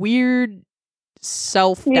weird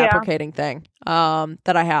self-deprecating thing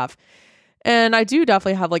that I have. And I do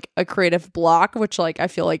definitely have like a creative block, which like I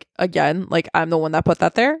feel like, again, like I'm the one that put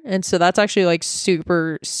that there. And so that's actually like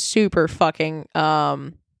super, super fucking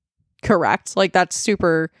correct. Like that's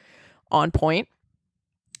super on point.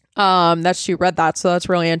 That she read that. So that's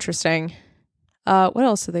really interesting. What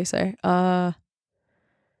else did they say? And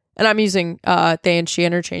I'm using they and she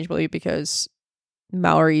interchangeably because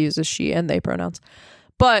Mallory uses she and they pronouns.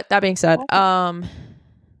 But that being said,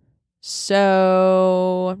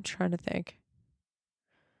 so I'm trying to think.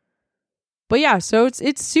 But yeah, so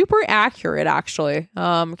it's super accurate actually.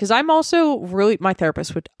 Because I'm also really, my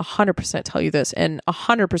therapist would 100% tell you this and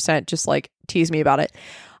 100% just like tease me about it.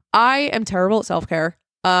 I am terrible at self-care.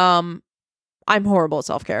 I'm horrible at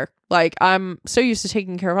self-care. Like, I'm so used to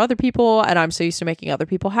taking care of other people, and I'm so used to making other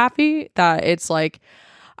people happy that it's like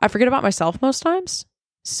I forget about myself most times.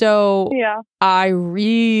 So Yeah. I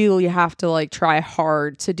really have to like try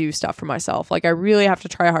hard to do stuff for myself. Like, I really have to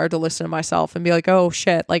try hard to listen to myself and be like, oh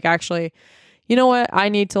shit, like actually, you know what? I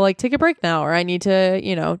need to like take a break now, or I need to,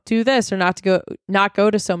 you know, do this, or not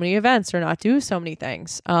go to so many events, or not do so many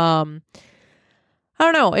things. I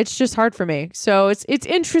don't know. It's just hard for me. So it's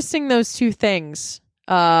interesting. Those two things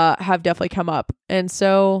have definitely come up. And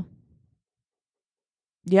so,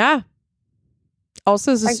 yeah.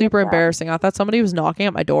 Also, this I is get super that. embarrassing. I thought somebody was knocking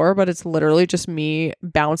at my door, but it's literally just me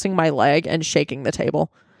bouncing my leg and shaking the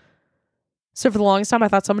table. So for the longest time, I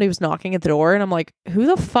thought somebody was knocking at the door, and I'm like, who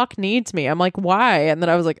the fuck needs me? I'm like, why? And then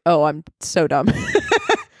I was like, oh, I'm so dumb.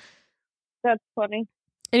 That's funny.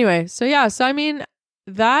 Anyway, so yeah. So I mean,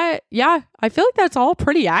 I feel like that's all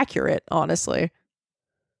pretty accurate, honestly.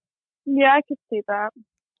 Yeah, I could see that.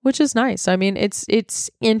 Which is nice. I mean, it's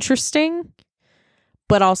interesting,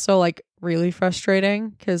 but also like really frustrating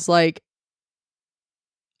because like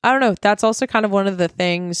I don't know. That's also kind of one of the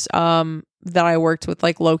things that I worked with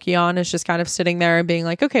like Loki on, is just kind of sitting there and being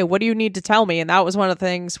like, okay, what do you need to tell me? And that was one of the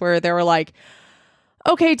things where they were like,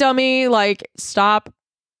 okay, dummy, like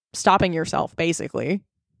stopping yourself, basically.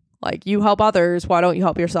 Like, you help others, why don't you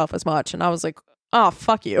help yourself as much? And I was like, oh,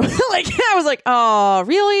 fuck you. Like, I was like, oh,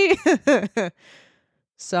 really?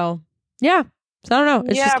 So, yeah. So, I don't know.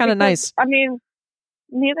 It's just kind of nice. I mean,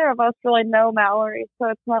 neither of us really know Mallory, so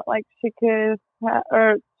it's not like she could,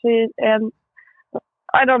 and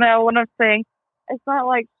I don't know what I'm saying. It's not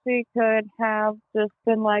like she could have just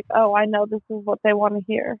been like, oh, I know this is what they want to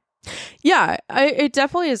hear. Yeah, it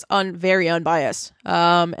definitely is very unbiased.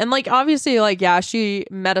 And like, obviously, like, yeah, she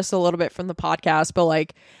met us a little bit from the podcast, but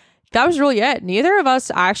like, that was really it. Neither of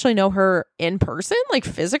us actually know her in person, like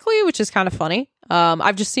physically, which is kind of funny.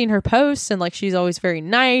 I've just seen her posts, and like, she's always very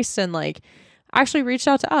nice, and like actually reached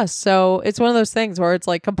out to us. So it's one of those things where it's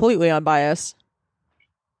like completely unbiased.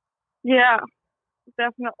 Yeah,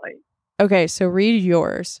 definitely. Okay, so read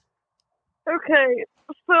yours. Okay,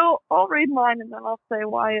 so I'll read mine and then I'll say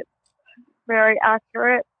why it's very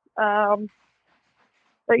accurate.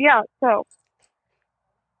 But yeah, so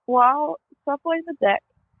while shuffling the deck,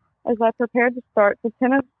 as I prepared to start, the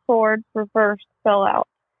Ten of Swords reversed fell out.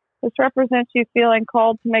 This represents you feeling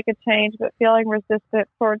called to make a change, but feeling resistant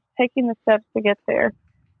towards taking the steps to get there.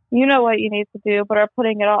 You know what you need to do, but are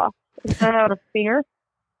putting it off. Is that out of fear?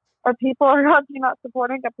 Are people around you not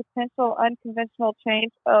supporting a potential unconventional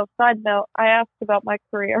change? Oh, side note, I asked about my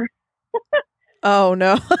career. Oh,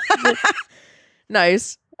 no.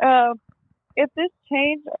 Nice. If this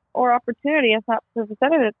change or opportunity has not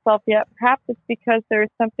presented itself yet, perhaps it's because there is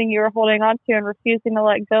something you are holding on to and refusing to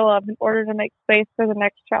let go of in order to make space for the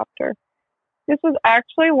next chapter. This was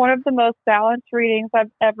actually one of the most balanced readings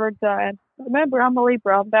I've ever done. Remember, I'm a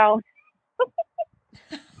Libra, I'm balanced.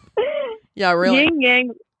 Yeah, really. Yin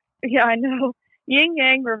Yang, yeah, I know. Yin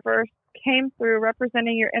Yang reverse came through,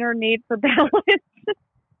 representing your inner need for balance.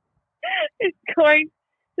 It's going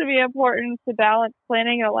to be important to balance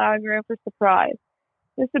planning and allowing room for surprise.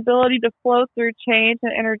 This ability to flow through change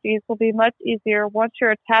and energies will be much easier once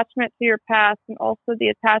your attachment to your past and also the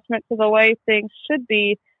attachment to the way things should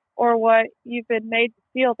be or what you've been made to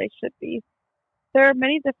feel they should be. There are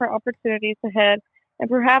many different opportunities ahead, and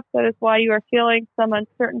perhaps that is why you are feeling some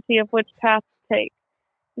uncertainty of which path to take.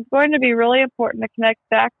 It's going to be really important to connect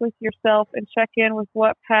back with yourself and check in with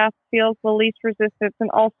what path feels the least resistance and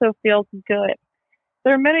also feels good.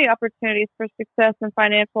 There are many opportunities for success and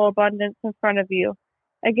financial abundance in front of you.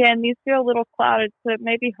 Again, these feel a little clouded, so it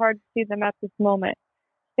may be hard to see them at this moment.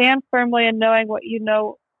 Stand firmly in knowing what you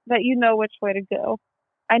know, that you know which way to go.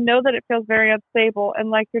 I know that it feels very unstable and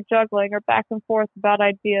like you're juggling or back and forth about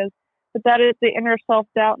ideas, but that is the inner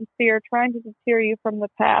self-doubt and fear trying to deter you from the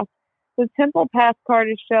path. The Temple Path card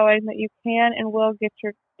is showing that you can and will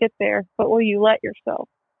get there, but will you let yourself?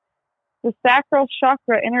 The Sacral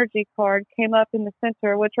Chakra Energy card came up in the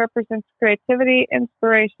center, which represents creativity,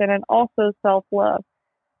 inspiration, and also self-love.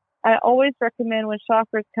 I always recommend when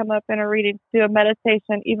chakras come up in a reading to do a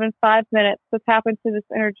meditation, even 5 minutes, to tap into this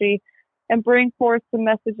energy and bring forth the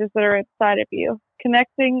messages that are inside of you.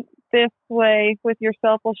 Connecting this way with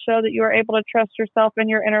yourself will show that you are able to trust yourself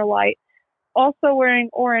and your inner light. Also, wearing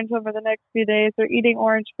orange over the next few days or eating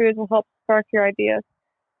orange foods will help spark your ideas.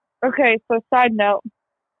 Okay, so side note.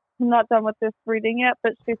 I'm not done with this reading yet,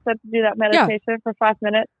 but she said to do that meditation for 5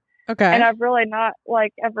 minutes. Okay. And I've really not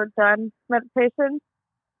ever done meditation.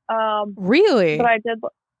 Really? But I did.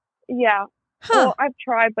 Yeah. Huh. Well, I've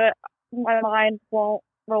tried, but my mind won't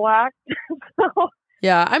relax. So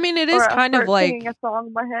Yeah, I mean, it is Or I'll kind of start like, singing a song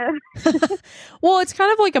in my head. well, it's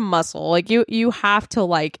kind of like a muscle. Like you have to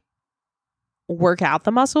like work out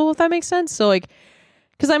the muscle, if that makes sense. So like,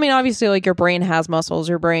 because I mean, obviously, like your brain has muscles.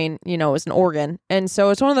 Your brain, is an organ, and so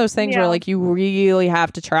it's one of those things where Yeah. like you really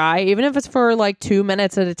have to try, even if it's for like 2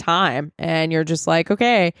 minutes at a time, and you're just like,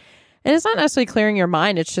 okay. And it's not necessarily clearing your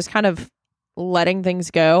mind. It's just kind of letting things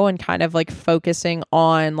go and kind of like focusing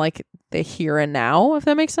on like the here and now, if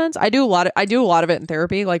that makes sense. I do a lot of it in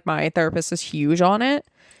therapy. Like my therapist is huge on it.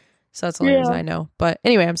 So that's the only reason I know. But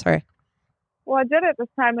anyway, I'm sorry. Well, I did it this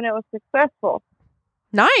time and it was successful.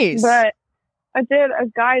 Nice. But I did a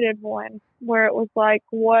guided one where it was like,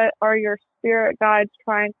 what are your spirit guides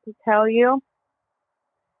trying to tell you?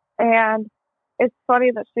 And it's funny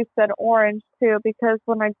that she said orange too, because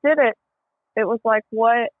when I did it, it was like,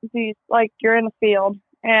 what do you, like, you're in the field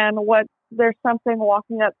and there's something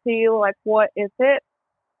walking up to you, like, what is it?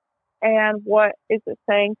 And what is it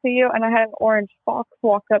saying to you? And I had an orange fox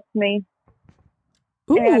walk up to me.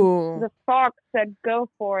 Ooh. And the fox said, go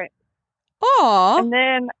for it. Aw. And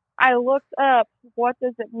then I looked up, what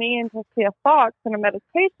does it mean to see a fox in a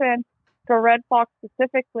meditation, for red fox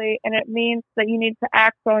specifically, and it means that you need to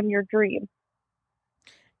act on your dream.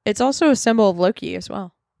 It's also a symbol of Loki as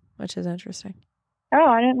well, which is interesting. Oh,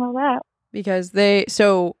 I didn't know that. Because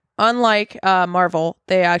unlike Marvel,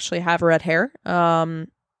 they actually have red hair.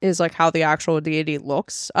 Is like how the actual deity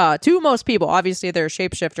looks. To most people, obviously they're a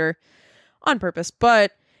shapeshifter on purpose.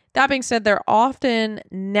 But that being said, they're often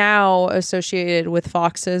now associated with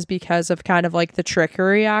foxes because of kind of like the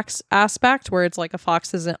trickery aspect, where it's like a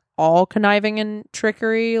fox isn't all conniving and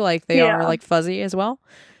trickery, like they are like fuzzy as well.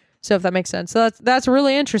 So if that makes sense. So that's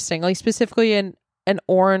really interesting. Like specifically in an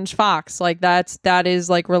orange fox, like that is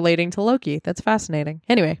like relating to Loki. That's fascinating.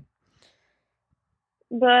 Anyway.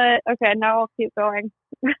 But okay, now I'll keep going.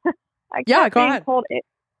 I Yeah, kept go being ahead. told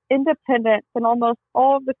independence, and almost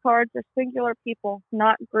all of the cards are singular people,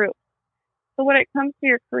 not groups. So when it comes to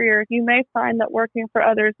your career, you may find that working for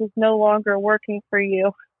others is no longer working for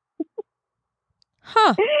you.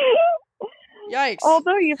 Huh. Yikes.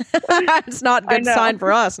 Although you, it's not a good sign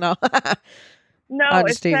for us, no. no, I'm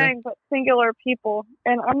it's just teasing. saying but singular people,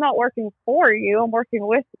 and I'm not working for you. I'm working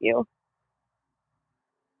with you.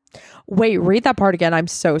 Wait, read that part again. I'm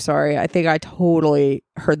so sorry. I think I totally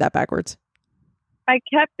heard that backwards. I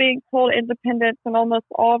kept being told independence, and almost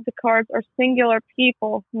all of the cards are singular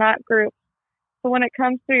people, not groups. So when it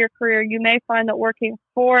comes to your career, you may find that working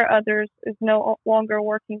for others is no longer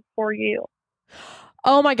working for you.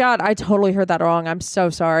 Oh my God, I totally heard that wrong. I'm so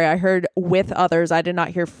sorry. I heard with others. I did not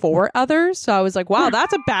hear for others. So I was like, wow,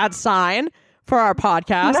 that's a bad sign for our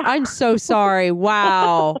podcast. No. I'm so sorry.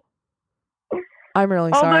 Wow. I'm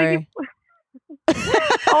really sorry.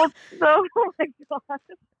 Oh my God.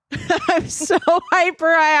 I'm so hyper.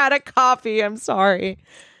 I had a coffee. I'm sorry.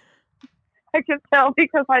 I can tell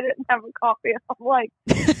because I didn't have a coffee. I'm like,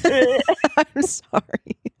 I'm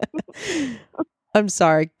sorry. I'm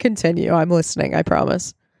sorry. Continue. I'm listening. I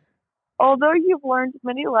promise. although you've learned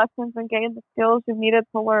many lessons and gained the skills you needed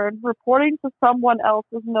to learn, reporting to someone else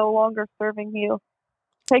is no longer serving you.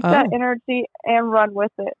 Take that energy and run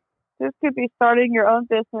with it. This could be starting your own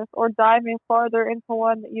business or diving farther into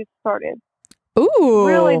one that you've started. Ooh.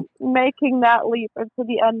 Really making that leap into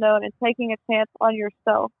the unknown and taking a chance on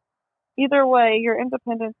yourself. Either way, your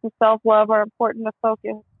independence and self-love are important to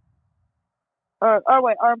focus. Are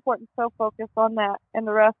important, so focus on that, and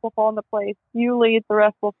the rest will fall into place. You lead, the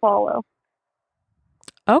rest will follow.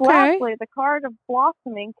 Okay. Lastly, the card of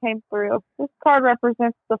blossoming came through. This card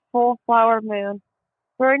represents the full flower moon.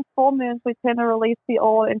 During full moons, we tend to release the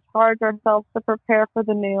old and charge ourselves to prepare for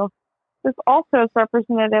the new. This also is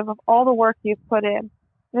representative of all the work you've put in.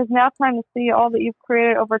 It is now time to see all that you've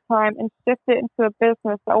created over time and shift it into a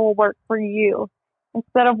business that will work for you.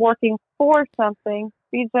 Instead of working for something,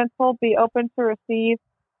 be gentle, be open to receive,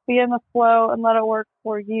 be in the flow, and let it work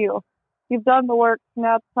for you. You've done the work,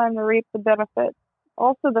 now it's time to reap the benefits.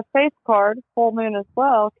 Also, the faith card, full moon as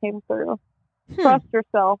well, came through. Trust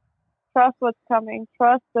yourself. Trust what's coming.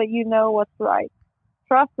 Trust that you know what's right.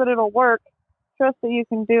 Trust that it'll work. Trust that you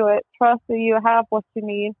can do it. Trust that you have what you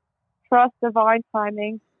need. Trust divine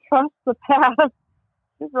timing. Trust the path.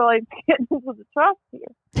 Just really getting into the trust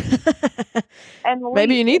here. And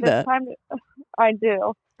Maybe you need that. I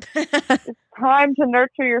do. It's time to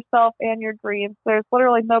nurture yourself and your dreams. There's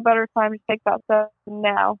literally no better time to take that step than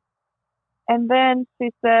now. And then she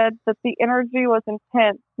said that the energy was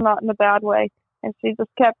intense, not in a bad way. And she just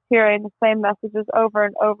kept hearing the same messages over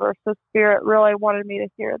and over. So Spirit really wanted me to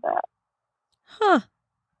hear that. Huh.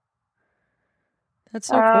 That's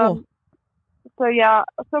so cool. So yeah,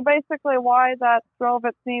 so basically why that's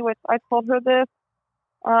relevant to me, which I told her this.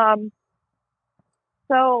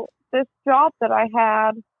 So this job that I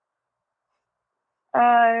had,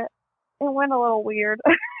 it went a little weird.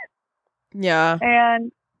 Yeah.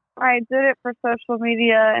 And I did it for social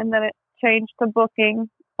media, and then it changed to booking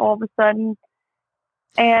all of a sudden.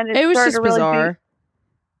 And It was started just to really bizarre.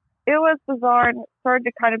 it was bizarre, and it started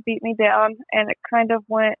to kind of beat me down, and it kind of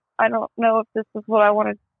went, I don't know if this is what I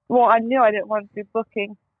wanted. Well, I knew I didn't want to do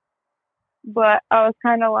booking, but I was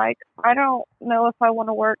kind of like, I don't know if I want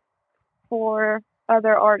to work for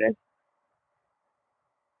other artists.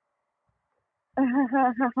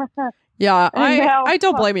 Yeah, And now- I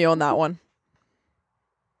don't blame you on that one.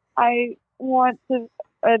 I want to,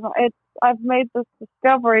 and I've made this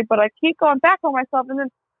discovery, but I keep going back on myself, and then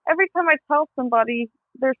every time I tell somebody,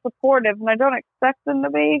 they're supportive, and I don't expect them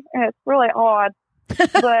to be, and it's really odd.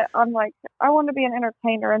 But I'm like, I want to be an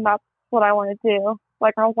entertainer, and that's what I want to do.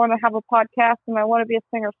 Like, I want to have a podcast, and I want to be a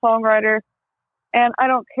singer-songwriter, and I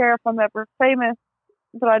don't care if I'm ever famous,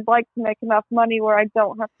 but I'd like to make enough money where I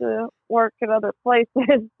don't have to work at other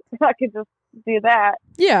places. I could just do that.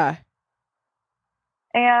 Yeah.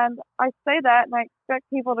 And I say that, and I expect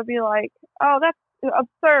people to be like, oh, that's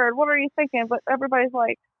absurd. What are you thinking? But everybody's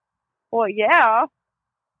like, well, yeah.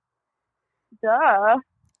 Duh.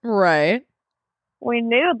 Right. We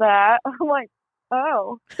knew that. I'm like,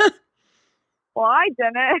 oh. Well, I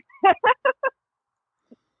didn't.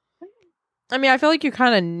 I mean, I feel like you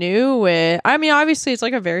kind of knew it. I mean, obviously, it's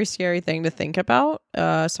like a very scary thing to think about.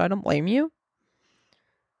 So I don't blame you.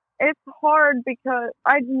 It's hard because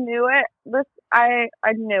I knew it. I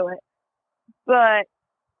knew it. But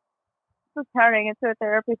this is turning into a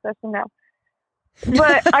therapy session now.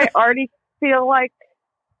 But I already feel like,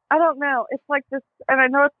 I don't know. It's like this, and I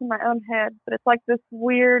know it's in my own head, but it's like this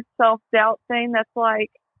weird self-doubt thing that's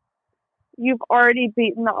like, you've already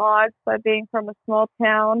beaten the odds by being from a small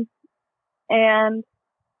town. And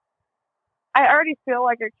I already feel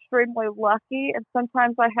like extremely lucky. And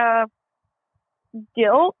sometimes I have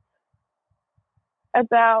guilt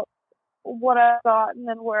about what I've gotten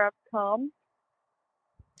and where I've come.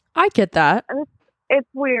 I get that. And it's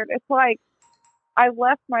weird. It's like I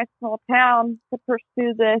left my small town to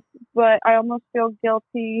pursue this, but I almost feel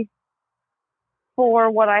guilty for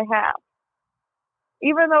what I have,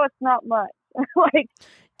 even though it's not much. Like,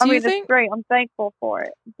 I mean, it's great. I'm thankful for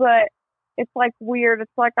it, but it's like weird.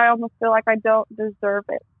 It's like I almost feel like I don't deserve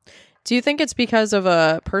it. Do you think it's because of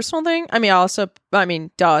a personal thing? I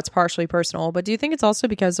mean, duh, it's partially personal, but do you think it's also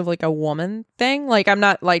because of like a woman thing? Like, I'm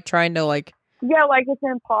not like trying to like... Yeah, like it's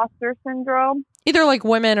imposter syndrome. Either like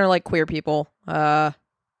women or like queer people,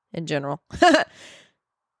 in general.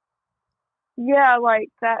 Yeah, like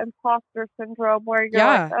that imposter syndrome where you're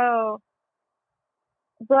like, oh.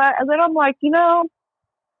 But and then I'm like,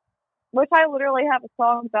 which I literally have a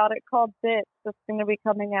song about it called Bitch that's going to be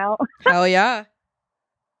coming out. Hell yeah.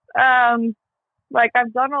 Like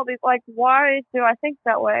I've done all these, like, why do I think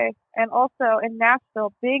that way? And also in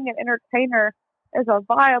Nashville, being an entertainer is a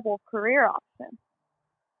viable career option.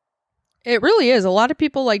 It really is. A lot of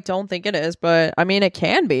people like don't think it is, but I mean, it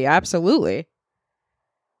can be. Absolutely.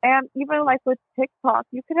 And even like with TikTok,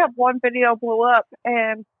 you could have one video blow up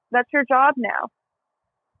and that's your job now.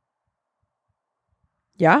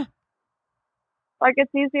 Yeah. Like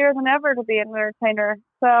it's easier than ever to be an entertainer.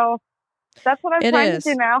 So that's what I'm trying to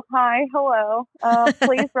do now. Hi, hello.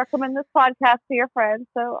 Please recommend this podcast to your friends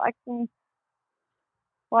so I can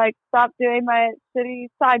like stop doing my shitty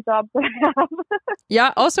side jobs that I have.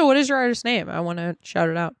 Yeah. Also, what is your artist name? I want to shout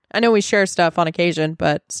it out. I know we share stuff on occasion,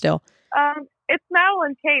 but still. It's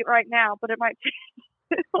Madeline Kate right now, but it might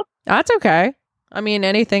change. That's okay. I mean,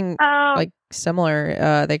 anything like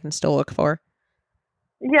similar, they can still look for.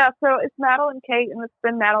 Yeah, so it's Madeline Kate, and it's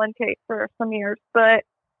been Madeline Kate for some years, but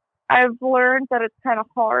I've learned that it's kind of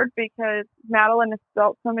hard because Madeline is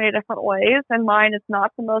spelled so many different ways, and mine is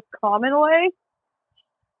not the most common way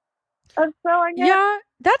of spelling it. Yeah,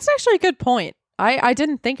 that's actually a good point. I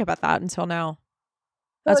didn't think about that until now.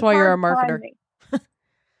 That's so why you're a marketer.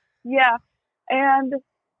 Yeah, and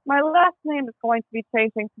my last name is going to be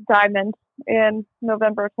changing to Diamond in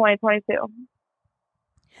November 2022.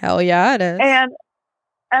 Hell yeah, it is. And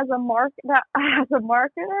as a marketer,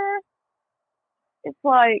 it's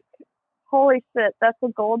like, holy shit, that's a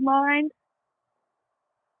gold mine.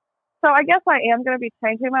 So I guess I am going to be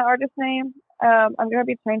changing my artist name. I'm going to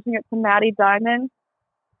be changing it to Maddie Diamond,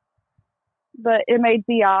 but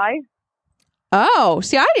MADI. Oh,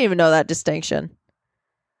 see, I didn't even know that distinction.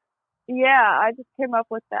 Yeah, I just came up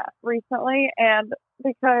with that recently, and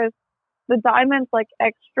because the Diamond's like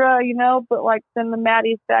extra, you know, but like then the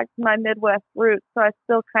Maddie's back to my Midwest roots, so I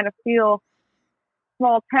still kind of feel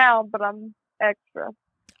small town, but I'm extra.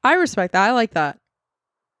 I respect that. I like that.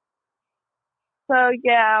 So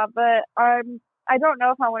yeah, but I don't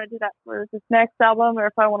know if I want to do that for this next album or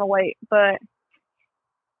if I want to wait, but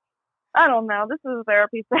I don't know. This is a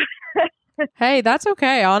therapy session. Hey, that's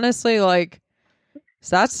okay. Honestly, like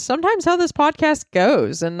that's sometimes how this podcast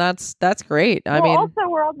goes, and that's great. I mean, also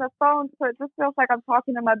we're on the phone, so it just feels like I'm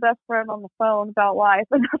talking to my best friend on the phone about life,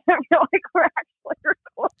 and it doesn't feel like we're actually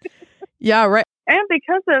recording. yeah, right. And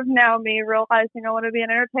because of now me realizing I want to be an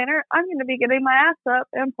entertainer, I'm going to be getting my ass up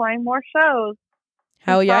and playing more shows.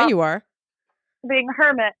 Hell yeah, you are. Being a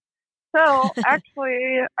hermit. So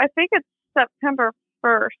actually, I think it's September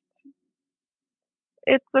 1st.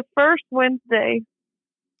 It's the first Wednesday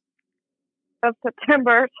of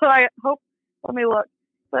September. So I hope, let me look.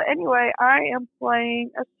 So anyway, I am playing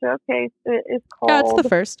a showcase. It is called... Yeah, it's the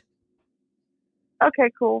first. Okay,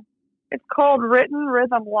 cool. It's called Written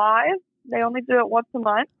Rhythm Live. They only do it once a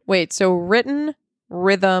month. Wait, so Written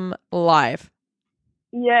Rhythm Live.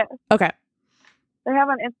 Yes. Okay. They have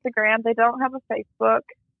an Instagram. They don't have a Facebook.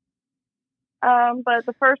 But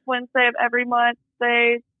the first Wednesday of every month,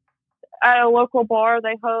 at a local bar,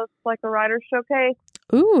 they host like a writer showcase.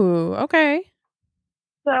 Ooh, okay.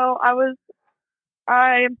 So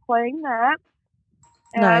I am playing that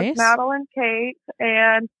Nice. as Madeline Kate,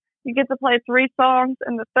 and you get to play 3 songs.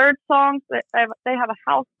 And the third song, they have a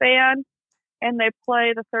house band, and they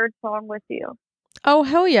play the third song with you. Oh,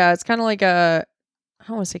 hell yeah. It's kind of like I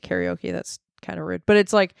don't want to say karaoke. That's kind of rude. But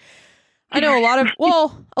it's like, I know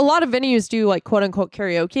a lot of venues do like quote unquote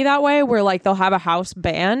karaoke that way, where like they'll have a house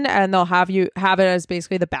band and they'll have it as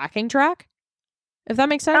basically the backing track. If that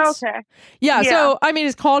makes sense. Okay. Yeah. So, I mean,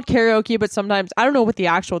 it's called karaoke, but sometimes I don't know what the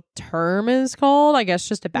actual term is called. I guess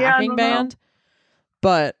just a backing band.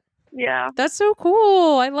 But yeah, that's so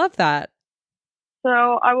cool. I love that. So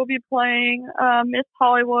I will be playing Miss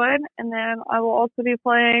Hollywood, and then I will also be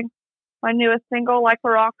playing my newest single, Like a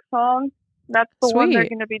Rock Song. That's the one they're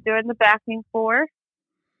going to be doing the backing for.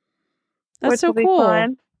 That's which so will be cool.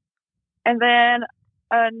 fun. And then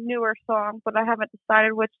a newer song, but I haven't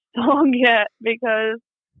decided which song yet because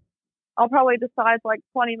I'll probably decide like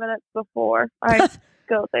 20 minutes before I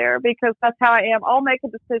go there because that's how I am. I'll make a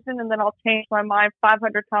decision and then I'll change my mind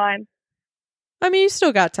 500 times. I mean, you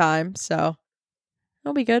still got time, so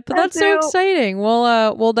it'll be good. But that's so exciting.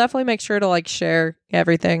 We'll definitely make sure to like share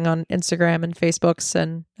everything on Instagram and Facebooks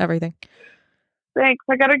and everything. Thanks.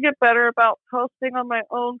 I got to get better about posting on my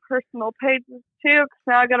own personal pages too, because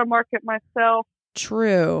now I got to market myself.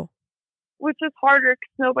 True. Which is harder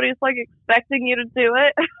because nobody's like expecting you to do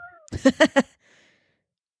it.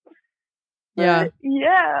 Yeah.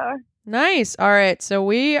 Yeah. Nice. All right. So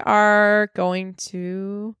we are going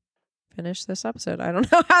to finish this episode. I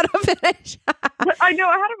don't know how to finish. I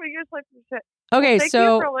know how to make your like shit. Okay, thank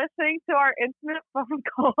you for listening to our intimate phone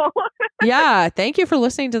call. Yeah, thank you for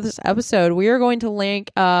listening to this episode. We are going to link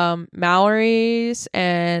Mallory's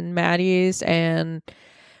and Maddie's and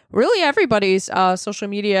really everybody's social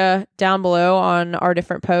media down below on our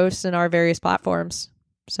different posts and our various platforms.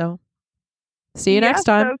 So see you next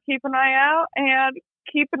time. So keep an eye out and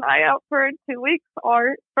keep an eye out for in 2 weeks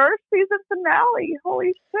our first season finale.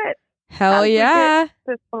 Holy shit. Hell yeah.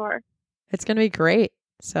 This far. It's going to be great.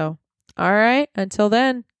 So, all right. Until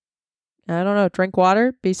then, I don't know. Drink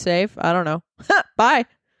water. Be safe. I don't know. Bye.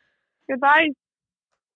 Goodbye.